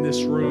that's in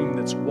this room,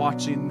 that's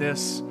watching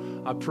this.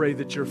 I pray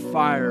that your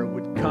fire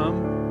would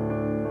come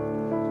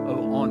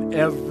on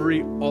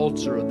every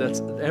altar, that's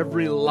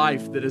every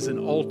life that is an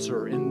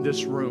altar in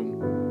this room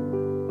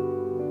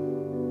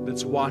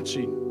that's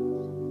watching.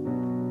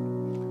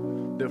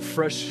 The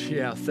fresh,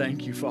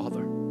 thank you,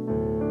 Father.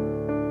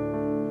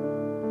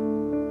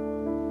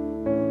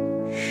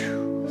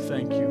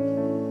 Thank you.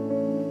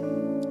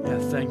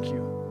 Thank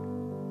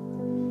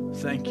you.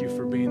 Thank you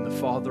for being the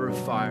Father of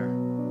fire.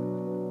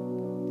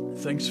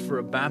 Thanks for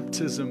a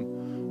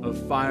baptism of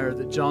fire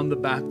that John the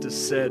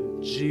Baptist said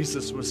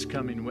Jesus was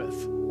coming with.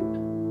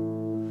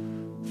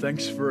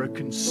 Thanks for a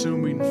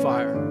consuming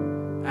fire.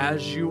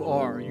 As you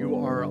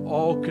are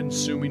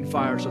all-consuming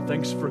fire. So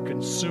thanks for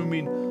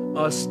consuming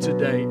us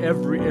today,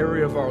 every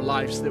area of our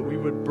lives, that we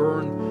would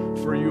burn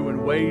for you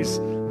in ways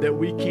that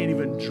we can't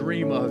even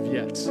dream of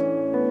yet.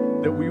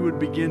 That we would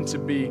begin to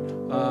be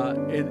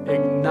an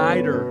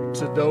igniter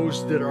to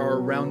those that are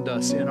around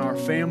us, in our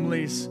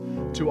families,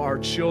 to our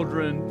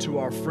children, to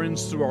our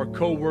friends, to our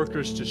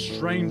co-workers, to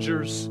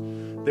strangers,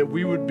 that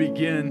we would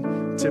begin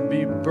to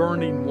be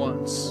burning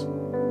ones,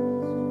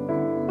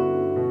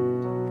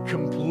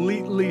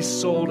 completely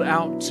sold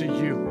out to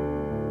you.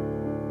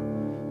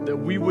 That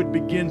we would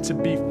begin to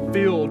be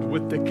filled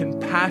with the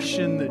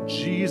compassion that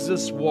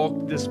Jesus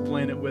walked this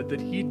planet with, that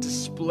He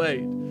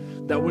displayed.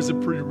 That was a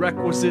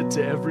prerequisite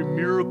to every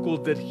miracle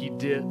that He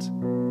did.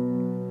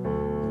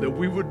 That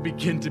we would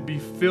begin to be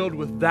filled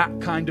with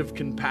that kind of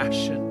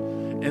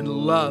compassion and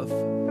love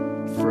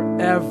for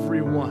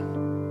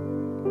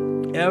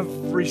everyone,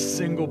 every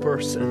single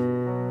person,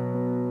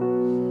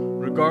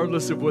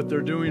 regardless of what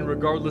they're doing,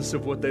 regardless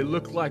of what they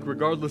look like,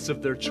 regardless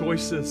of their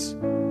choices.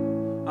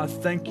 I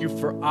thank you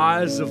for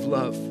eyes of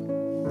love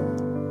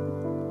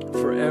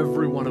for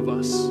every one of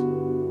us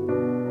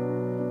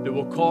that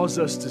will cause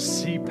us to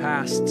see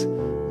past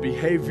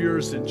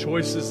behaviors and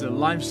choices and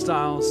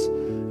lifestyles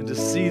and to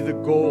see the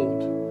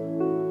gold,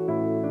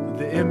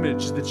 the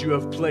image that you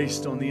have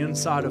placed on the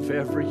inside of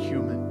every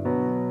human.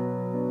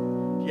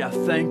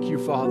 Thank you,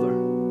 Father.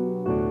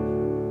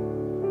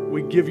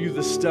 We give you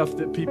the stuff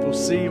that people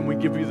see, and we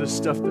give you the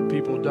stuff that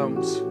people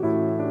don't.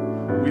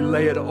 We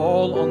lay it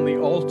all on the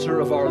altar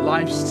of our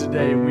lives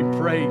today, and we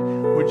pray,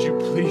 would you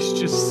please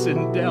just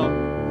send down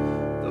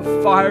the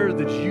fire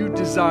that you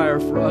desire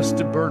for us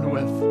to burn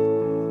with.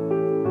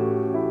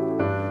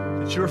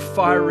 That your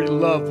fiery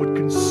love would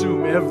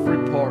consume every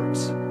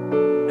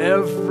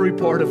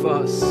part of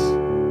us.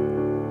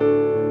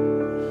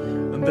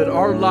 And that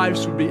our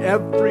lives would be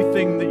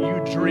everything that you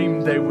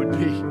dreamed they would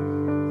be.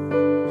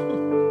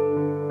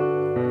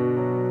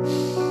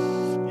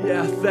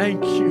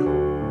 Thank you.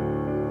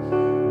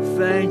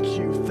 Thank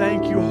you.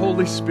 Thank you,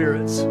 Holy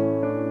Spirit,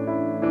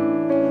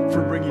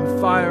 for bringing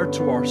fire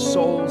to our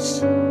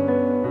souls, to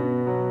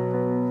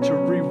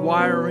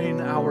rewiring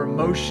our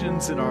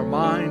emotions and our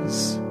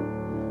minds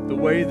the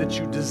way that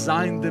you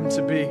designed them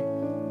to be.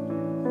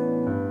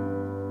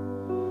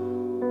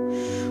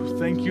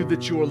 Thank you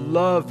that your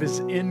love is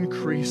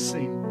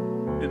increasing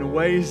in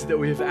ways that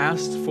we have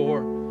asked for,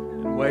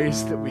 in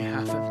ways that we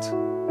haven't.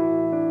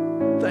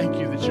 Thank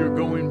you that you're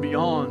going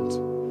beyond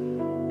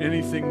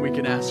anything we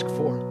can ask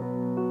for.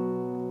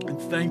 And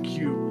thank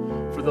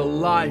you for the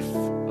life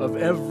of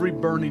every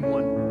burning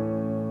one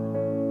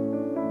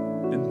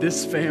in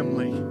this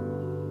family.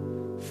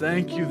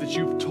 Thank you that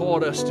you've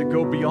taught us to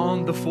go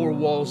beyond the four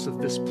walls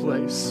of this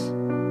place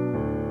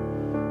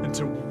and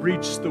to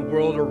reach the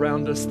world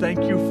around us.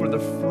 Thank you for the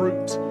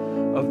fruit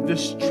of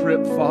this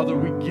trip, Father.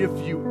 We give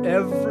you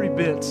every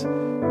bit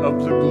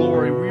of the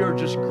glory. We are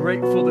just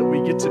grateful that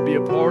we get to be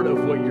a part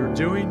of what you're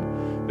doing,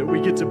 that we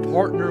get to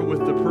partner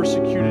with the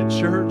persecuted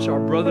church,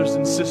 our brothers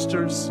and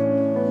sisters,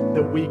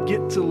 that we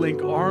get to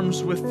link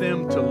arms with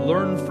them, to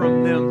learn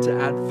from them, to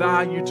add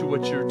value to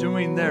what you're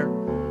doing there.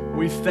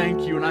 We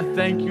thank you, and I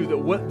thank you that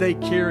what they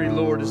carry,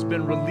 Lord, has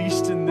been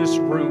released in this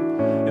room,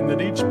 and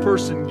that each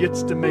person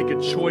gets to make a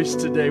choice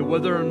today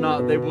whether or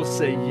not they will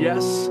say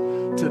yes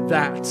to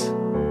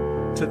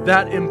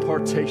that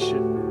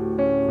impartation.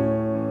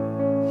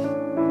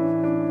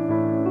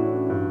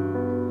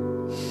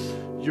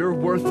 You're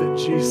worth it,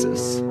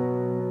 Jesus.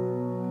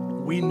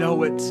 We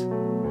know it.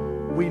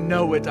 We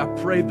know it. I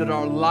pray that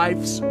our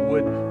lives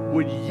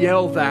would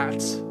yell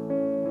that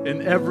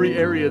in every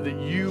area, that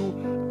you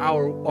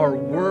are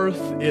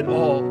worth it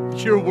all.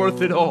 You're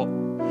worth it all.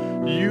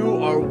 You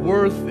are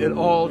worth it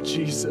all,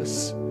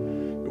 Jesus.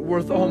 You're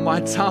worth all my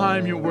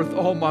time. You're worth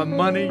all my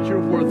money. You're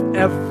worth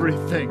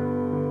everything.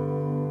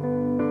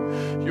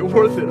 You're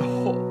worth it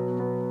all.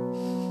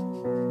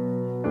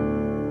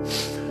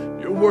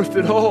 You're worth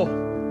it all.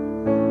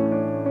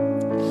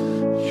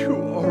 You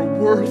are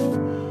worth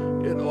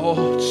it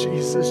all,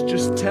 Jesus.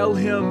 Just tell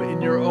him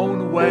in your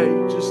own way.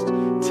 Just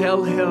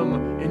tell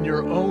him in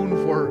your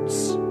own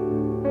words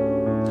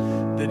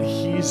that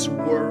he's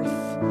worth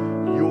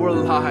your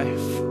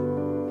life.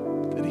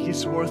 That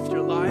he's worth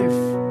your life.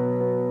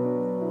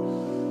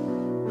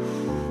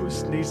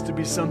 This needs to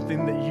be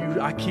something that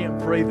I can't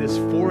pray this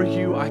for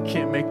you. I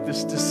can't make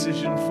this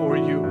decision for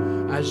you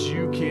as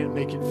you can't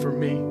make it for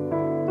me.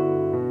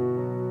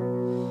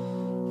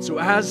 So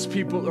as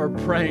people are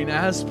praying,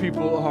 as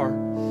people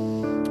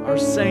are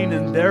saying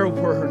in their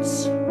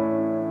words,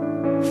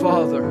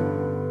 Father,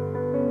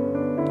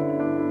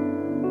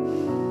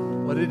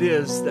 what it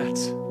is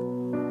that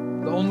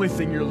the only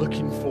thing you're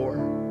looking for,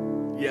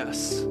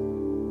 yes.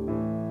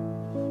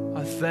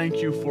 I thank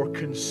you for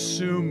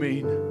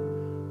consuming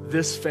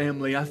this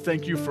family. I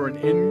thank you for an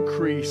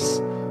increase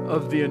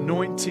of the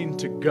anointing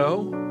to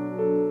go.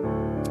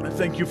 I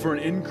thank you for an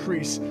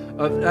increase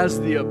of,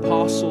 as the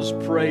apostles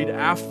prayed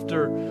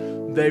after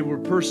they were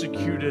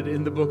persecuted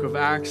in the book of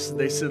Acts,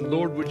 they said,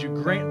 Lord, would you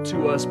grant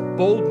to us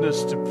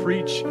boldness to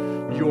preach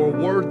your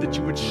word, that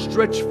you would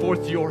stretch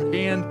forth your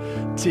hand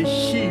to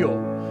heal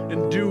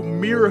and do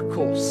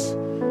miracles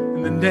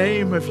in the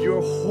name of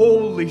your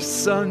holy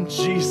Son,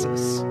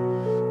 Jesus.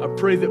 I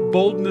pray that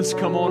boldness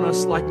come on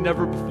us like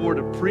never before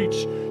to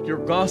preach your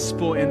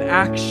gospel in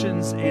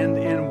actions and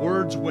in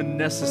words when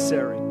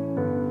necessary.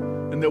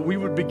 And that we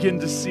would begin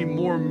to see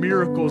more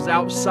miracles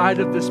outside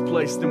of this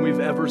place than we've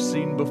ever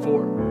seen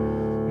before.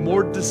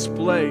 More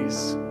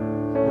displays,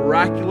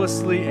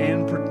 miraculously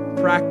and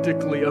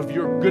practically, of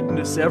your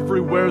goodness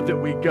everywhere that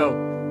we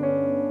go.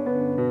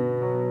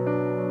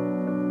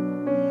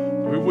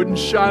 We wouldn't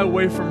shy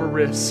away from a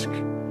risk.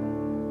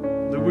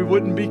 That we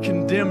wouldn't be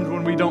condemned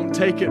when we don't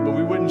take it, but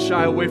we wouldn't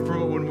shy away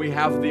from it when we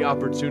have the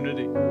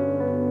opportunity.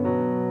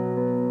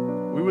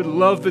 We would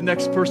love the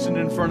next person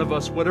in front of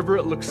us, whatever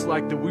it looks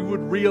like, that we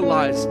would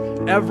realize,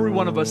 every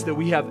one of us, that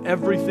we have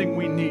everything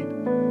we need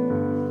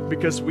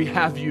because we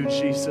have you,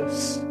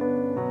 Jesus.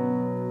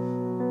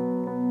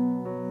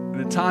 In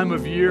a time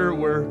of year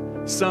where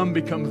some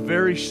become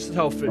very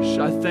selfish,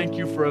 I thank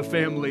you for a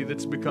family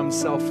that's become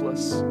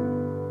selfless.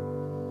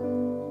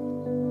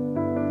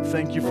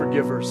 Thank you for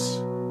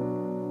givers.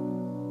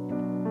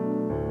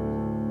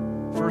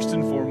 First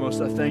and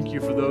foremost, I thank you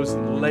for those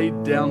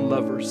laid down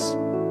lovers.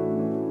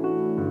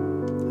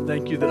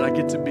 Thank you that I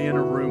get to be in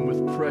a room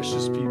with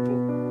precious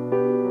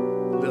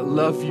people that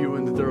love you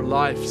and that their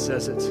life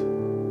says it.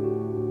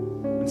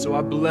 And so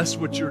I bless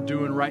what you're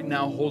doing right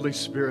now, Holy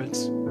Spirit.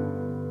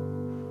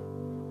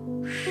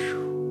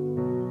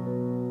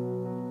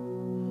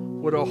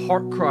 Would our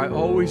heart cry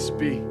always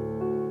be,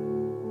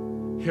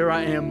 here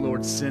I am,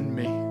 Lord, send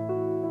me.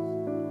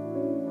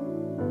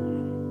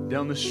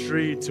 Down the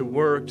street, to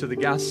work, to the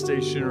gas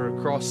station, or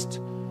across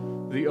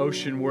the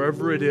ocean,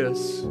 wherever it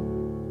is,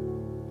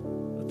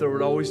 that there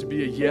would always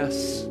be a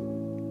yes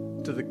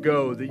to the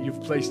go that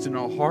you've placed in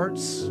our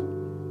hearts.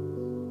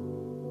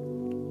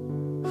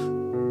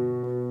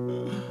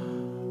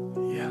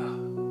 Yeah.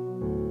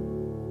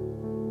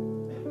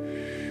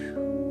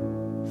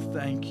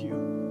 Thank you.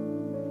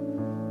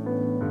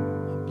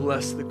 I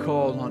bless the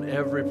call on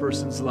every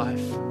person's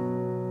life.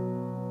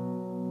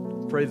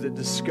 Pray that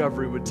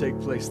discovery would take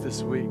place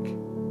this week.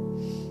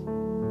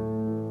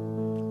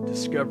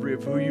 Discovery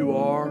of who you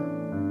are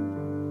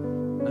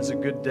as a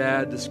good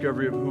dad,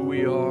 discovery of who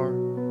we are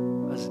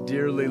as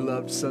dearly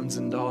loved sons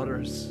and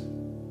daughters.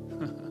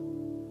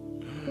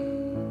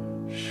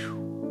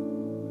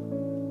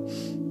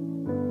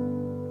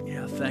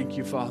 Yeah, thank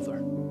you,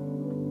 Father.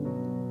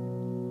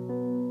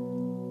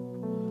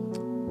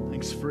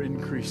 Thanks for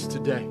increase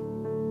today.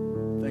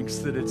 Thanks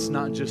that it's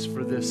not just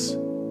for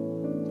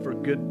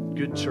good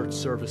church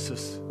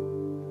services.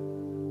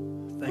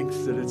 Thanks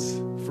that it's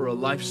for a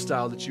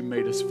lifestyle that you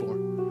made us for,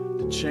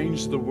 to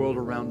change the world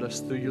around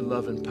us through your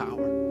love and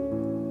power.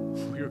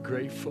 We're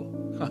grateful.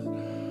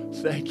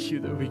 Thank you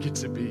that we get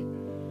to be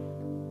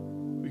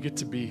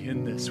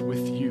in this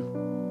with you.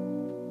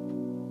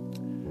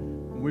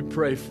 We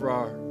pray for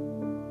our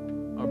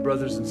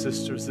brothers and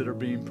sisters that are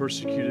being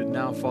persecuted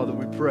now, Father.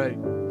 We pray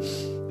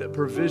that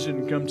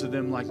provision come to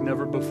them like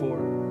never before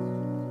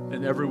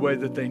in every way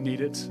that they need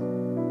it.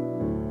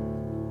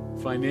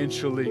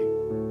 Financially,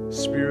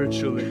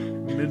 spiritually,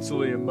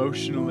 mentally,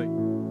 emotionally,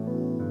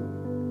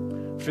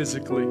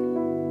 physically,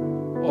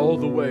 all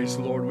the ways,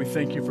 Lord. We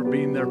thank you for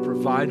being their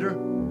provider.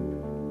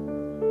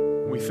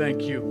 We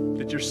thank you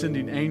that you're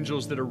sending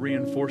angels that are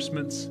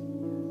reinforcements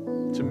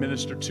to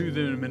minister to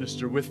them and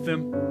minister with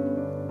them.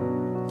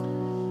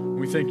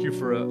 We thank you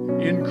for an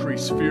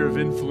increased sphere of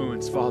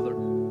influence, Father,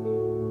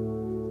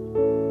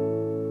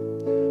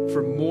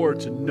 for more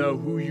to know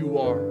who you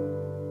are,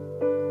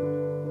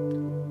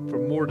 for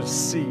more to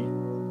see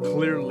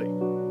clearly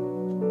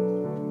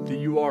that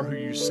you are who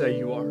you say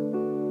you are.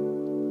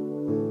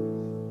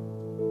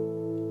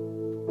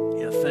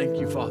 Yeah, thank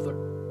you, Father.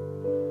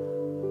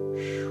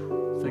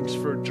 Thanks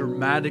for a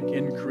dramatic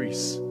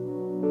increase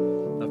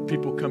of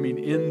people coming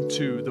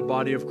into the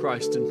body of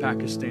Christ in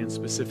Pakistan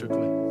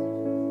specifically.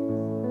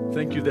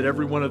 Thank you that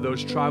every one of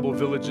those tribal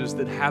villages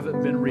that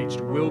haven't been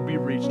reached will be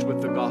reached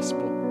with the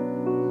gospel.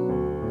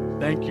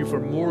 Thank you for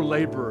more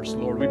laborers,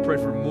 Lord. We pray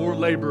for more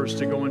laborers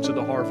to go into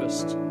the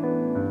harvest.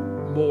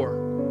 More.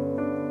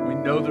 We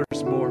know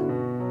there's more.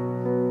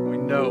 We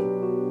know.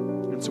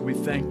 And so we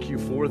thank you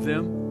for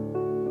them.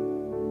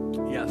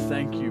 Yeah,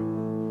 thank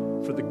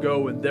you for the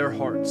go in their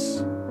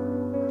hearts.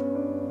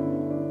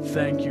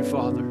 Thank you,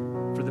 Father,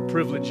 for the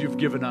privilege you've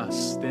given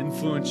us, the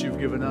influence you've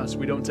given us.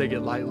 We don't take it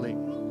lightly.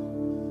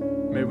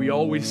 May we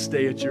always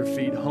stay at your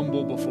feet,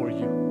 humble before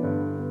you.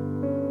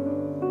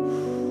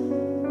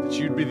 That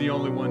you'd be the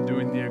only one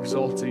doing the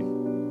exalting.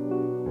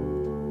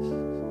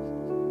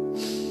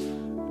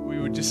 We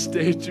would just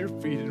stay at your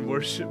feet and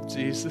worship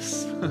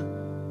Jesus.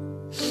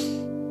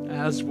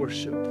 As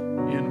worship,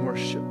 in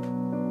worship.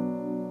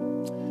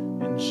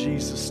 In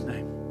Jesus'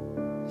 name.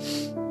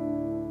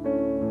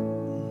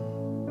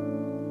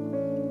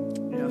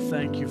 Yeah,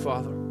 thank you,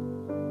 Father.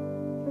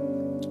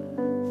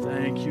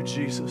 Thank you,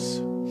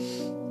 Jesus.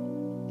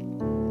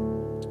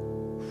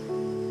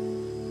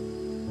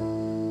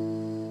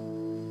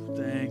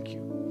 Thank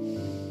you.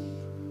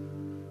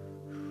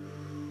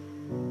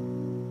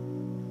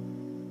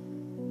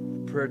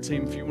 Prayer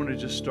team, if you want to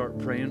just start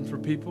praying for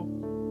people.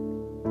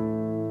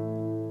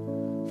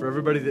 For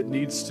everybody that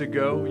needs to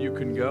go, you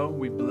can go.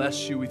 We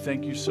bless you. We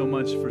thank you so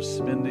much for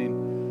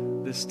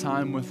spending this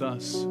time with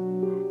us.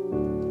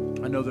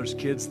 I know there's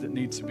kids that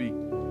need to be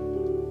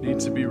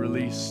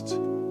released.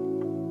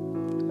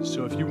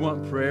 So if you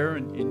want prayer,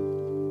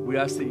 and we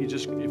ask that you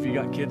just, if you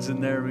got kids in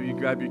there, maybe you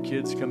grab your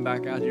kids, come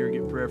back out here and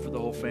get prayer for the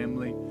whole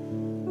family.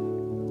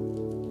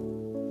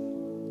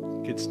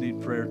 Kids need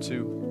prayer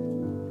too.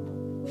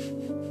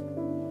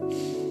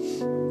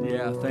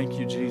 Yeah, thank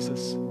you,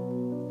 Jesus.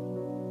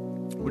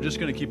 We're just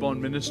going to keep on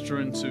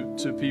ministering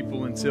to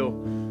people until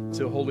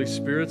Holy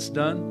Spirit's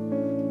done.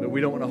 But we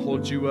don't want to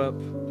hold you up.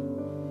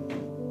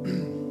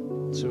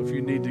 So if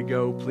you need to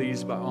go,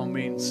 please, by all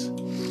means,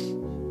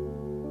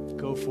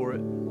 go for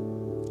it.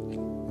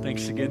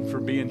 Thanks again for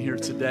being here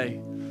today.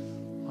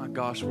 My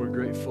gosh, we're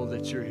grateful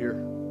that you're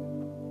here.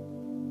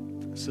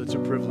 Such a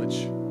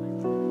privilege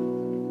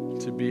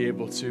to be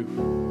able to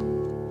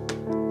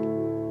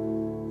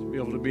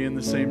be in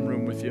the same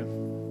room with you.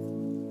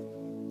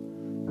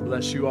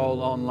 Bless you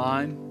all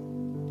online.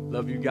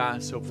 Love you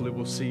guys. Hopefully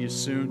we'll see you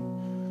soon.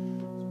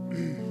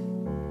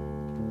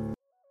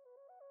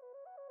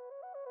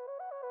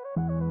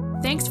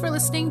 Thanks for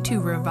listening to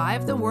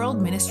Revive the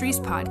World Ministries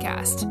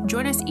podcast.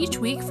 Join us each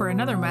week for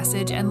another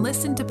message and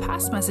listen to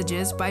past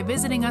messages by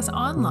visiting us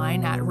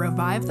online at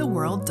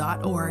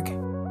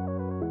revivetheworld.org.